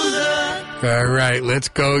 All right, let's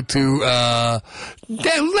go to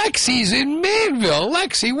Lexi's in Manville.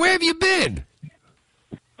 Lexi, where have you been?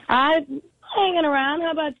 I'm hanging around.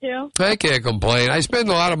 How about you? I can't complain. I spend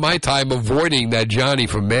a lot of my time avoiding that Johnny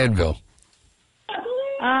from Manville.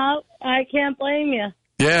 I can't blame you.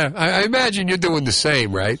 Yeah, I imagine you're doing the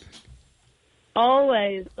same, right?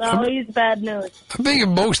 Always bad news. I'm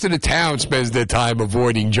thinking most of the town spends their time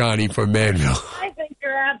avoiding Johnny from Manville. I think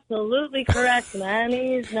you're absolutely correct, man.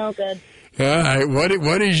 He's no good. All right,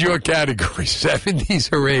 what is your category,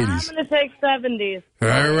 70s or 80s? I'm going to take 70s.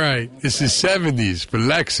 All right, this is 70s for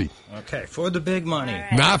Lexi. Okay, for the big money.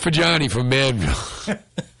 Right. Not for Johnny from Manville.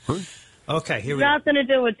 Okay, here we go. Nothing to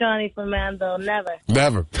do with Johnny from Manville. Never.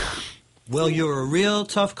 Well, you're a real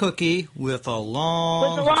tough cookie with a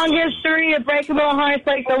long... With a long history of breakable hearts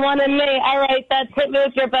like the one in me. All right, that's Hit Me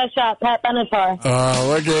With Your Best Shot, Pat Benatar. Oh,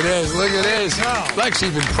 look at this.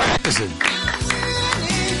 Lexi been practicing.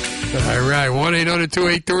 All right,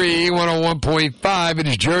 1-800-283-101.5. It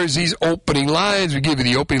is Jersey's opening lines. We give you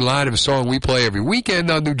the opening line of a song we play every weekend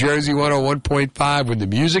on New Jersey 101.5 when the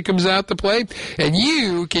music comes out to play. And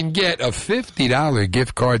you can get a $50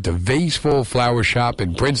 gift card to Vaseful Flower Shop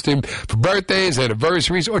in Princeton for birthdays,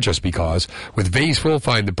 anniversaries, or just because. With Vaseful,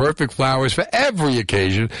 find the perfect flowers for every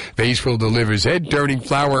occasion. Vaseful delivers head-turning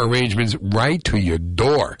flower arrangements right to your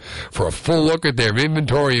door. For a full look at their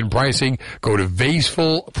inventory and pricing, go to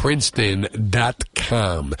VasefulPrinceton.com.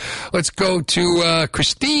 Let's go to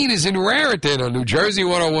Christine is in Raritan on New Jersey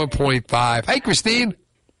 101.5. Hey, Christine.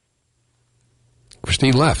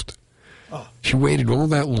 Christine left. She waited all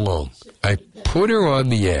that long. I put her on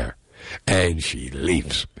the air, and she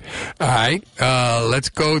leaves. All right, let's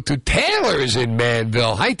go to Taylor's in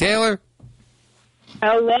Manville. Hi, Taylor.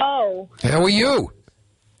 Hello. How are you?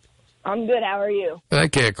 I'm good. How are you? I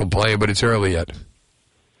can't complain, but it's early yet.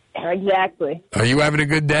 Exactly. Are you having a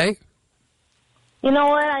good day? You know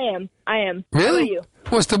what? I am. Really? How about you?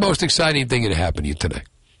 What's the most exciting thing that happened to you today?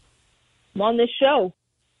 I'm on this show.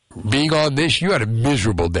 Being on this, you had a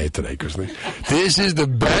miserable day today, Christine. This is the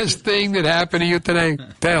best thing that happened to you today?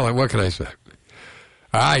 Taylor, what can I say?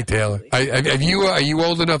 All right, Taylor. Are you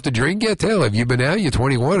old enough to drink yet, Taylor? Have you been out? You're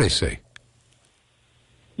 21, I see.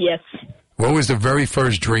 Yes. What was the very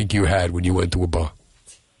first drink you had when you went to a bar?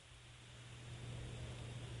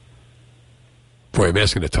 Boy, I'm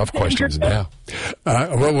asking the tough questions now.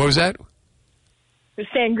 What was that?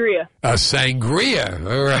 Sangria. Sangria.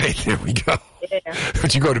 All right, there we go. Yeah.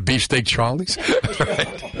 Would you go to Beefsteak Charlie's? All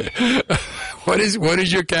right. What is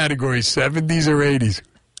your category, 70s or 80s?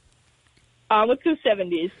 Let's do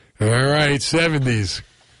 70s. All right, 70s.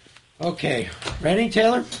 Okay. Ready,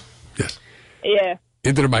 Taylor? Yes. Yeah.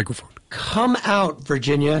 Into the microphone. Come out,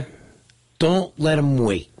 Virginia. Don't let them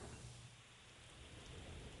wait.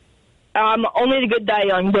 Only the Good Die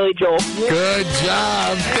Young, Billy Joel. Good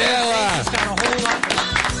job, Taylor.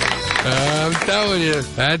 I'm telling you,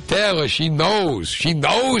 that Taylor, she knows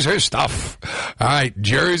her stuff. All right,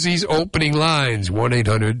 Jersey's opening lines,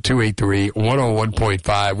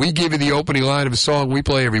 1-800-283-101.5. We give you the opening line of a song we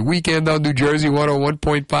play every weekend on New Jersey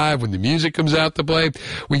 101.5 when the music comes out to play.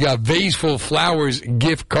 We got Vaseful Flowers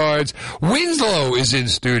gift cards. Winslow is in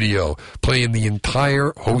studio playing the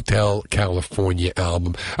entire Hotel California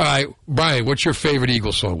album. All right, Brian, what's your favorite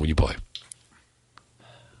Eagles song when you play?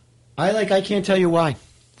 I Can't Tell You Why.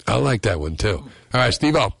 I like that one, too. All right,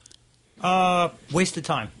 Steve-O. Wasted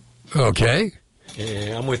Time. Okay.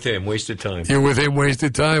 Yeah, I'm with him. Wasted time. You're with him,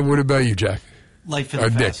 Wasted Time. What about you, Jack? Life in the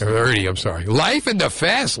Fast Lane. Ernie, I'm sorry. Life in the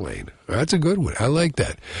Fast Lane. That's a good one. I like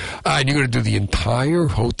that. And you're going to do the entire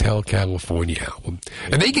Hotel California album.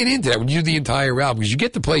 And they get into that when you do the entire album because you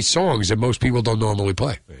get to play songs that most people don't normally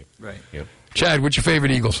play. Right. Yep. Chad, what's your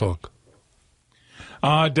favorite Eagles song?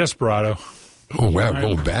 Desperado. Oh, wow.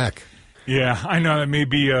 Going back. Yeah, I know that may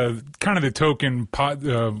be kind of the token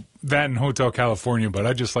that in Hotel California, but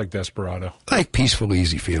I just like Desperado. I like Peaceful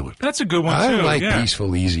Easy Feeling. That's a good one too. I like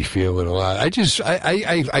Peaceful Easy Feeling a lot. I just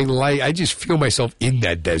feel myself in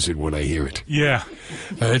that desert when I hear it. Yeah.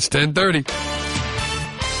 It's 10:30.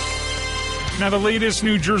 Now the latest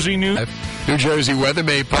New Jersey news. New Jersey weather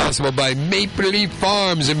made possible by Maple Leaf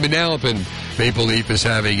Farms in Manalapan. Maple Leaf is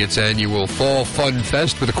having its annual Fall Fun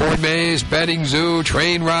Fest with a corn maze, petting zoo,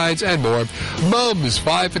 train rides, and more. Mums,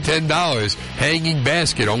 $5 for $10. Hanging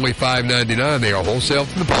basket, only $5.99. They are wholesale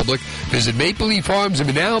to the public. Visit Maple Leaf Farms in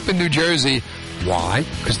Manalapan, New Jersey. Why?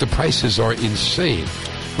 Because the prices are insane.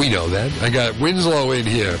 We know that. I got Winslow in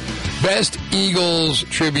here. Best Eagles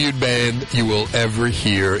tribute band you will ever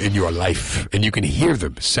hear in your life. And you can hear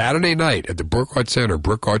them Saturday night at the Burkhardt Center,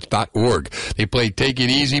 burkhardt.org. They play Take It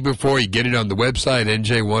Easy before. You get it on the website,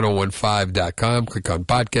 nj1015.com. Click on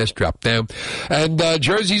podcast, drop down. And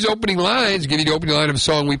Jersey's opening lines, give you the opening line of a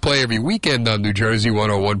song we play every weekend on New Jersey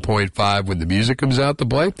 101.5 when the music comes out to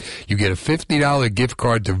play. You get a $50 gift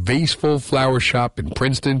card to Vaseful Flower Shop in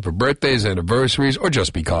Princeton for birthdays, anniversaries, or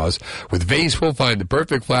just because. With Vaseful, find the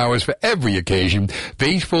perfect flowers for every occasion.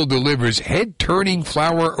 Vaseful delivers head-turning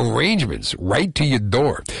flower arrangements right to your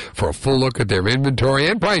door. For a full look at their inventory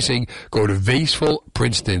and pricing, go to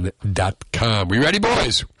vasefulprinceton.com. We ready,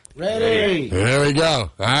 boys? Ready. There we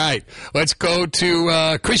go. All right. Let's go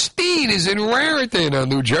to Christine is in Raritan on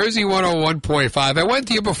New Jersey 101.5. I went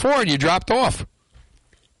to you before and you dropped off.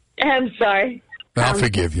 I'm sorry. I'll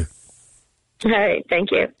forgive you. All right,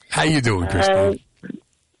 thank you. How you doing, Christine?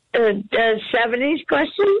 70s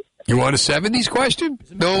question? You want a 70s question?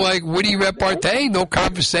 No, like, witty repartee? No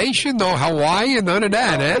conversation? No Hawaii? None of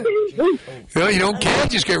that, eh? No, you don't care?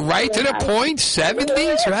 Just get right to the point?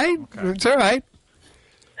 70s, right? It's all right.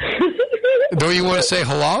 Don't you want to say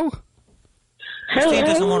hello? Steve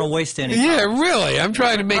doesn't want to waste any time. Yeah, really. I'm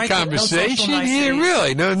trying to make conversation. Yeah,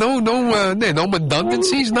 really. No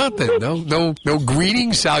redundancies, nothing. No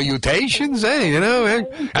greetings, salutations. Hey,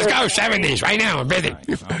 let's go 70s right now. I'm busy.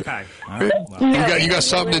 Okay. You got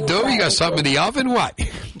something to do? You got something in the oven? What?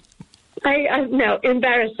 No,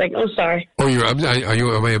 embarrassing. I'm sorry. Oh,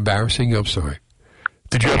 am I embarrassing? I'm sorry.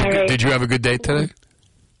 Did you have a good day today?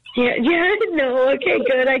 Yeah, no, okay,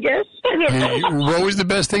 good, I guess. What was the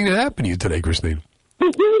best thing that happened to you today, Christine?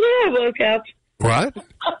 I woke up. What?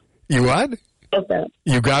 You what? Woke up.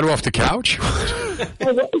 You got off the couch?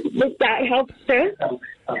 That helps, too.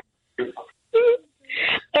 All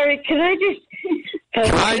right, can I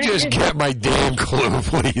just get my damn clue,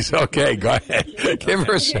 please? Okay, go ahead. Give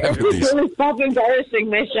her a 70s. Stop embarrassing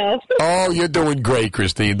myself. Oh, you're doing great,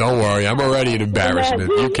 Christine. Don't worry. I'm already an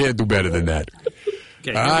embarrassment. You can't do better than that.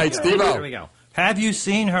 Okay, all right, Steve-O. Here we go. Have you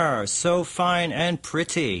seen her? So fine and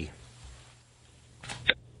pretty.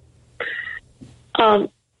 Okay.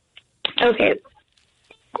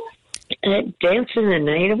 Dancing the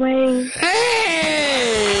night away.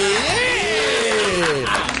 Hey!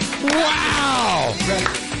 Wow!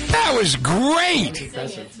 That was great.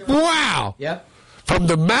 Wow. Yep. From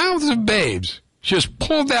the mouths of babes, just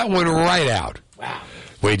pulled that one right out. Wow.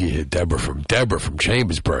 Wait till you hear Deborah from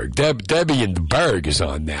Chambersburg. Debbie in the Berg is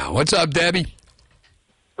on now. What's up, Debbie?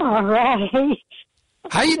 All right.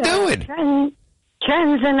 How you doing?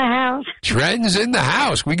 Trends in the house. Trends in the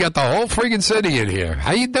house. We got the whole friggin' city in here.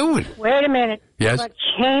 How you doing? Wait a minute. Yes? But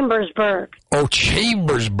Chambersburg. Oh,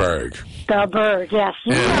 Chambersburg. The Berg, yes.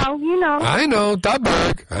 You know. I know, the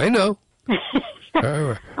Berg. I know.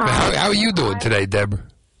 How are you doing today, Deborah?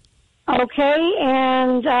 Okay,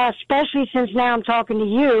 and especially since now I'm talking to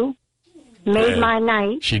you, made my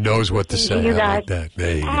night. She knows what to say. You guys. I like that.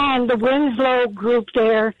 There you go. And the Winslow group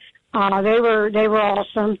there, they were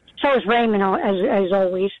awesome. So is Raymond, as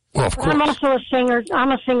always. Well, of course. I'm also a singer.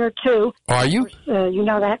 I'm a singer too. Are you? You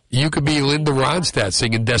know that. You could be Linda Ronstadt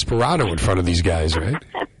singing Desperado in front of these guys, right?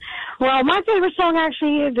 Well, my favorite song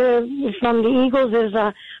actually from the Eagles is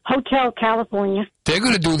Hotel California. They're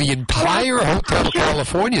going to do the entire Hotel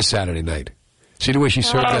California Saturday night. See the way she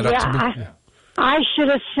served that up to me? I should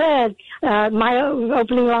have said my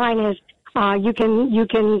opening line is you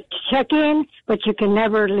can check in, but you can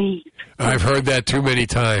never leave. I've heard that too many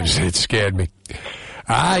times. It scared me.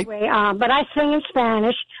 Anyway, but I sing in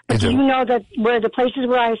Spanish. But do you know that where the places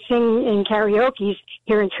where I sing in karaoke's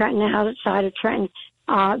here in Trenton, outside of Trenton,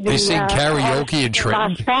 they sing karaoke in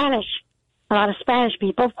Trenton? A lot of Spanish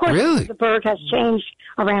people. Of course, really? The burg has changed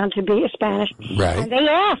around to be Spanish. Right. And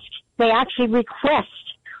they actually request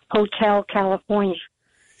Hotel California.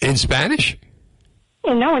 In Spanish?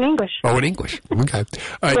 No, in English. Oh, in English. Okay.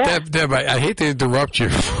 All right, Deb, I hate to interrupt you.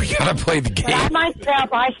 We got to play the game. But I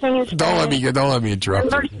myself, I sing in Spanish. Don't let me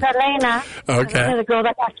interrupt you. Selena. Okay. The girl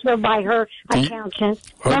that got killed by her accountant.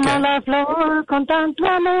 Okay. Como la flor con tanto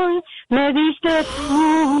amor me diste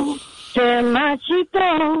tú. Se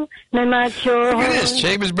marchito, me marchó. Look at this.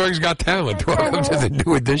 Chambersburg's Got Talent. Welcome to the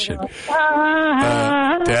new edition.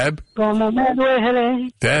 Deb? Como me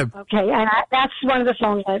duele. Deb? Okay, and that's one of the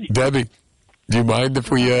songs. Debbie, do you mind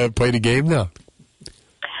if we play the game now?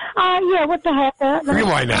 Yeah, what the heck?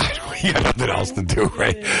 Why not? We got nothing else to do,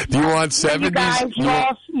 right? Do you want 70s? You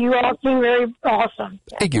guys, you all seem very awesome.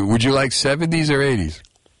 Thank you. Would you like 70s or 80s?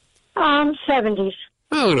 70s.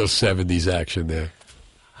 A little 70s action there.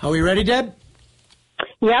 Are we ready, Deb?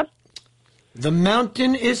 Yep. The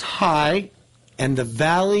mountain is high and the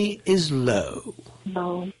valley is low.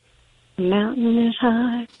 Low. The mountain is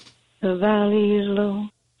high, the valley is low.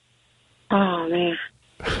 Oh, man.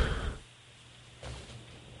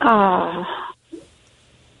 Oh.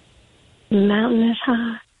 The mountain is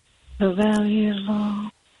high, the valley is low.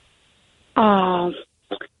 Oh.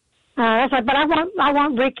 That's right, but I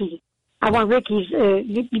want Ricky. I want Ricky's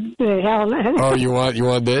hell. Oh, you want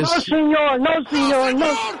this? No, senor. No, senor.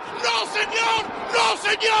 No, senor. No,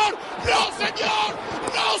 senor. No, senor.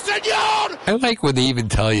 No, senor. I like when they even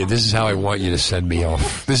tell you, this is how I want you to send me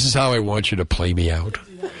off. This is how I want you to play me out.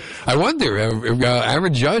 I wonder,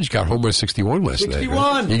 Aaron Judge got home with 61 last night. 61.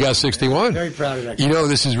 Right? He got 61. Very proud of that. You know,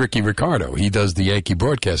 this is Ricky Ricardo. He does the Yankee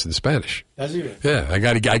broadcast in Spanish. Does he? Yeah, I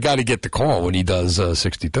got to get the call when he does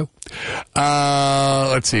 62.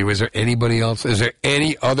 Let's see. Was there anybody else? Is there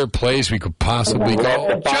any other place we could possibly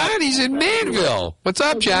go? Johnny's in Manville. What's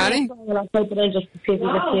up, Johnny?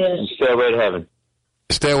 Stairway to heaven.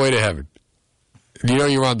 Stairway to heaven. You know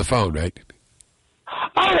you're on the phone, right?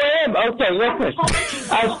 I am. Okay, listen.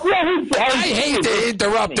 I hate to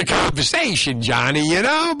interrupt the conversation, Johnny, you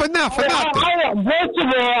know, but not for nothing. First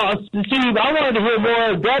of all, Steve, I wanted to hear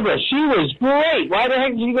more of Deborah. She was great. Why the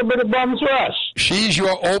heck did you go to Bums Rush? She's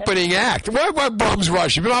your opening act. What Bums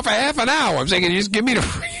Rush? You've been off for half an hour. I'm thinking, just give me the...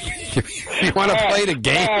 You want to play the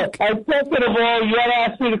game? Second of all, you got to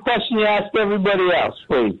ask me the question you ask everybody else,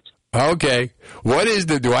 please. Okay. What is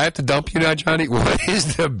do I have to dump you now, Johnny? What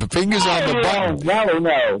is the fingers on the button?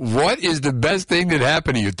 No. What is the best thing that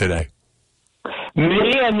happened to you today?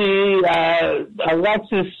 Me and the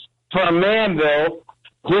Alexis from Manville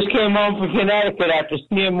just came home from Connecticut after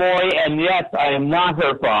seeing Maury, and yes, I am not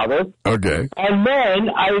her father. Okay. And then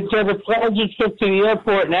I took a pleasure trip to the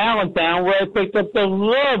airport in Allentown where I picked up the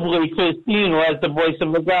lovely Christine, who has the voice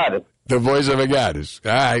of a goddess. The voice of a goddess.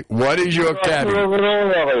 All right. What is your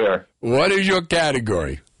category? What is your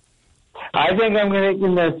category? I think I'm going to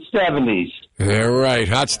in the 70s. All right.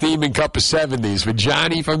 Hot steaming cup of 70s with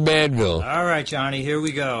Johnny from Manville. All right, Johnny, here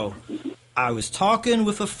we go. I was talking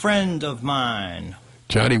with a friend of mine.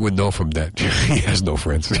 Johnny would know from that. He has no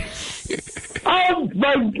friends. Oh,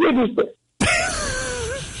 my goodness.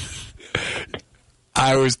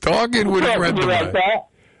 I was talking with a friend of mine.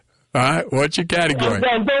 All right, what's your category?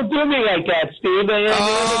 Don't do me like that, Steve. Don't do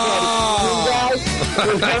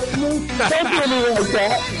me like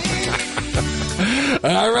that.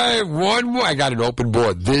 All right, one more. I got an open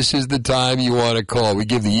board. This is the time you want to call. We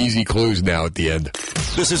give the easy clues now at the end.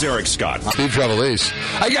 This is Eric Scott. Steve Trevelise.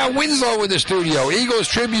 I got Winslow in the studio, Eagles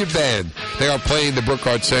Tribute Band. They are playing the Brook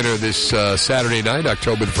Arts Center this Saturday night,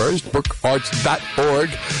 October 1st, brookarts.org.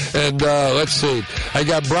 And let's see. I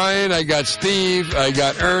got Brian, I got Steve, I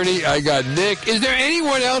got Ernie, I got Nick. Is there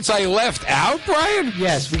anyone else I left out, Brian?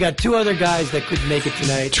 Yes, we got two other guys that couldn't make it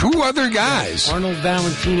tonight. Two other guys? Arnold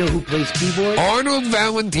Valentino, who plays keyboard. Arnold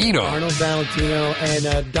Valentino,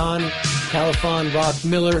 and Don Califon Rock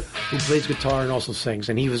Miller, who plays guitar and also sings,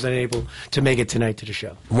 and he was unable to make it tonight to the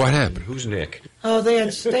show. What happened? Who's Nick? Oh, they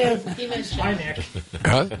had Hi, Nick.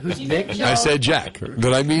 Huh? Who's Nick? I said Jack. Did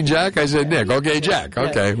I mean Jack? I said Nick. Okay, Jack.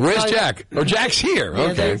 Okay. Where's Jack? Oh, Jack's here.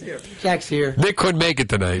 Okay. Jack's here. Nick couldn't make it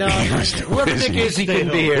tonight. No, whoever Nick is, he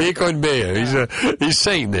couldn't be here. He couldn't be here. He's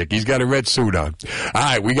Saint Nick. He's got a red suit on. All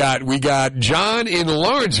right, we got John in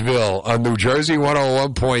Lawrenceville on New Jersey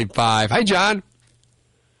 101.5. Hi, John.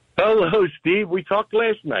 Hello, Steve. We talked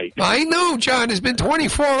last night. I know, John. It's been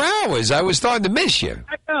 24 hours. I was starting to miss you.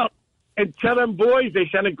 I know. And tell them boys they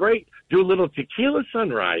sounded great. do a little tequila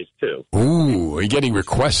sunrise, too. Ooh, you're getting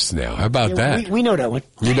requests now. How about that? We know that one.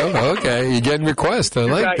 You know? Okay, you're getting requests. I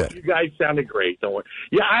like that. You guys sounded great. Don't worry.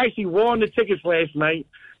 Yeah, I actually won the tickets last night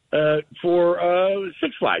for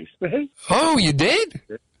Six Flags. Oh, you did?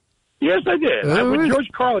 Yes, I did. George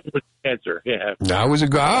Carlin was the answer. Yeah. That was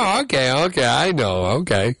okay. I know.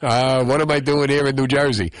 Okay. What am I doing here in New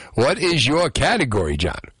Jersey? What is your category,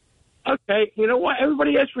 John? Okay. You know what?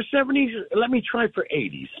 Everybody asked for 70s. Let me try for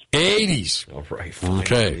 80s. 80s. All right. Fine.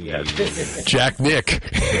 Okay. Jack Nick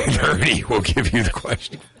and Ernie will give you the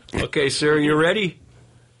question. Okay, sir, you ready?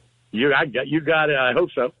 You got it. I hope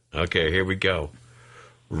so. Okay, here we go.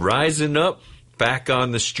 Rising up, back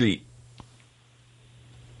on the street.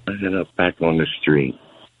 Rising up, back on the street.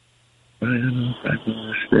 Rising up, back on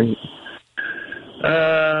the street.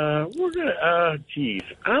 We're gonna. Geez,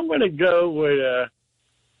 I'm gonna go with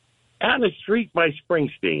 "Out in the Street" by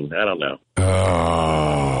Springsteen. I don't know.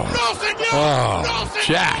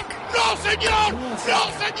 Jack. No, senor! No, senor!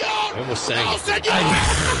 I almost sang no, it. senor!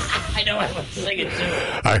 I know I was singing too.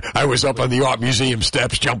 I was up on the art museum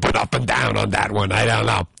steps, jumping up and down on that one. I don't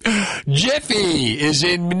know. Jiffy is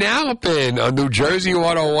in Manalapan on New Jersey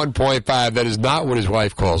 101.5. That is not what his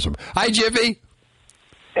wife calls him. Hi, Jiffy.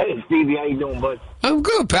 Hey, Stevie. How you doing, bud? I'm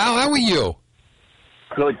good, pal. How are you?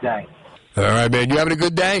 Good, thanks. All right, man. You having a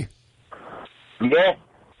good day? Yeah.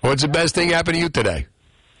 What's the best thing happened to you today?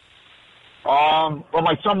 Well,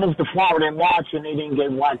 my son moved to Florida in March, and they didn't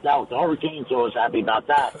get wiped out. The hurricane, so I was happy about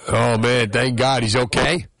that. Oh, man. Thank God. He's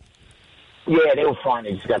okay? Yeah, they were fine.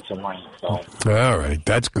 They just got some rain. So. All right.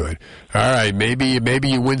 That's good. All right. Maybe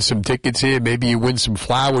you win some tickets here. Maybe you win some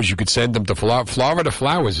flowers. You could send them to Florida.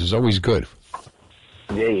 Flowers is always good.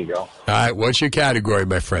 There you go. All right. What's your category,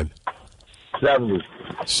 my friend? 70s.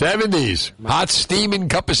 70s. Hot steaming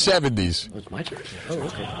cup of 70s. Oh, it's my turn. Oh,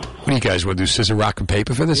 okay. What do you guys want to do? Scissor, rock, and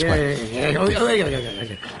paper for this one?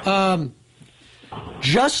 Yeah.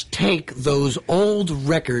 Just take those old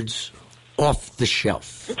records off the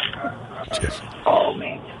shelf. Jeffy. Oh,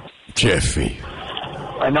 man. Jeffy.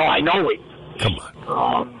 I know it. Come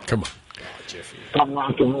on. Come on. Jeffy. Some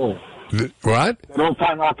rock and roll. What?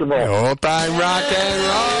 Old-time rock and roll. Old-time rock and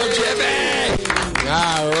roll, Jeffy.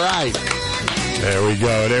 All right. There we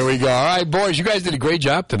go. All right, boys, you guys did a great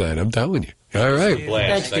job tonight, I'm telling you. All right.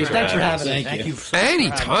 Thanks for having us. Thank you.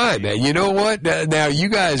 Anytime, man. You know what? Now, you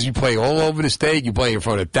guys, you play all over the state. You play in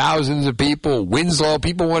front of thousands of people. Winslow,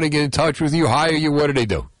 people want to get in touch with you, hire you. What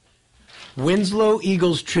do?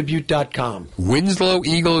 WinslowEaglesTribute.com.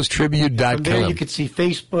 WinslowEaglesTribute.com. From there you could see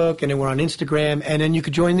Facebook, and then we're on Instagram, and then you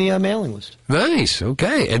could join the mailing list. Nice.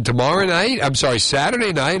 Okay. And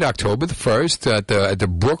Saturday night, October the 1st, at the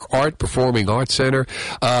Brook Art Performing Arts Center,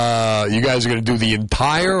 you guys are going to do the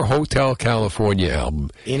entire Hotel California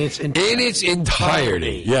album. In its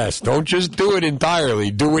entirety. Yes. Don't just do it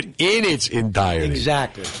entirely. Do it in its entirety.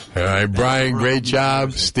 Exactly. All right, Brian, great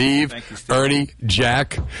job. Steve, Ernie,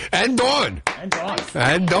 Jack, and Dawn.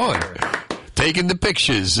 And Dawn. Taking the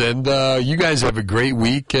pictures. And you guys have a great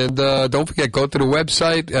week. And don't forget, go to the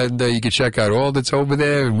website, and you can check out all that's over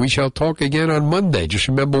there. And we shall talk again on Monday. Just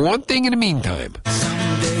remember one thing in the meantime.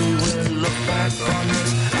 Someday we'll look back on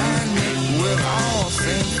this and it will all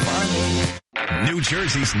seem funny. New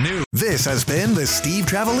Jersey's new. This has been the Steve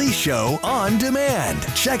Trevelise Show on demand.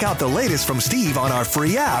 Check out the latest from Steve on our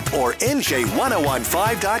free app or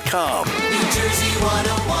NJ1015.com. New Jersey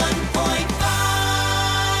 101.5.